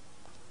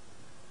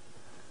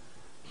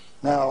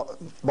 Now,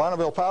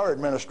 Bonneville Power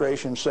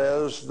Administration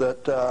says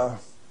that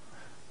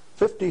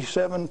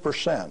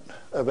 57%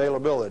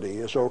 availability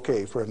is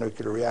okay for a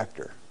nuclear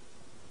reactor.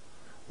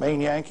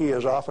 Maine Yankee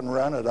is often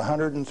run at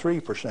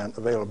 103%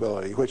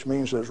 availability, which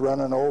means it's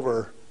running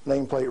over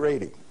nameplate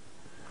rating.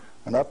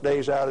 Enough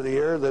days out of the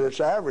year that its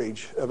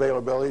average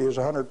availability is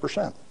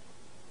 100%.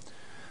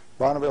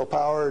 Bonneville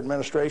Power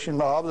Administration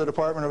of the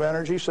Department of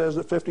Energy says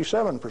that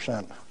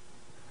 57%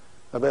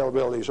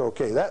 availability is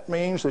okay. That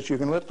means that you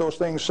can let those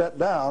things set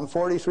down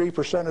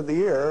 43% of the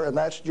year, and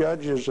that's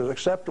judged as an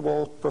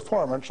acceptable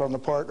performance on the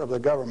part of the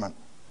government.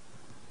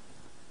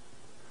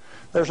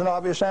 There's an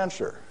obvious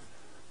answer.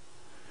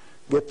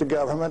 Get the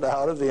government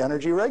out of the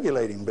energy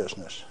regulating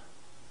business.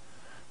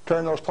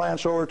 Turn those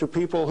plants over to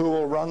people who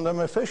will run them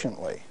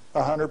efficiently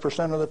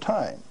 100% of the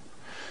time.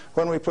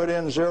 When we put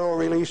in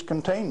zero-release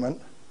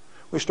containment,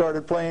 we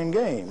started playing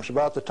games.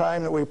 About the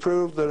time that we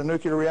proved that a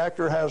nuclear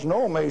reactor has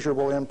no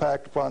measurable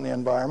impact upon the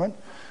environment,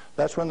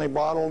 that's when they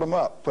bottled them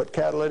up, put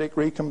catalytic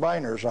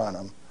recombiners on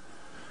them.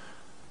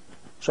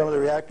 Some of the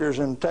reactors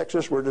in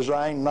Texas were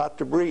designed not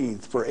to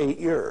breathe for 8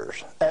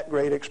 years at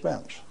great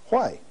expense.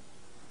 Why?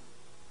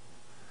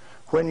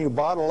 When you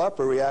bottle up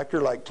a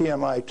reactor like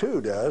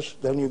TMI-2 does,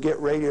 then you get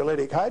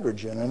radiolytic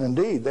hydrogen, and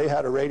indeed they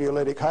had a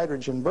radiolytic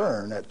hydrogen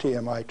burn at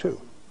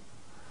TMI-2.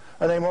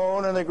 And they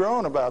moan and they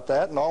groan about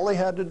that, and all they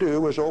had to do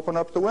was open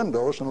up the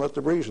windows and let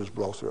the breezes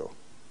blow through.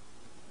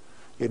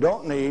 You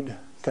don't need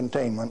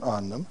containment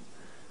on them.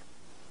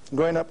 I'm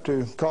going up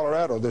to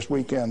Colorado this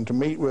weekend to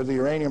meet with the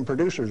Uranium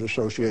Producers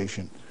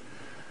Association.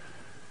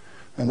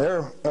 And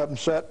they're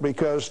upset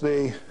because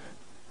the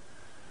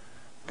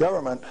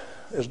government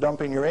is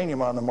dumping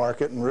uranium on the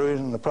market and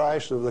raising the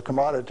price of the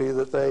commodity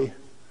that they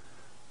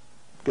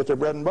get their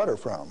bread and butter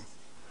from.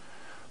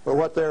 But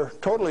what they're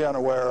totally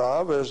unaware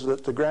of is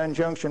that the Grand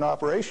Junction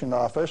Operation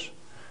Office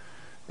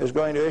is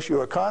going to issue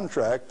a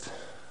contract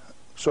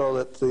so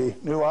that the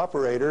new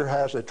operator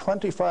has a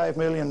 $25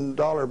 million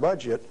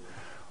budget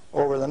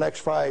over the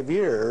next 5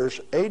 years,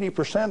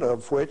 80%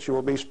 of which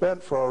will be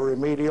spent for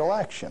remedial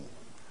action,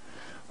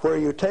 where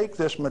you take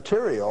this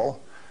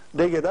material,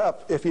 dig it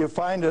up. If you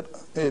find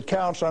it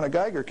counts on a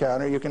Geiger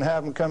counter, you can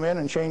have them come in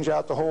and change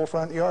out the whole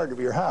front yard of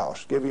your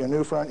house, give you a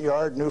new front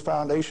yard, new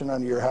foundation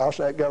under your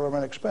house at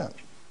government expense.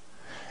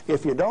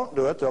 If you don't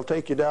do it, they'll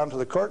take you down to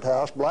the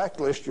courthouse,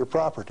 blacklist your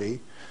property,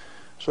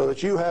 so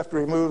that you have to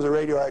remove the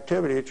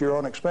radioactivity at your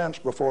own expense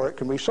before it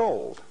can be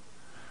sold.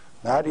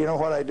 Now, do you know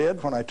what I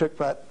did when I took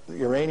that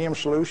uranium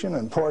solution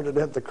and poured it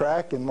into the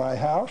crack in my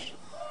house?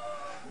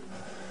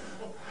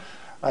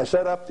 I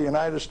set up the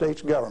United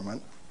States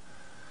government,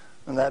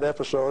 and that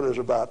episode is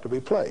about to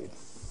be played.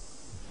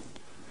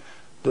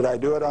 Did I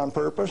do it on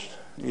purpose?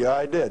 Yeah,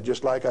 I did,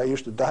 just like I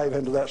used to dive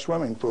into that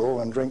swimming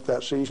pool and drink that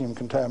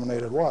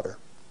cesium-contaminated water.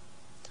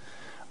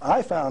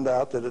 I found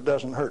out that it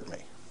doesn't hurt me.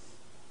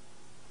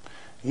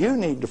 You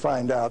need to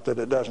find out that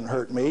it doesn't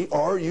hurt me,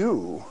 or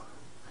you.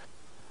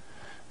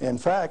 In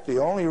fact, the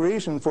only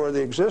reason for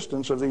the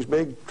existence of these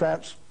big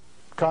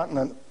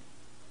transcontinent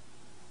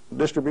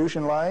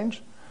distribution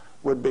lines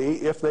would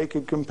be if they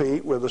could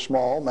compete with a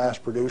small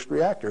mass-produced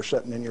reactor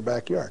sitting in your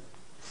backyard.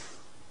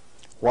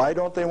 Why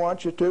don't they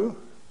want you to?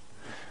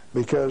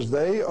 Because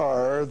they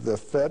are the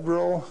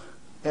federal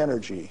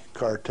energy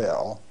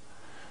cartel.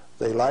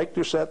 They like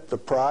to set the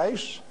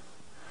price,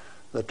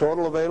 the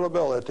total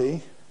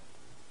availability,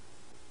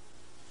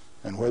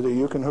 and whether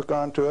you can hook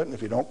onto it, and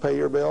if you don't pay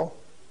your bill,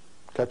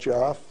 cut you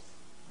off.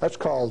 That's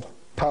called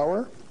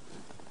power,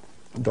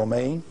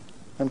 domain,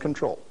 and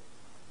control.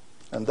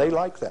 And they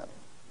like that.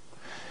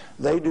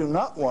 They do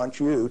not want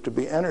you to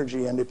be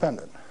energy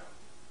independent.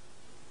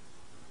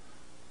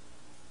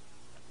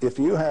 If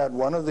you had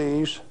one of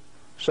these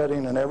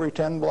sitting in every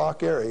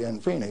 10-block area in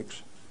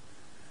Phoenix,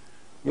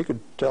 you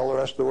could tell the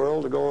rest of the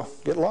world to go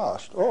get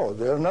lost. Oh,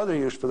 there's another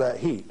use for that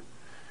heat.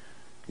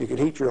 You could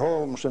heat your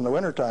homes in the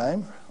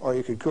wintertime, or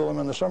you could cool them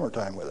in the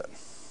summertime with it.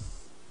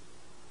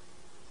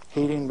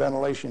 Heating,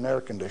 ventilation,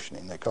 air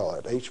conditioning, they call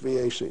it,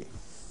 HVAC.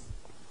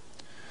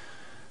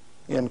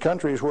 In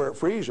countries where it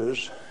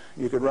freezes,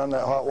 you could run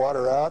that hot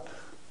water out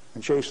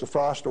and chase the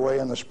frost away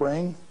in the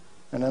spring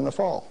and in the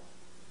fall.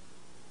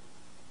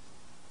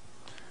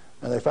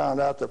 And they found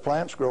out that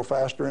plants grow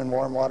faster in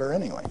warm water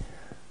anyway,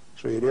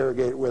 so you'd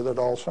irrigate with it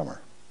all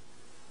summer.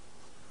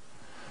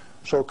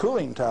 So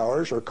cooling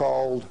towers are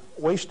called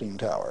wasting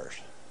towers.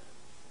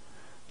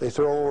 They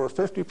throw over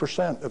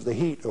 50% of the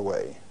heat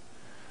away.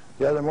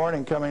 The other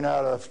morning, coming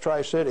out of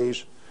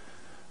Tri-Cities,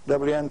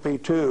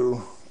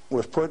 WNP2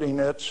 was putting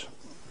its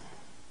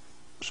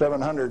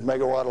 700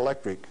 megawatt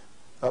electric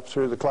up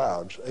through the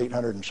clouds,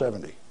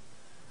 870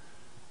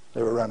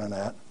 they were running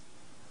at.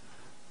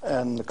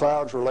 And the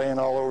clouds were laying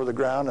all over the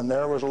ground, and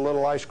there was a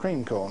little ice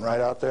cream cone right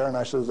out there, and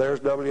I said, there's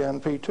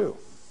WNP2.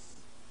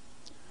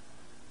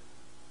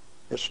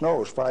 It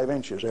snows 5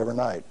 inches every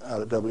night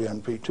out of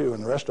WNP2,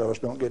 and the rest of us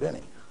don't get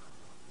any.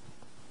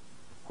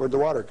 Where'd the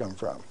water come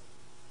from?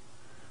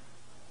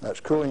 That's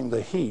cooling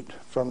the heat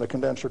from the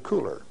condenser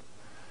cooler.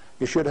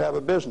 You should have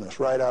a business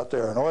right out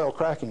there, an oil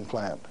cracking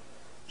plant,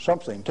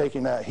 something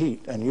taking that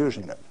heat and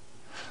using it,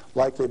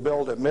 like they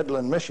built at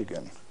Midland,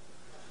 Michigan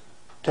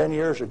 10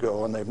 years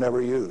ago and they've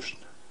never used.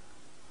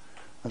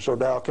 And so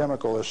Dow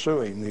Chemical is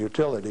suing the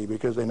utility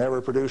because they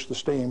never produced the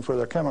steam for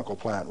their chemical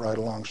plant right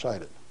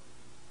alongside it.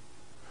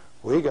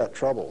 We got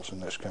troubles in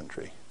this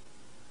country.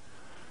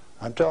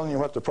 I'm telling you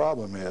what the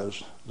problem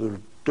is.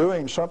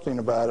 Doing something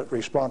about it,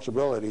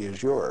 responsibility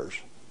is yours.